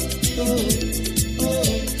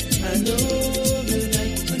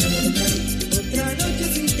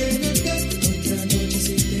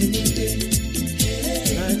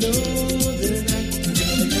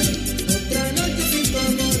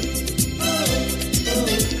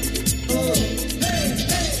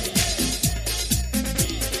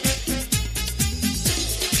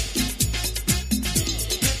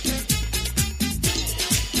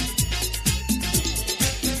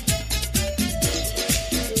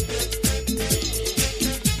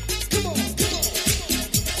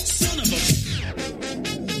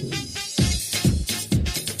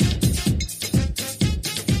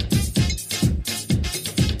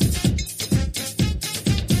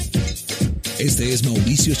 Este es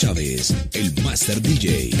Mauricio Chávez, el Master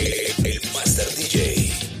DJ. El Master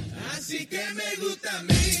DJ. Así que me gusta a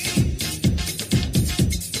mí.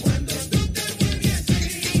 Cuando tú te mueves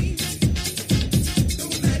así, tú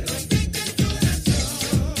me rompiste el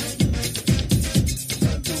corazón.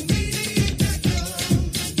 Con tu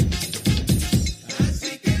miritación.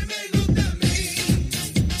 Así que me gusta a mí.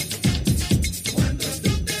 Cuando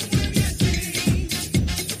tú te mueves así,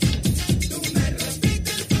 tú me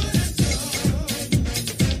rompiste el corazón.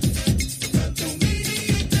 Con tu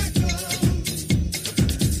miritación.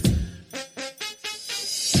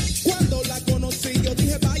 Cuando la conocí yo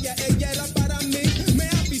dije vaya, ella era para mí. Me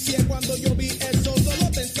apicié cuando yo vi eso,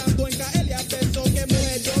 solo pensando en caerle a beso. Que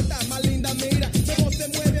mujer está más linda, mira cómo se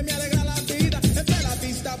mueve, me alegra la vida. Entre la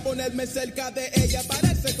vista ponerme cerca de ella,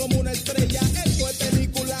 parece como una estrella. Esto es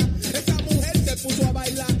película, esa mujer se puso a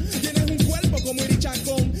bailar. Tienes un cuerpo como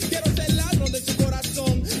Irichacón, quiero ser ladrón de su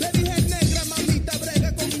corazón. Le dije negra, mamita,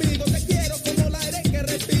 brega conmigo, te quiero como el aire que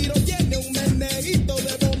respiro. Tiene un meneguito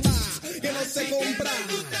de bomba que no se compra.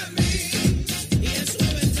 Y eso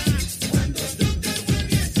es verdad. Cuando tú te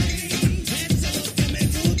mueves así, eso es lo que me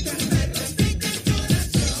gusta. Me rompiste el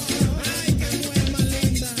corazón. Ay, qué mujer más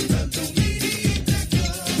linda. Con tu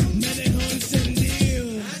miritación me dejó encendido.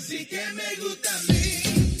 Así que me gusta a mí.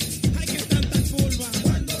 Ay, que tanta curva.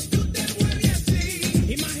 Cuando tú te mueves así,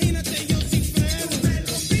 imagínate yo sin feo. Me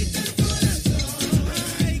rompiste el corazón.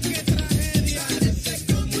 Ay, qué tragedia. Parece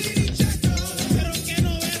como Irichacón. Pero que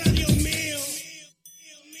no era, Dios mío.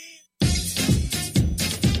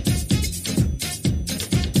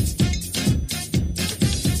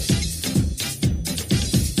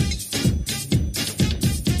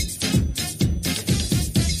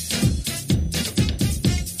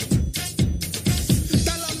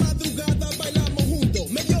 Hasta la madrugada bailamos juntos.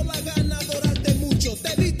 Me dio la gana adorarte mucho.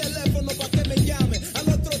 Te di teléfono para que me llame. Al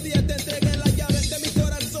otro día te entregué la llave de mi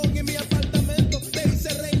corazón y mi apartamento. Te hice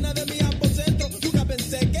reina de mi aposento. Nunca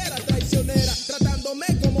pensé que era traicionera, tratándome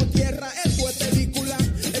como tierra. Esto es película.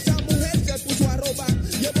 Esa mujer se puso a robar.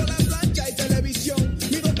 Llevó la plancha y televisión.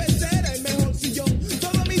 Mi dos peceras y mejor sillón.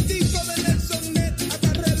 Todos mis discos de Nelson Net,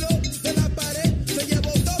 hasta el reloj de la pared. Se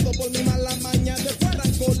llevó todo por mi mala maña. Después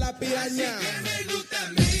arrancó la piraña. Me gusta a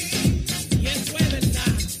mí. Y eso es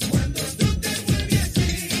verdad. Cuando tú te mueves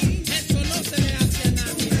así, eso no se le hace a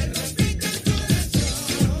nadie. Me rompiste el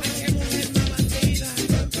corazón. Ay, qué mujer más bandida.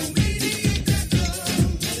 Con tu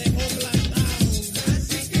miritación me dejó plantado.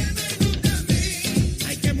 Así que me gusta a mí.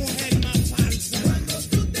 Ay, qué mujer más falsa. Cuando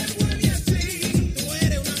tú te mueves así, tú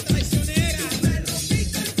eres una traicionera. Me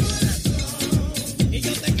rompiste el corazón. Y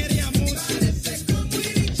yo te quería mucho. Parece como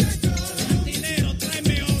Irichacón. Dinero,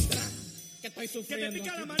 tráeme otra. Que estoy sufriendo. Que te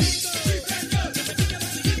pica la manito. Que te pica el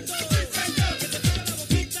manito. Que te pica la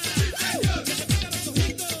boquita. Que te pica los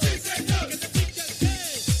ojitos. Que te pica el qué.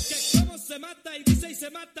 Que cómo se mata y dice y se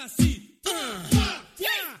mata así.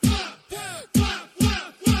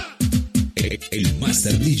 El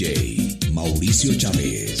Master DJ, Mauricio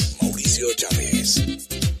Chávez. Mauricio Chávez.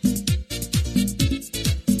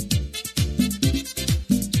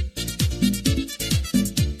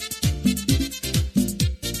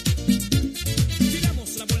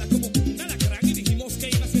 Tiramos la bola como un alacrán y dijimos que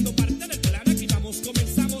iba siendo parte del plan. Aquí vamos,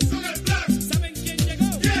 comenzamos con el plan. ¿Saben quién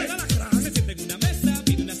llegó? El alacrán. Se sienta en una mesa,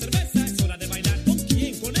 pide una cerveza. Es hora de bailar. ¿Con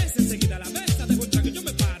quién? Con ese. Enseguida la mesa. Dejo el trago y yo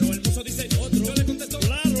me paro. El mozo dice otro. Yo le contesto,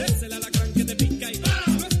 claro. Es el alacrán que te pica y va.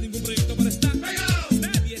 No es ningún proyecto para estar pegado.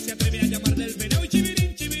 Nadie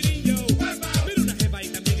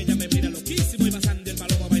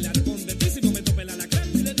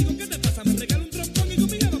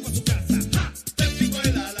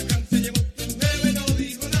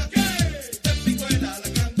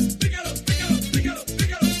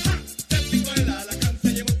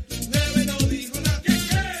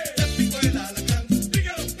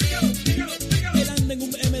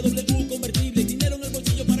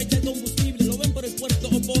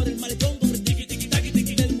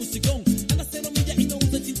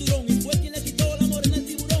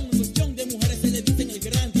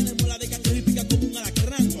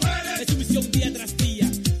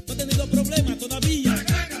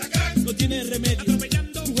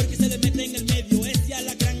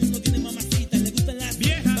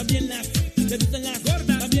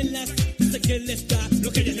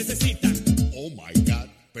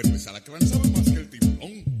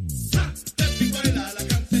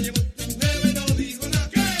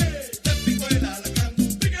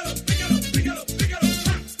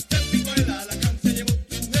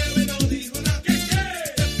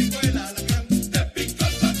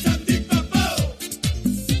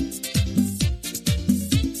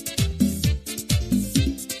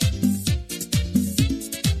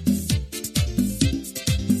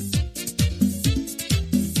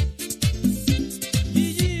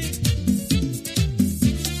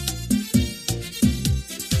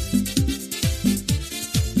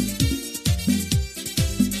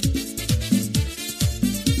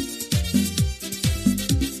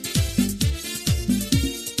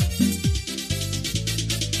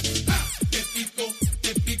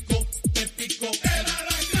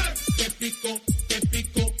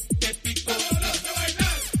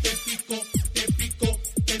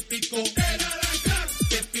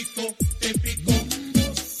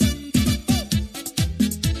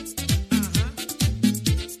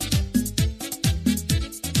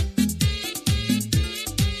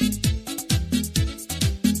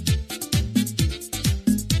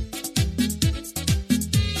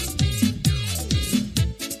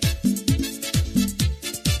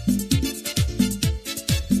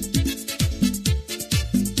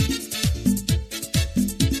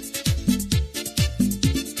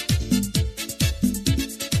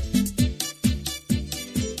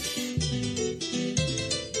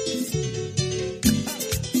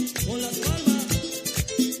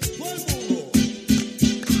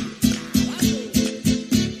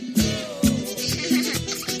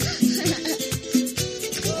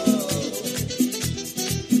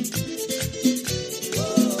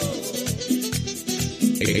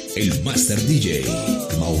el Master DJ,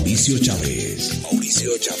 Mauricio Chávez.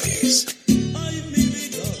 Mauricio Chávez.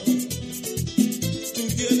 Tú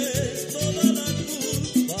tienes toda la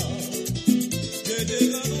culpa que he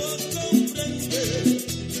llegado a comprender,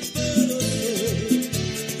 pero sé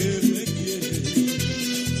que me quieres.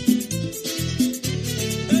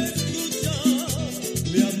 Escucha,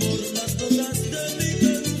 mi amor, las notas de mi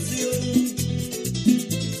canción,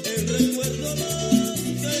 el recuerdo más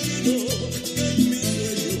querido que en mis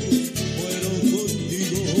sueños fueron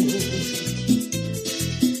contigo.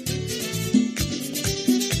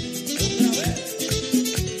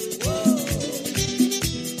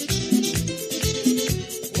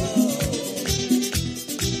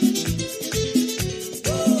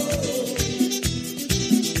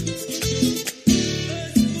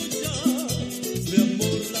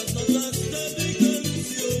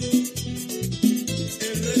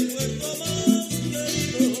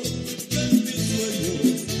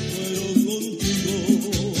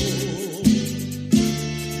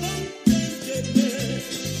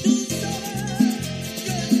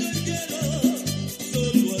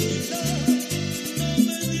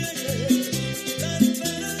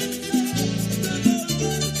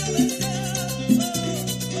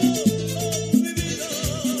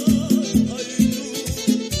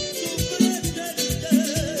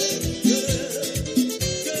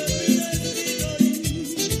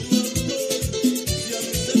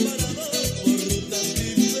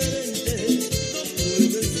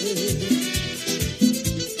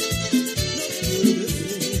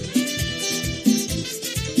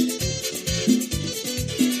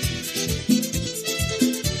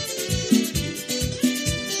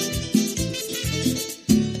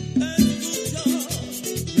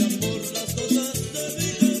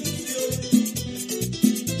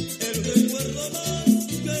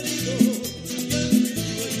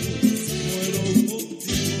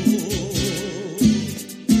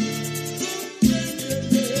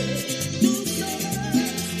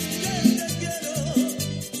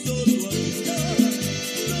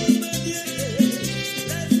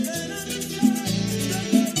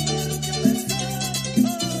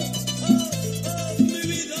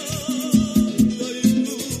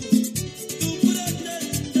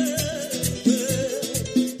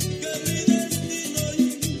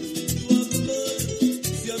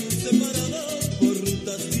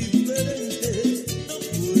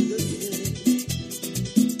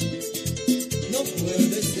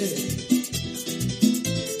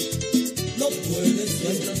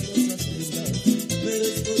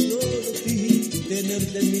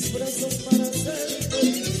 Tenerte en mis brazos para ser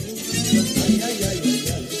feliz. Ay, ay, ay, ay,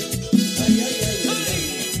 ay. Ay, ay, ay, ay, ay.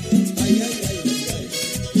 Ay, ay, ay, ay, ay.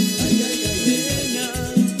 Ay, ay,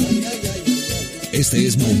 ay, ay, ay. Este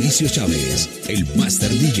es Mauricio Chávez, el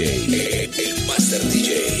Master DJ. El Master DJ.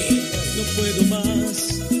 No puedo más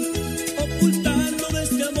ocultarlo de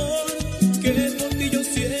este amor que por ti yo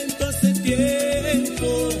siento hace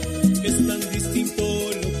tiempo. Es tan distinto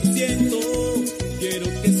lo que siento. Quiero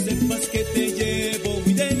que sepas que te llevo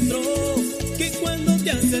muy dentro, que cuando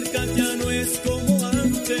te acercas ya no es como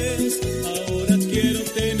antes. Ahora quiero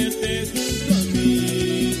tenerte junto a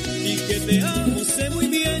mí y que te amo, sé muy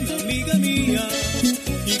bien, amiga mía,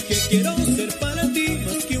 y que quiero ser para ti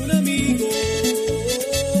más que un amigo.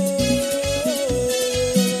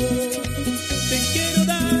 Te quiero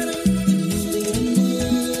dar,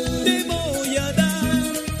 te voy a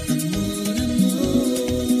dar.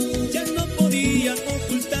 Ya no podía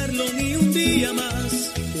ocultarlo ni un día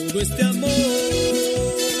más, todo este amor.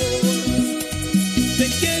 Te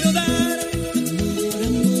quiero dar,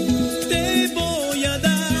 te voy a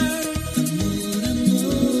dar.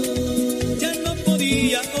 Ya no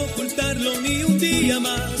podía ocultarlo ni un día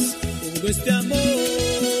más, todo este amor.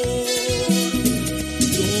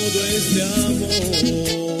 Todo este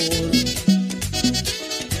amor.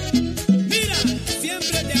 Mira,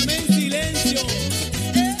 siempre te amé en silencio.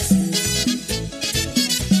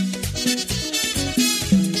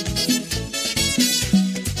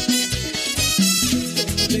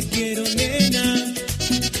 Te quiero, nena.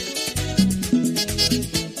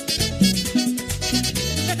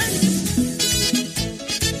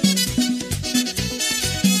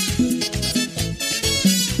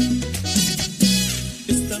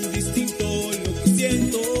 Es tan distinto lo que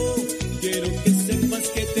siento. Quiero que sepas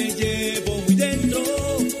que te llevo muy dentro,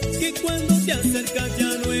 que cuando te acercas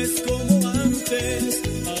ya no es como antes.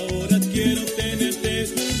 Ahora quiero tenerte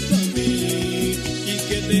junto a mí y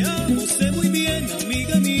que te amo, sé muy bien,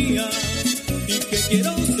 amiga mía, y que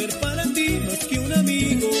quiero ser para ti más que un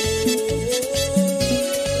amigo.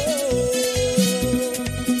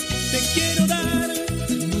 Te quiero dar,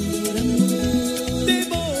 te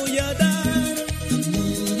voy a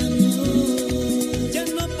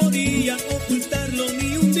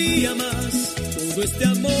todo este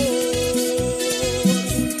amor.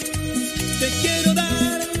 Te quiero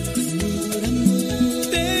dar,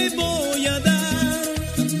 te voy a dar.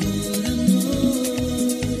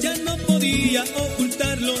 Ya no podía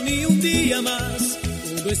ocultarlo ni un día más.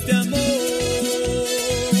 Todo este amor.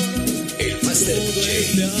 El Master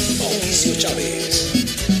DJ Mauricio Chávez.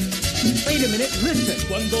 Wait a minute, listen.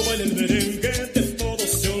 Cuando baila el merengue de todo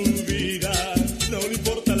se olvida. No le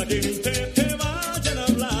importa a la gente que vayan a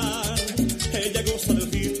hablar. Ella goza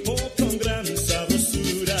del ritmo con gran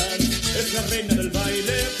sabrosura. Es la reina del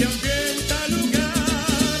baile que ambienta el lugar.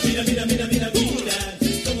 Mira, mira, mira, mira, mira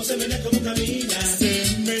cómo se menea, cómo camina. Se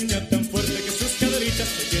menea tan fuerte que sus caderitas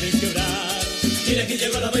se quieren quebrar. Mira que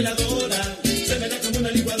llegó la bailadora, se menea como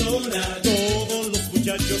una licuadora. Todos los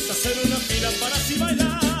muchachos hacen una fila para así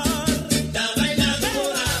bailar.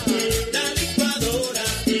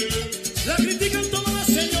 La critican todas las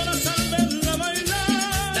señoras al verla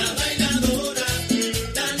bailar. La bailadora,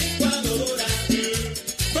 la licuadora.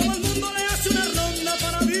 Todo el mundo le hace una ronda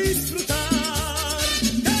para disfrutar.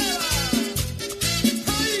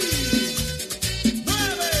 ¡Ay!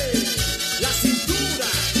 ¡Mueve la cintura!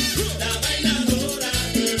 La bailadora,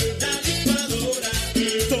 la licuadora.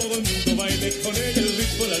 Todo el mundo baile con ella el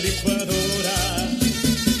ritmo, la licuadora.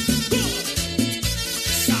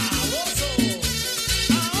 ¡Sabroso!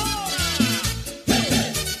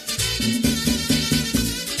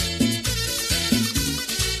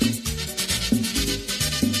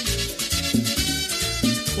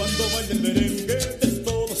 Cuando baila el merengue de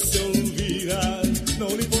todo se olvida. No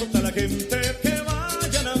le importa a la gente que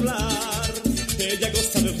vayan a hablar. Ella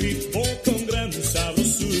goza del ritmo con gran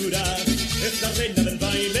sabrosura. Es la reina del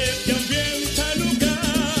baile que ambienta el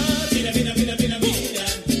lugar. Mira, mira, mira, mira, mira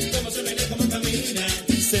cómo se menea, cómo camina.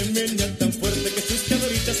 Se menean tan fuerte que sus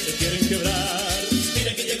caderitas se quieren quebrar.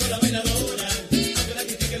 Mira que llegó la bailadora, aunque la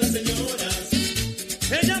critiquen las señoras.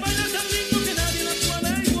 Ella baila tan lindo que nadie la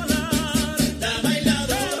puede igualar. La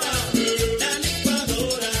bailadora, la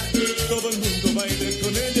licuadora. Todo el mundo baila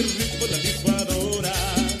con ella el ritmo, la licuadora.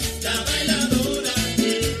 La bailadora,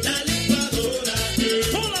 la licuadora.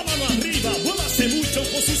 Con la mano arriba, muévase mucho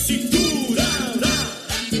con su cintura.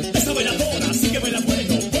 Esa bailadora sí que baila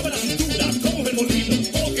bueno, mueve la cintura, como el molino,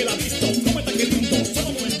 como que la ha visto, como está que lindo, solo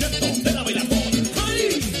movimiento de la bailadora.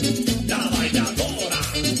 ¡Ay! La bailadora.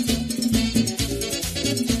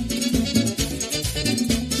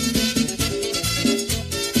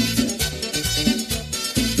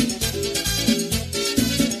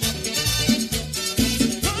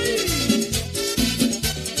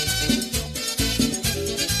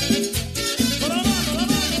 Con la mano, la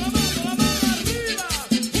mano, la mano, la mano arriba.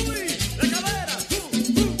 Uy, la cadera.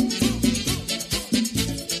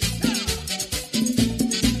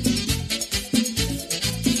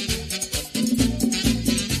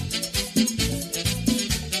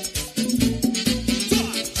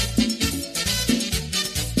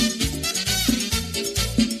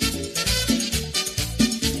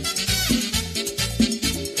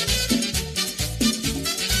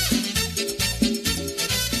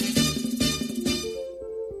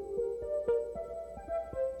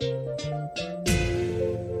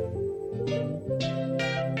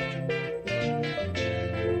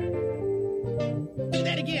 Do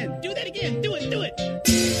that again. Do that again. Do it. Do it.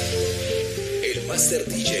 El Master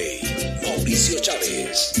DJ Mauricio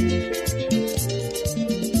Chávez.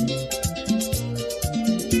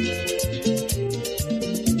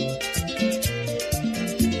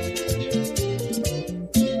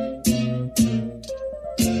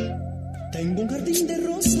 Tengo un jardín de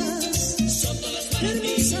rosas, son todas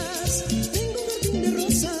hermosas. Tengo un jardín de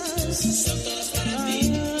rosas, son todas para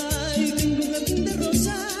ti. Ay, tengo un jardín de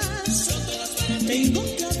rosas, son todas para ti. Tengo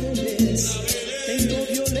claveles, tengo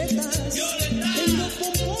violetas, tengo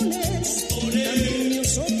pompones, también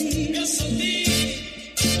miosotis.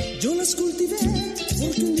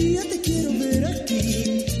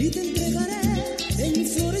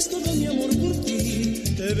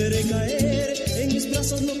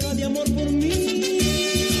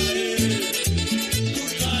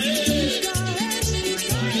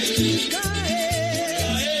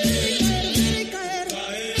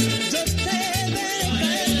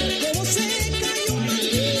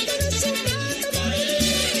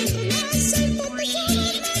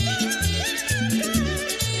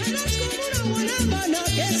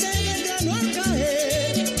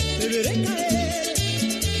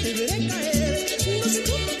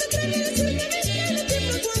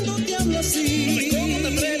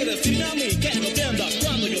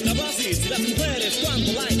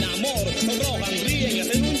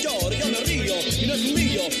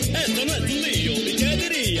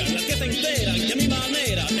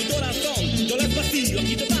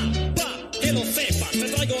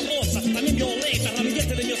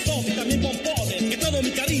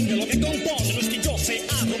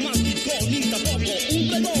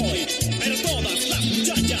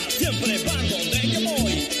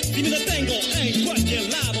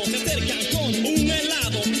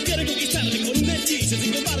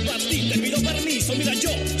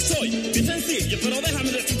 Pero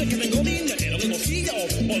déjame decirte que tengo dinero de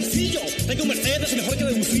bolsillo. Tengo un Mercedes mejor que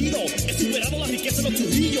deducido. He superado la riqueza de los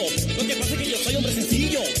Trujillo. Lo que pasa es que yo soy hombre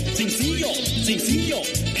sencillo.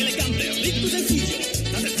 Elegante, rico y sencillo.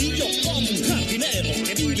 Tan sencillo como un jardinero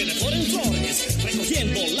que vive de flor en flores,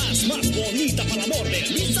 recogiendo las más bonitas para el amor de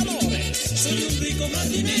mis amores. Soy un rico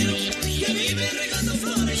jardinero que vive regando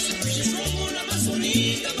flores. Es como la más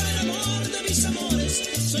bonita para el amor de mis amores.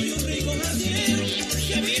 Soy un rico jardinero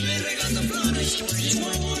que vive regando flores. Es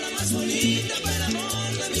como la más bonita para el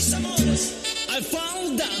amor de mis amores. I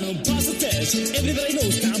found down on past test. Everybody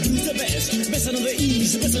knows now who's the best. Best on the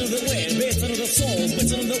east, best on the west, best on the soul,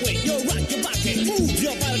 best on the way. You're right, you're back, and move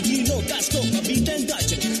your body, you know that's not a beat and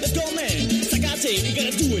touch it. Let's go, man. Sagate, you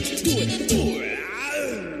gotta do it.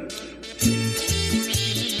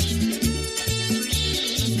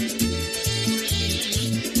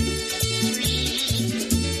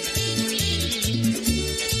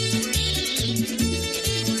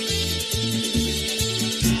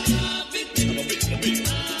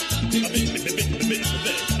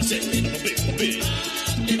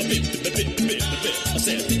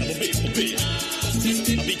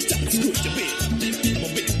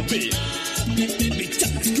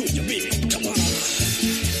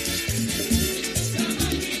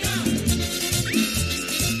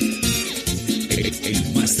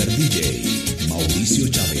 El Master DJ, Mauricio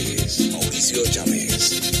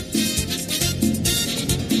Chávez.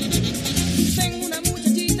 Tengo una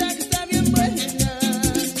muchachita que está bien buena.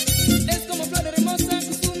 Es como flor hermosa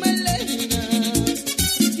con su melena.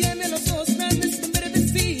 Tiene los ojos grandes con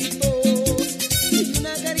verdecitos y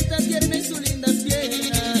una carita tierna en sus lindas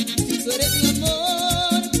piernas. Si tú eres mi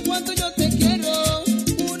amor, cuánto yo te quiero.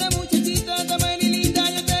 Una muchachita tan buena y linda,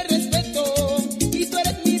 yo te respeto. Y tú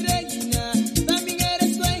eres mi reina, también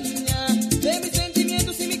eres dueña de mis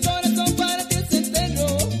sentimientos y mi corazón para ti es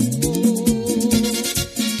entero.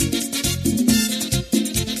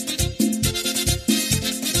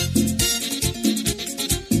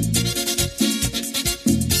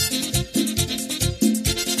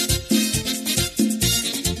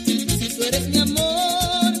 Si tú eres mi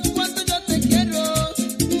amor, cuánto yo te quiero.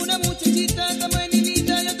 Una muchachita tan buena y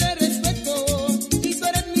linda, yo te respeto. Y tú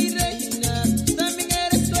eres mi reina, también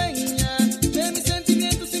eres dueña de mis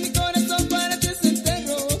sentimientos y mi corazón para ti es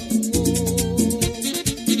entero.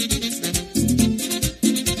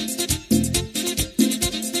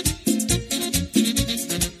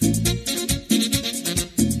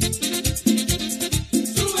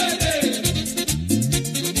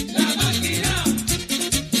 La máquina.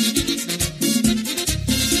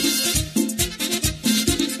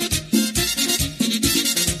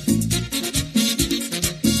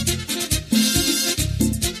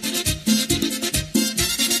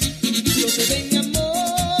 Yo te doy mi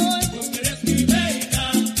amor, Porque eres mi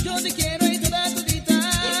reina. yo te quiero y toda todita.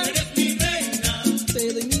 Porque eres mi reina.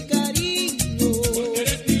 Te doy mi cariño, Porque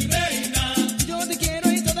eres mi reina. yo te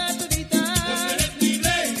quiero y toda todita. Porque eres mi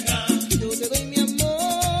reina. Yo te doy mi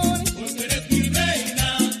amor, Porque eres mi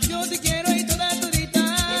reina. yo te quiero y toda todita.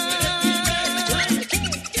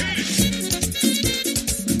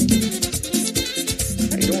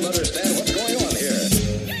 I don't understand what's going on here.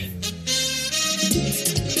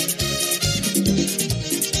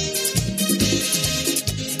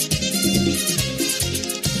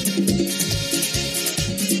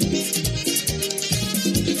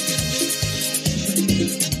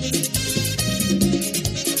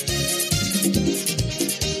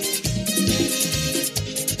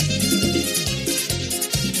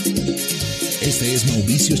 Este es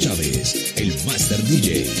Mauricio Chávez, el Master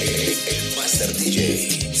DJ. El Master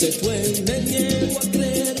DJ. Se fue, me niego a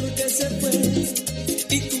creer que se fue.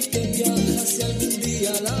 Y tú que viajas si algún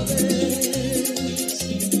día la ves.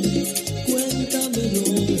 Cuéntamelo.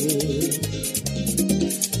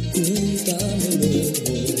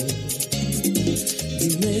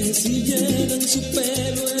 Dime si lleva en su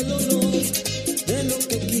pelo el olor de lo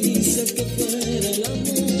que quise que fuera el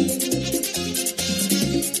amor.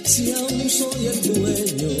 Si aún soy el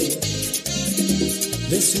dueño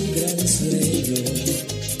de su gran sueño.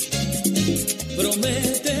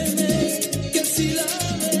 Prométeme que si la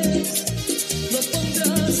ves, no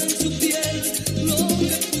pondrás en su piel lo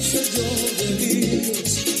que puse yo,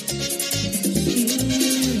 delirios.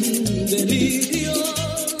 Delirios.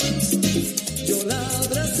 Yo la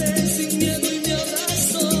abracé sin miedo y me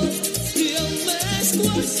abrazó, y aún me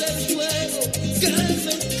escuece el fuego que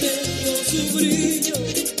me quedó su brillo.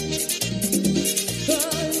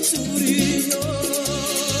 Ay, su brillo.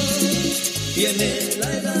 Tiene la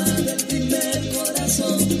edad del primer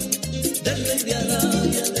corazón, del rey de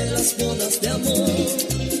Arabia, de las bodas de amor,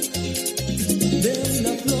 de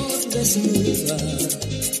una flor de desnuda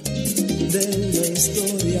de una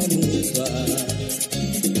historia muda.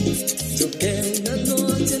 Yo que una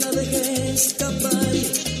noche la dejé escapar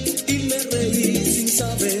y me reí sin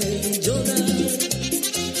saber llorar.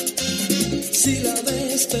 Si la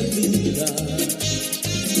ves perdida,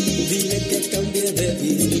 dile que cambie de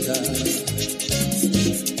vida.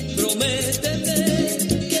 Prométete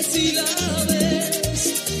que si la ves,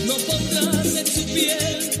 no pondrás en su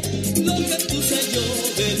piel lo que puse yo,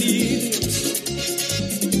 delirios,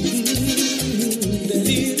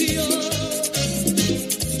 delirios.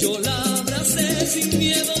 Yo la abracé sin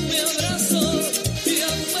miedo, me abrazó y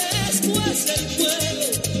aún después el fuego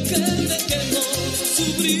que me quemó su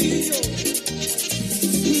brillo,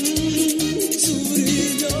 su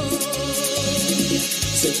brillo.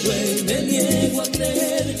 Se fue y me niego a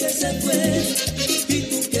creer que se fue, y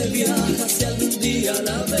tú que viajas si algún día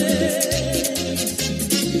la ves,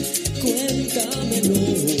 cuéntamelo,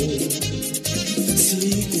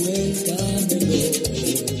 sí, cuéntamelo.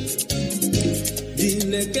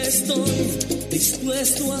 Dile que estoy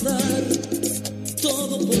dispuesto a dar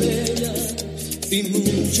todo por ella y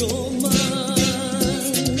mucho más.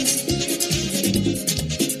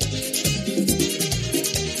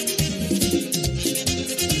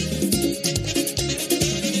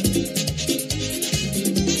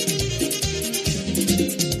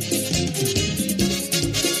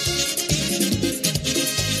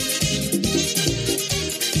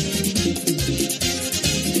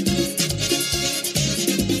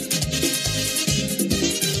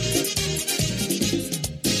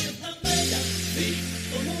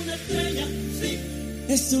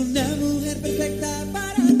 Es una mujer perfecta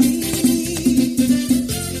para mí.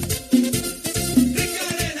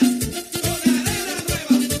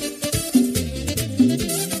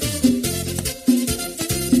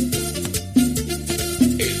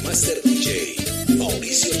 El Master DJ,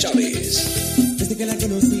 Mauricio Chávez. Desde que la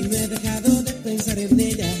conocí no he dejado de pensar en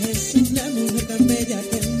ella. Es una mujer tan bella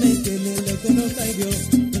que me tiene loco, no falló.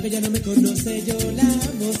 Aunque ella no me conoce, yo la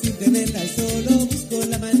amo sin tenerla. Solo busco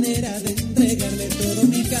la manera de entregarle todo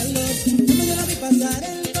mi calor. Cuando yo la vi pasar,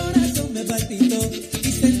 el corazón me palpitó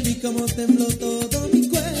y sentí como tembló todo mi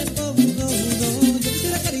cuerpo. No, no, yo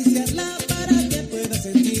quisiera acariciarla para que pueda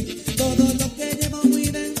sentir todo lo que llevo muy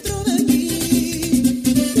dentro de mí.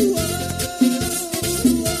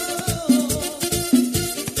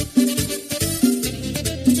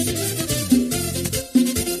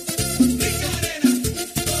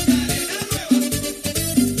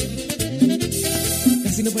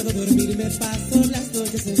 Casi no puedo dormir, me paso las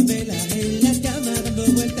noches en vela, en la cama dando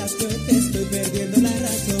vueltas porque estoy perdiendo la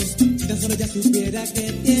razón. Si tan solo ya supiera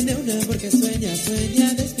que tiene un amor que sueña,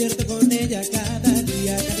 sueña, despierto con ella cada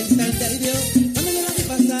día, cada instante. Ay Dios, cuando yo la vi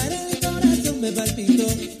pasar el corazón me palpitó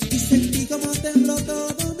y sentí como tembló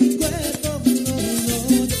todo mi cuerpo. No, no,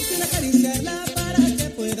 yo quisiera acariciarla para que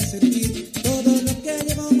pueda sentir todo lo que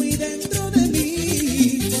llevo muy dentro de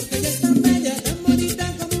mí, porque ella es tan bella, tan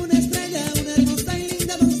bonita como una estrella, una hermosa y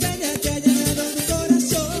linda doncella que ha llenado mi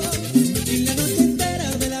corazón. Y la noche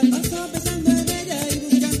entera me la paso pensando en ella y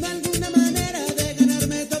buscando alguna manera de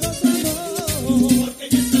ganarme todo su amor. Porque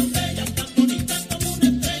ella es tan bella, tan bonita como una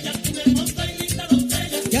estrella, una hermosa y linda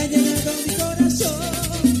doncella que ha llenado mi corazón.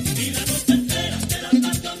 Y la noche entera me la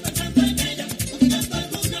paso pensando en ella, buscando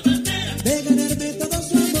alguna manera de ganarme todo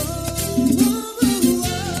su amor.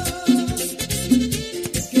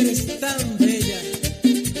 Es que eres tan bella.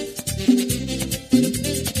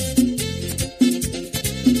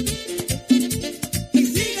 Y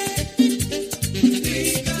sigue.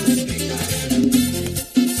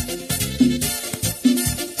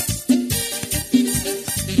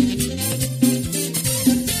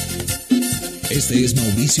 Este es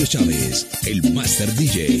Mauricio Chávez, el Master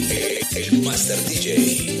DJ. El Master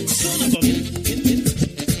DJ.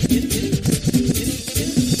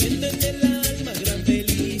 Siento en el alma gran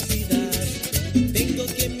felicidad. Tengo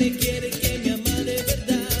quien me quiere, que me ama de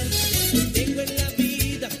verdad. Tengo en la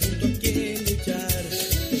vida junto a quien luchar.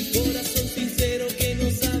 Un corazón sincero que no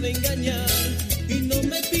sabe engañar. Y no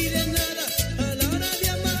me pide nada a la hora de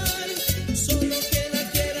amar. Solo que la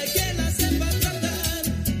quiera y que la sepa tratar.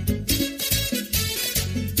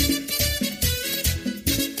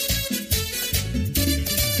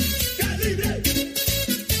 ¡Calibre!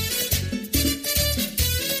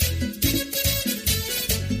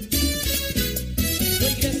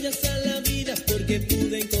 Doy gracias a la vida porque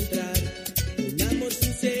pude encontrar un amor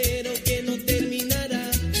sincero que no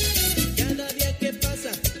terminará. Cada día que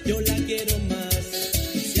pasa yo la quiero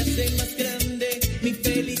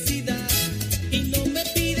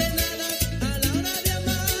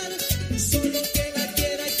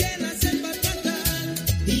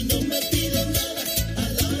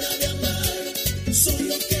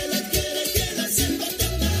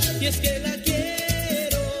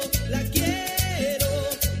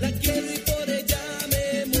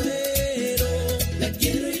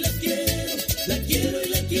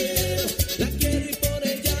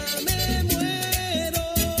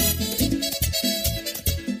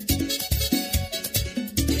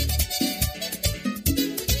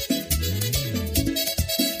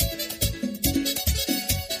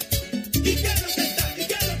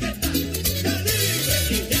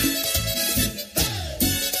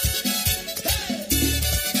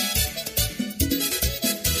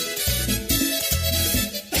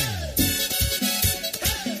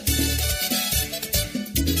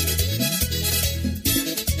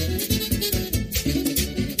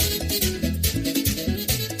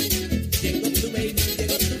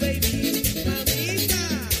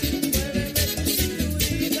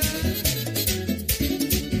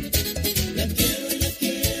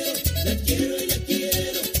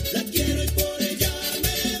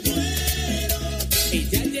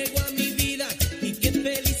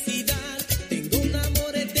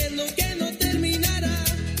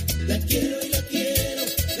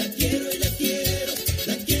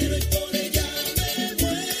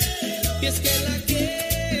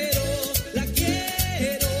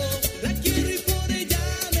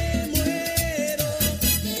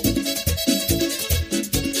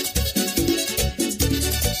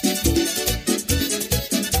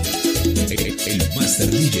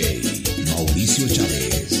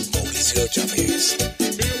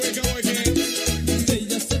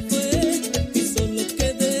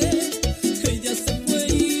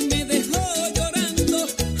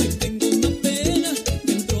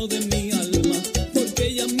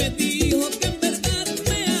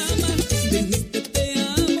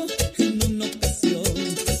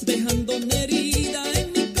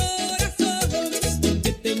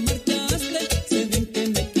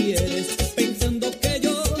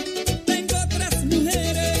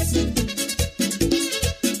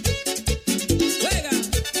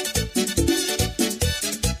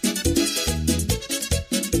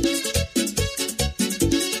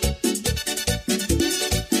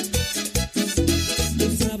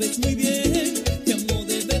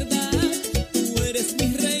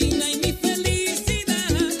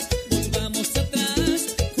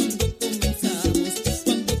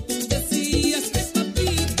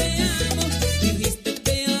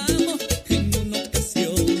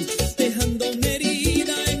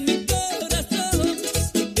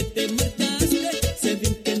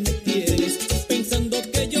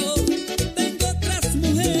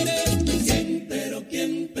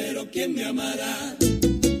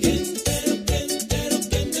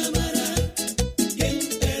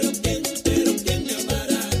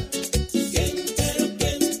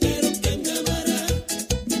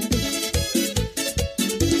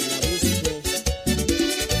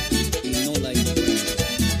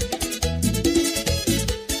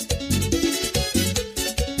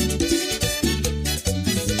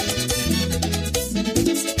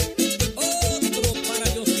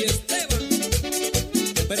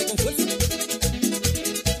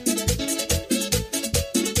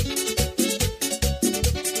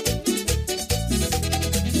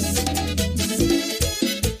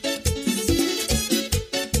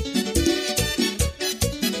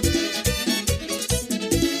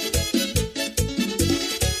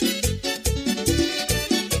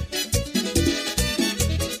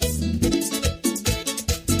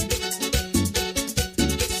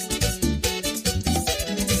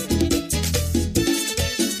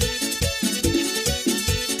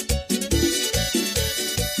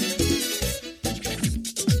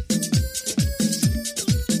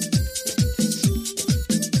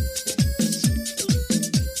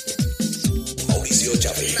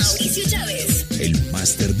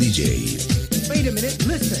Master DJ. Wait a minute,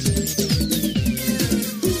 listen.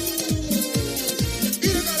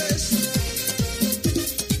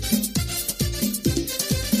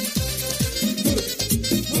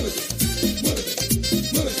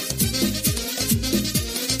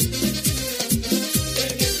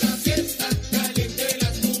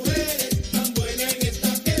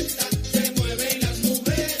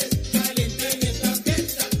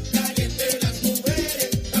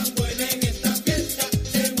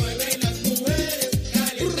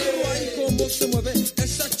 Como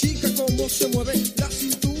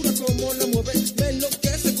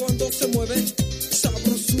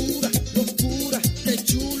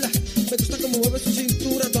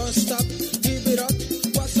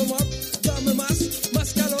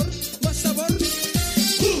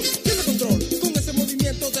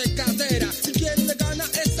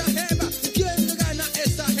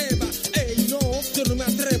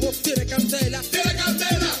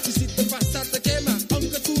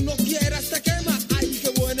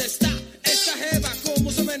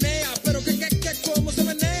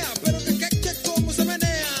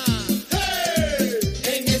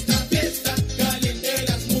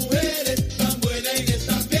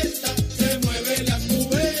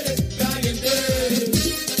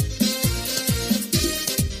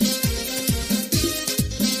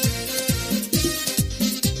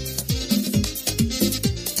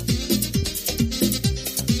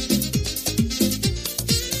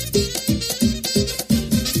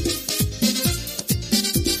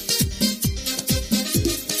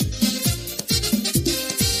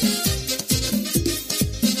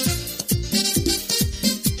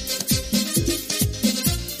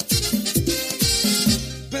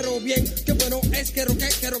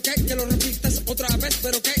vez,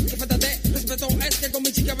 pero qué falta de respeto es que con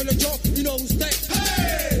mi chica velo yo y no usted.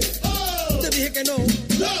 Hey, oh. Te dije que no,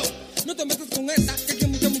 no te metas con esa, que aquí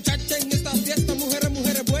hay mucha muchacha en esta fiesta, mujeres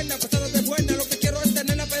buenas, pasadas de buena, lo que quiero es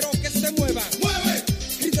tenerla pero que se mueva. Mueve,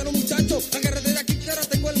 grítalo muchacho, agárrate de aquí que ahora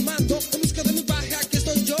tengo el mando, en busca de mi paja, aquí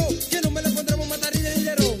estoy yo, que no me la pondremos matar y de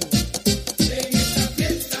dinero. En esta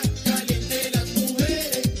fiesta caliente las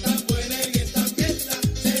mujeres, tan buena en esta fiesta,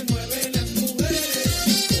 se mueven las mujeres.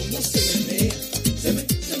 ¿Cómo se menea?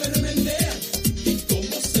 Se me remendea. ¿Y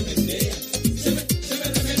cómo se menea? Se me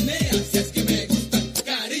remendea. Si es que me gustan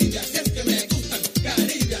Caribe, si es que me gustan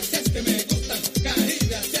Caribe, si es que me gustan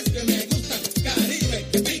Caribe, si es que me gustan Caribe,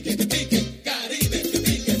 que pique, Caribe, que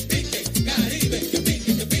pique, Caribe, que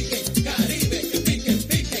pique, Caribe, que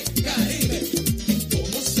pique, Caribe. ¿Y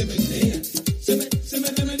cómo se menea? Se me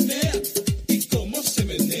remendea. ¿Y cómo se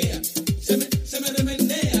menea? Se me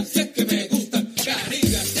remendea. Si es que me gustan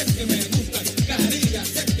Caribe, si es que me gustan Caribe,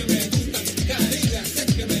 si es que me gustan Caribe, si es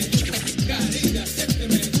que me gustan Caribe, si es que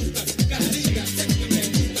me gustan Caribe, si es que me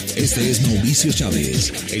gustan. Este es Mauricio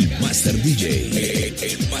Chávez, el Master DJ.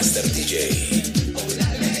 El Master DJ.